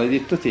so, l'hai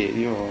detto te,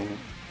 io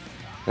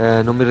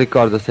Non mi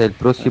ricordo se è il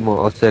prossimo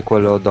o se è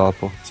quello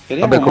dopo.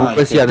 speriamo. Vabbè,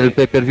 comunque mai, sia perché nel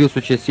pay per view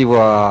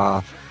successivo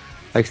a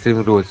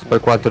Extreme Rules per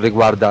quanto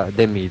riguarda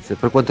The Miz.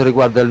 Per quanto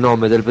riguarda il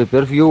nome del pay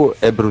per view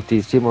è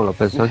bruttissimo, lo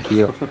penso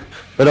anch'io.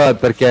 Però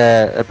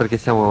perché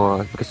sono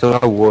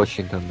a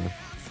Washington,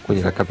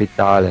 quindi la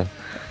capitale.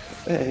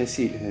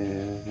 Sì,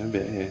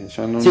 vabbè,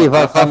 Sì,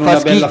 fa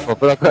schifo,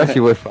 però cosa ci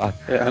vuoi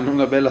fare? hanno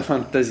una bella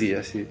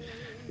fantasia, sì.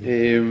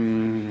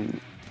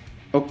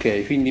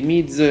 Ok, quindi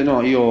Miz,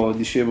 no, io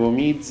dicevo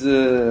Miz,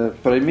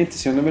 probabilmente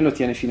secondo me lo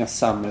tiene fino a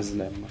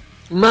SummerSlam.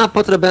 Ma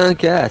potrebbe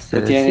anche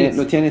essere, sì.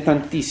 Lo tiene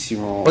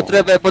tantissimo.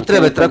 Potrebbe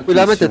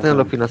tranquillamente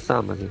tenerlo tempo. fino a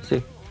SummerSlam,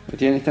 sì. Lo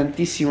tiene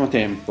tantissimo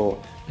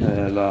tempo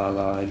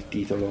il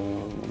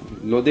titolo.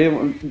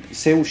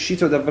 Se è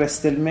uscito da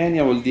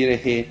WrestleMania vuol dire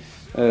che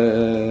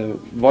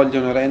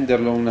vogliono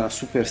renderlo una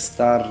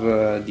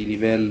superstar di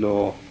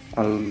livello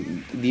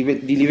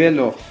di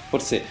livello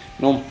forse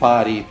non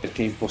pari,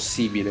 perché è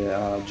impossibile,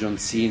 a John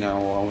Cena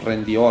o a un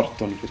Randy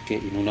Orton, perché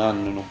in un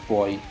anno non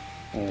puoi,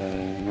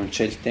 non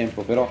c'è il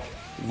tempo, però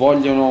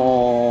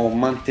vogliono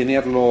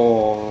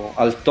mantenerlo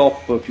al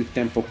top più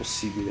tempo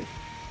possibile,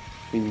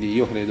 quindi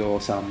io credo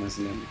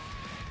SummerSlam.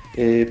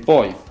 E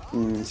poi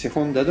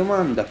seconda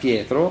domanda,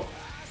 Pietro,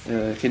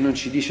 che non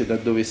ci dice da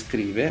dove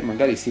scrive,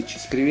 magari se ci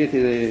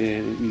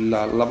scrivete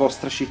la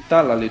vostra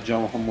città la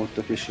leggiamo con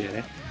molto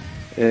piacere.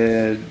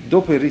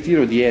 Dopo il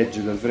ritiro di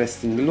Edge dal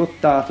wrestling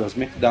lottato a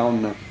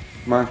SmackDown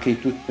manca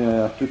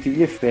a tutti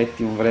gli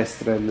effetti un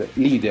wrestler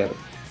leader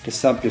che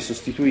sappia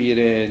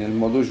sostituire nel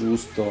modo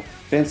giusto.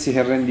 Pensi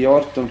che Randy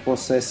Orton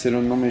possa essere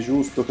un nome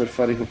giusto per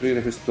far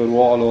ricoprire questo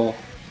ruolo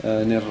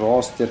nel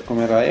roster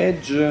come era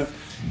Edge?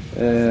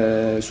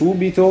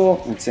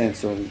 Subito, nel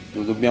senso,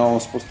 lo dobbiamo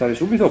spostare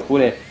subito,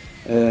 oppure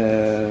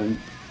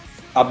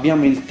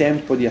abbiamo il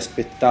tempo di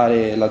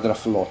aspettare la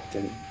draft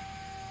lottery?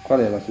 Qual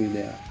è la tua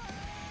idea?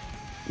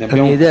 Ne La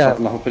mia abbiamo idea...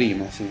 parlato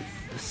prima, sì.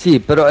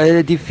 Sì, però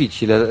è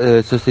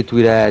difficile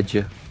sostituire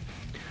Edge,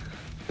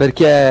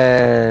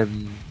 perché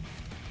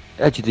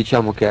Edge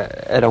diciamo che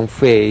era un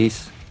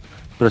face,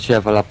 però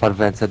c'era la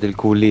parvenza del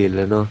cool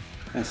heel, no?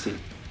 Sì.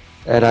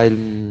 Era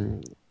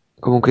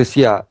comunque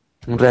sia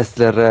un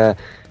wrestler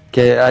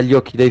che agli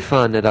occhi dei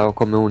fan era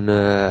come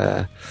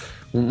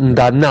un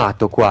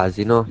dannato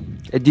quasi, no?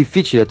 È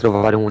difficile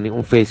trovare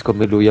un face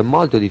come lui, è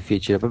molto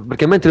difficile,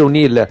 perché mentre un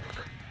heel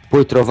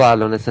puoi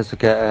trovarlo, nel senso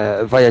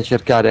che vai a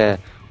cercare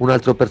un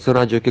altro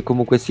personaggio che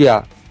comunque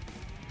sia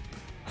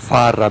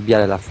fa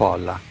arrabbiare la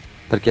folla,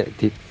 perché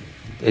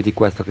è di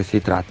questo che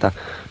si tratta,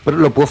 però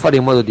lo può fare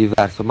in modo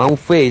diverso, ma un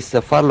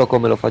face farlo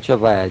come lo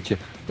faceva Edge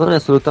non è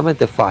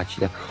assolutamente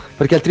facile,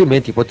 perché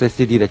altrimenti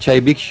potresti dire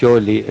c'hai Big Show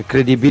lì,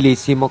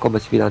 credibilissimo come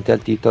sfidante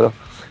al titolo,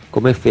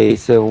 come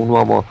face, un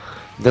uomo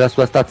della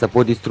sua stazza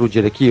può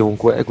distruggere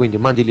chiunque, e quindi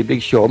mandi lì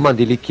Big Show,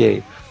 mandi lì Kay,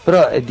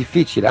 però è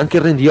difficile. Anche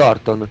Randy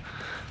Orton,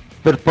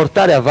 per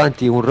portare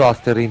avanti un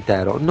roster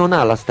intero, non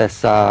ha lo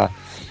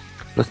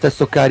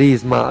stesso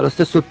carisma, lo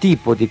stesso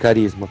tipo di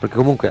carisma, perché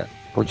comunque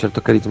ha un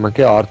certo carisma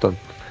anche Orton,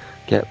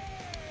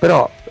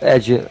 però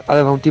Edge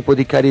aveva un tipo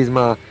di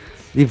carisma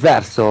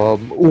diverso,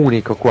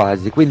 unico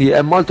quasi, quindi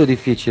è molto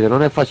difficile,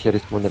 non è facile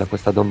rispondere a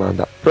questa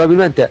domanda.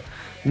 Probabilmente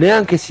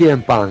neanche CM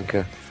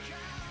Punk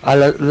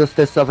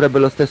avrebbe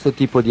lo stesso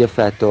tipo di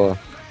effetto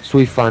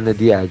sui fan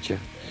di Edge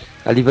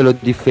a livello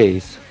di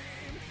face.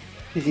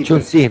 Sì,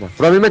 John Cena,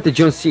 probabilmente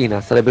John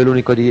Cena sarebbe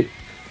l'unico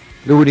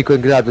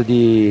in grado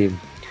di,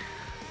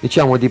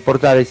 diciamo, di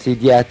portarsi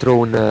dietro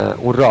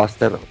un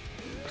roster.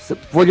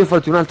 Voglio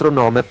farti un altro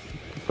nome,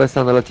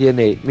 passando alla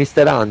TNA,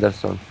 Mr.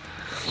 Anderson.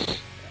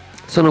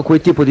 Sono quei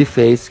tipo di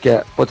face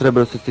che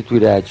potrebbero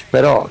sostituire Edge,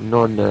 però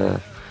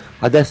non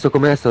adesso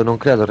come adesso non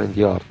credo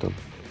Randy Orton.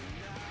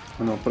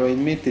 No,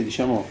 probabilmente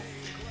diciamo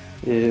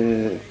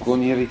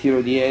con il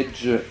ritiro di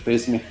Edge per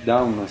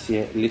SmackDown si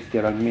è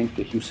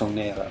letteralmente chiusa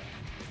un'era.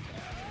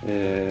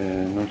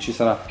 Non ci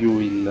sarà più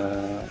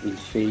il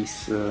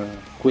face,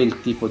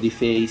 quel tipo di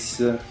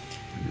face.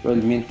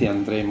 Probabilmente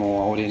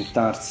andremo a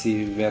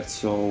orientarsi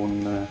verso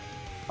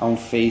a un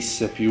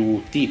face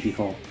più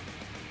tipico,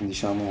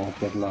 diciamo,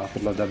 per la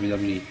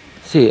WWE.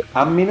 Sì.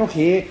 A meno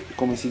che,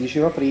 come si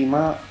diceva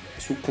prima,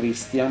 su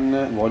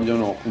Christian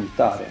vogliono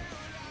puntare,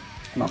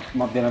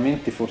 ma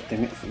veramente forte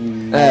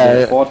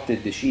e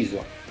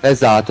deciso.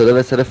 Esatto, deve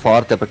essere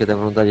forte perché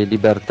devono dargli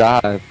libertà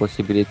e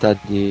possibilità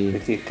di...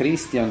 Perché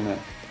Christian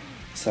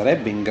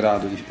sarebbe in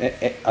grado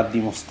ha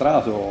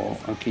dimostrato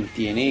anche in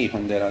TNA,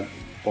 quando era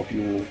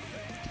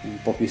un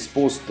po' più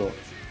esposto,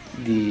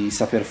 di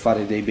saper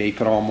fare dei bei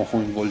promo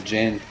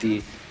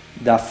coinvolgenti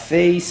da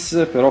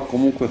face, però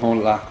comunque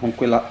con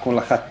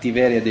la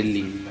cattiveria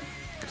dell'Hill.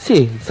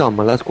 Sì,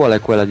 insomma, la scuola è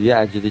quella di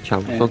Edge,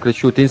 diciamo, sono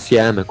cresciuti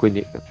insieme,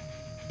 quindi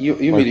io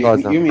mi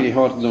ricordo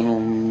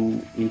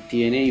in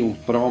TNA un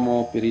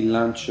promo per il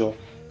lancio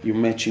di un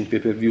match in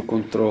pay-per-view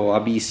contro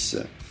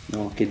Abyss,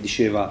 no? Che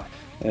diceva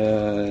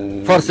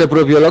forse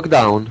proprio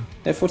Lockdown.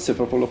 Forse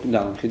proprio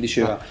Lockdown, che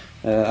diceva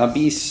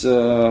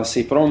Abyss,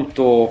 sei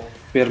pronto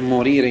per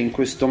morire in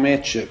questo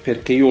match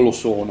perché io lo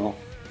sono.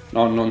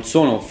 No, non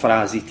sono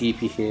frasi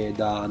tipiche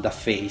da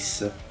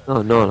face.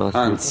 No,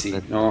 anzi,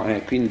 no,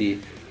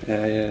 quindi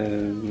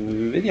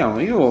vediamo,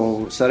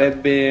 io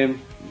sarebbe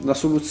la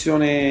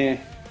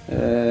soluzione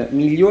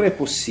migliore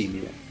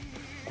possibile,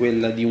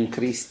 quella di un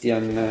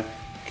Christian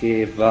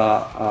che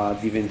va a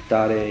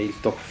diventare il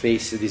top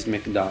face di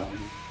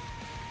SmackDown.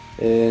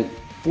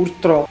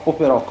 Purtroppo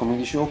però, come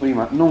dicevo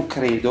prima, non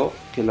credo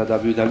che la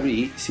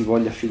WWE si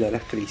voglia affidare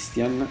a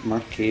Christian, ma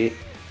che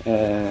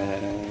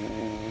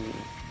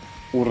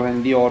un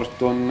Randy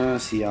Orton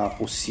sia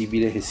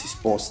possibile che si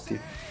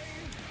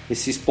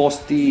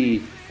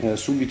sposti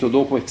subito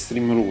dopo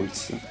Extreme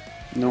Rules.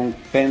 Non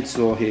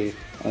penso che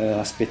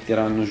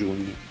aspetteranno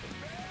giugno.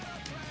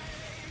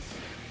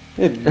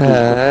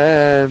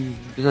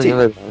 Bisogna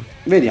vedere.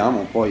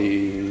 Vediamo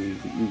poi,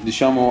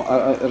 diciamo,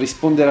 a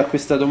rispondere a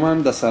questa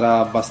domanda sarà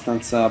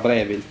abbastanza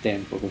breve il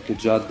tempo, perché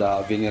già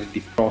da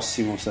venerdì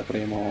prossimo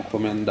sapremo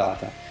com'è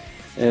andata.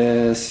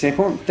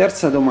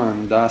 Terza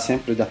domanda,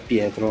 sempre da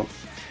Pietro,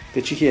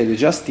 che ci chiede: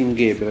 Justin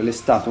Gabriel è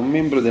stato un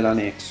membro della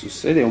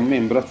Nexus ed è un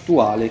membro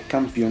attuale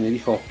campione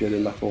di coppia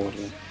della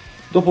Torna.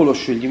 Dopo lo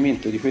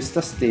scioglimento di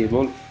questa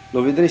stable,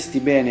 lo vedresti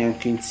bene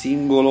anche in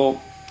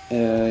singolo,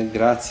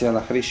 grazie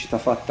alla crescita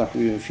fatta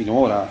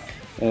finora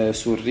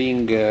sul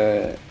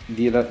ring,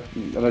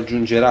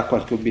 raggiungerà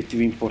qualche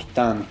obiettivo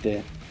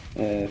importante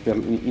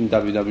in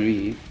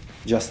WWE,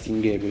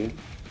 Justin Gabriel?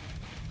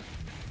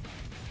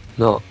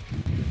 No,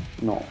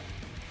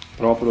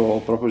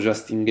 proprio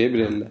Justin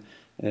Gabriel.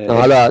 No,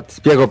 allora ti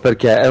spiego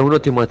perché. È un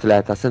ottimo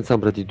atleta, senza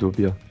ombra di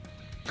dubbio,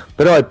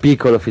 però è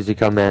piccolo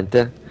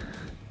fisicamente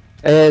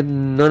e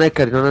non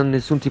ha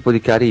nessun tipo di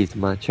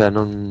carisma, cioè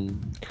non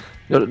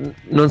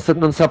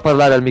sa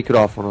parlare al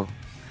microfono,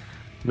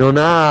 non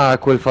ha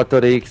quel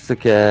fattore X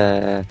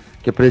che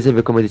per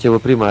esempio, come dicevo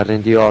prima,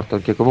 Randy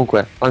Orton, che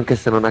comunque, anche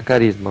se non ha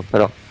carisma,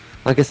 però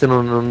anche se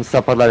non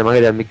sa parlare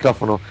magari al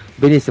microfono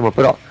benissimo,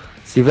 però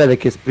si vede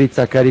che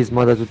sprizza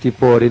carisma da tutti i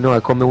pori, no? È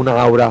come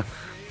un'aura,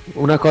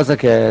 una cosa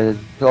che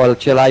o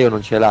ce l'hai o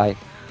non ce l'hai.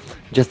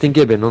 Justin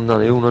Gabriel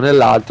non è uno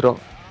nell'altro,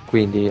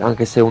 quindi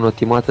anche se è un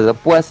ottimo atleta,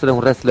 può essere un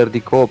wrestler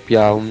di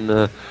coppia,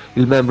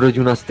 il membro di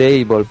una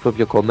stable,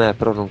 proprio com'è,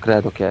 però non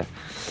credo che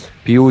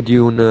più di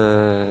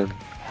un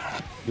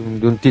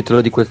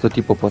titolo di questo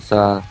tipo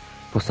possa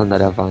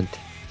andare avanti.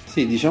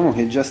 Sì, diciamo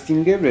che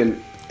Justin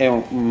Gabriel è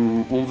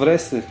un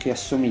wrestler che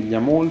assomiglia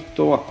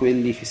molto a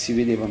quelli che si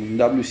vedevano in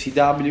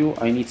WCW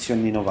a inizio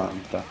anni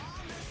 90.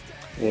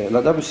 La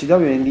WCW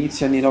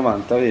all'inizio anni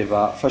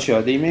 90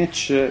 faceva dei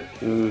match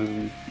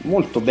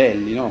molto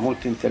belli, no?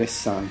 Molto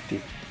interessanti.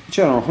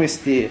 C'erano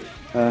questi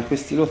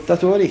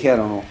lottatori che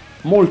erano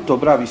molto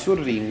bravi sul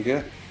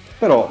ring,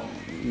 però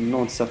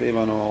non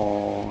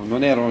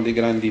erano dei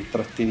grandi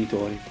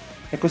intrattenitori.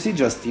 E così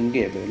Justin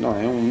Gabriel, no?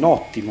 È un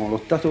ottimo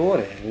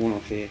lottatore,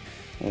 uno che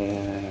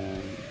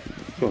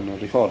io non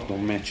ricordo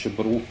un match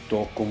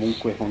brutto,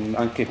 comunque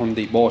anche con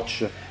dei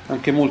botch,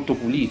 anche molto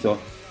pulito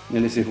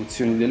nelle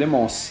esecuzioni delle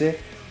mosse.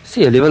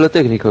 Sì, a livello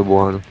tecnico è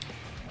buono,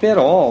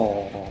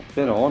 però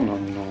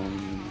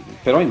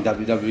in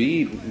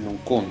WWE non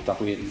conta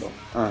quello,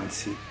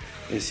 anzi,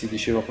 e si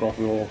diceva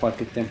proprio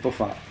qualche tempo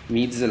fa,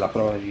 Miz è la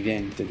prova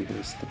vivente di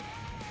questo.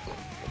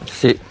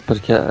 sì,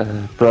 perché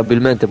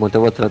probabilmente molte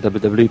volte la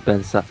WWE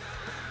pensa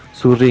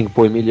sul ring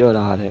puoi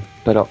migliorare,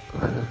 però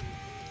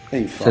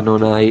Infatti, se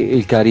non hai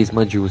il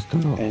carisma giusto,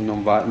 no?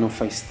 non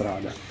fai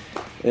strada.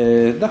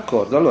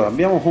 D'accordo, allora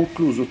abbiamo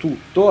concluso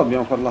tutto,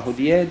 abbiamo parlato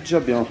di Edge,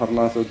 abbiamo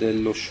parlato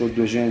dello show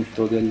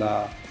 200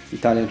 della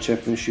Italian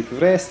Championship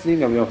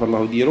Wrestling, abbiamo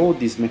parlato di Raw,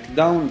 di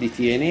SmackDown, di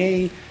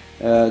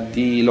TNA,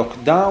 di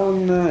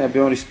Lockdown, e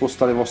abbiamo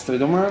risposto alle vostre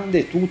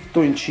domande,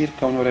 tutto in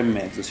circa un'ora e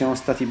mezzo. Siamo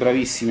stati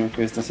bravissimi anche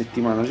questa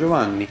settimana,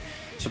 Giovanni,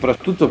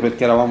 soprattutto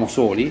perché eravamo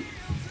soli,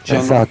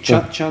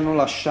 ci hanno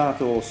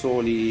lasciato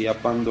soli,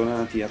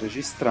 abbandonati a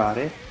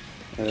registrare.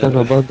 Ci hanno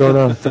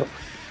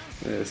abbandonato.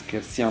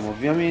 Scherziamo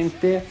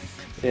ovviamente.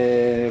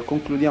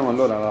 Concludiamo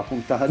allora la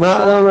puntata di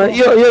ma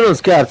io non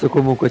scherzo,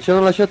 comunque ci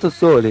hanno lasciato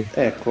soli.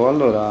 Ecco,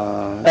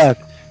 allora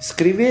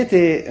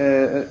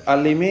scrivete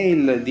alle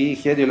email di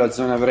Chiedi la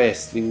Zona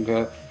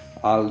Wrestling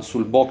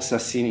sul box a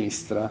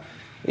sinistra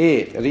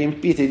e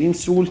riempite di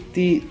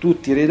insulti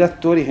tutti i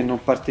redattori che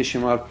non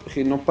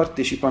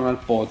partecipano al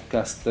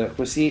podcast,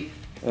 così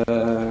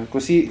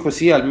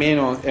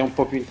almeno è un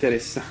po' più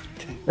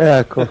interessante.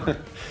 Ecco.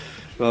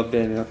 Va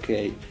bene,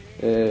 ok.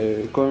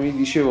 Come vi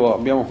dicevo,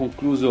 abbiamo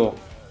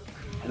concluso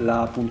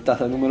la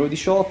puntata numero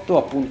 18.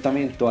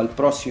 Appuntamento al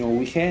prossimo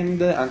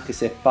weekend, anche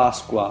se è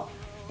Pasqua,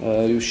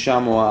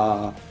 riusciamo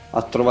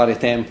a trovare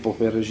tempo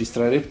per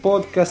registrare il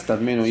podcast,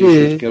 almeno io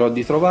cercherò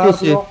di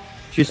trovarlo.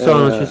 Ci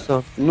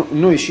sono.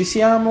 Noi ci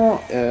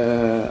siamo,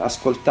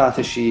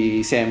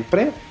 ascoltateci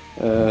sempre,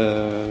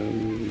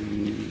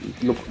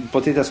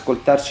 potete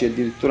ascoltarci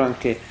addirittura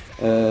anche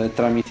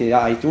tramite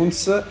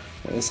iTunes,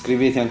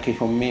 scrivete anche i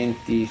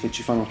commenti che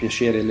ci fanno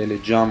piacere, le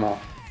leggiamo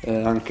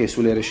anche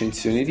sulle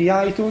recensioni di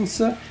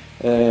iTunes.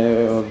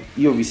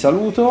 Io vi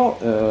saluto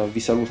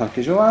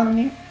anche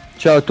Giovanni.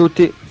 Ciao a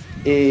tutti.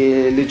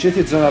 E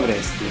leggete Zona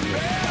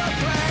Wrestling.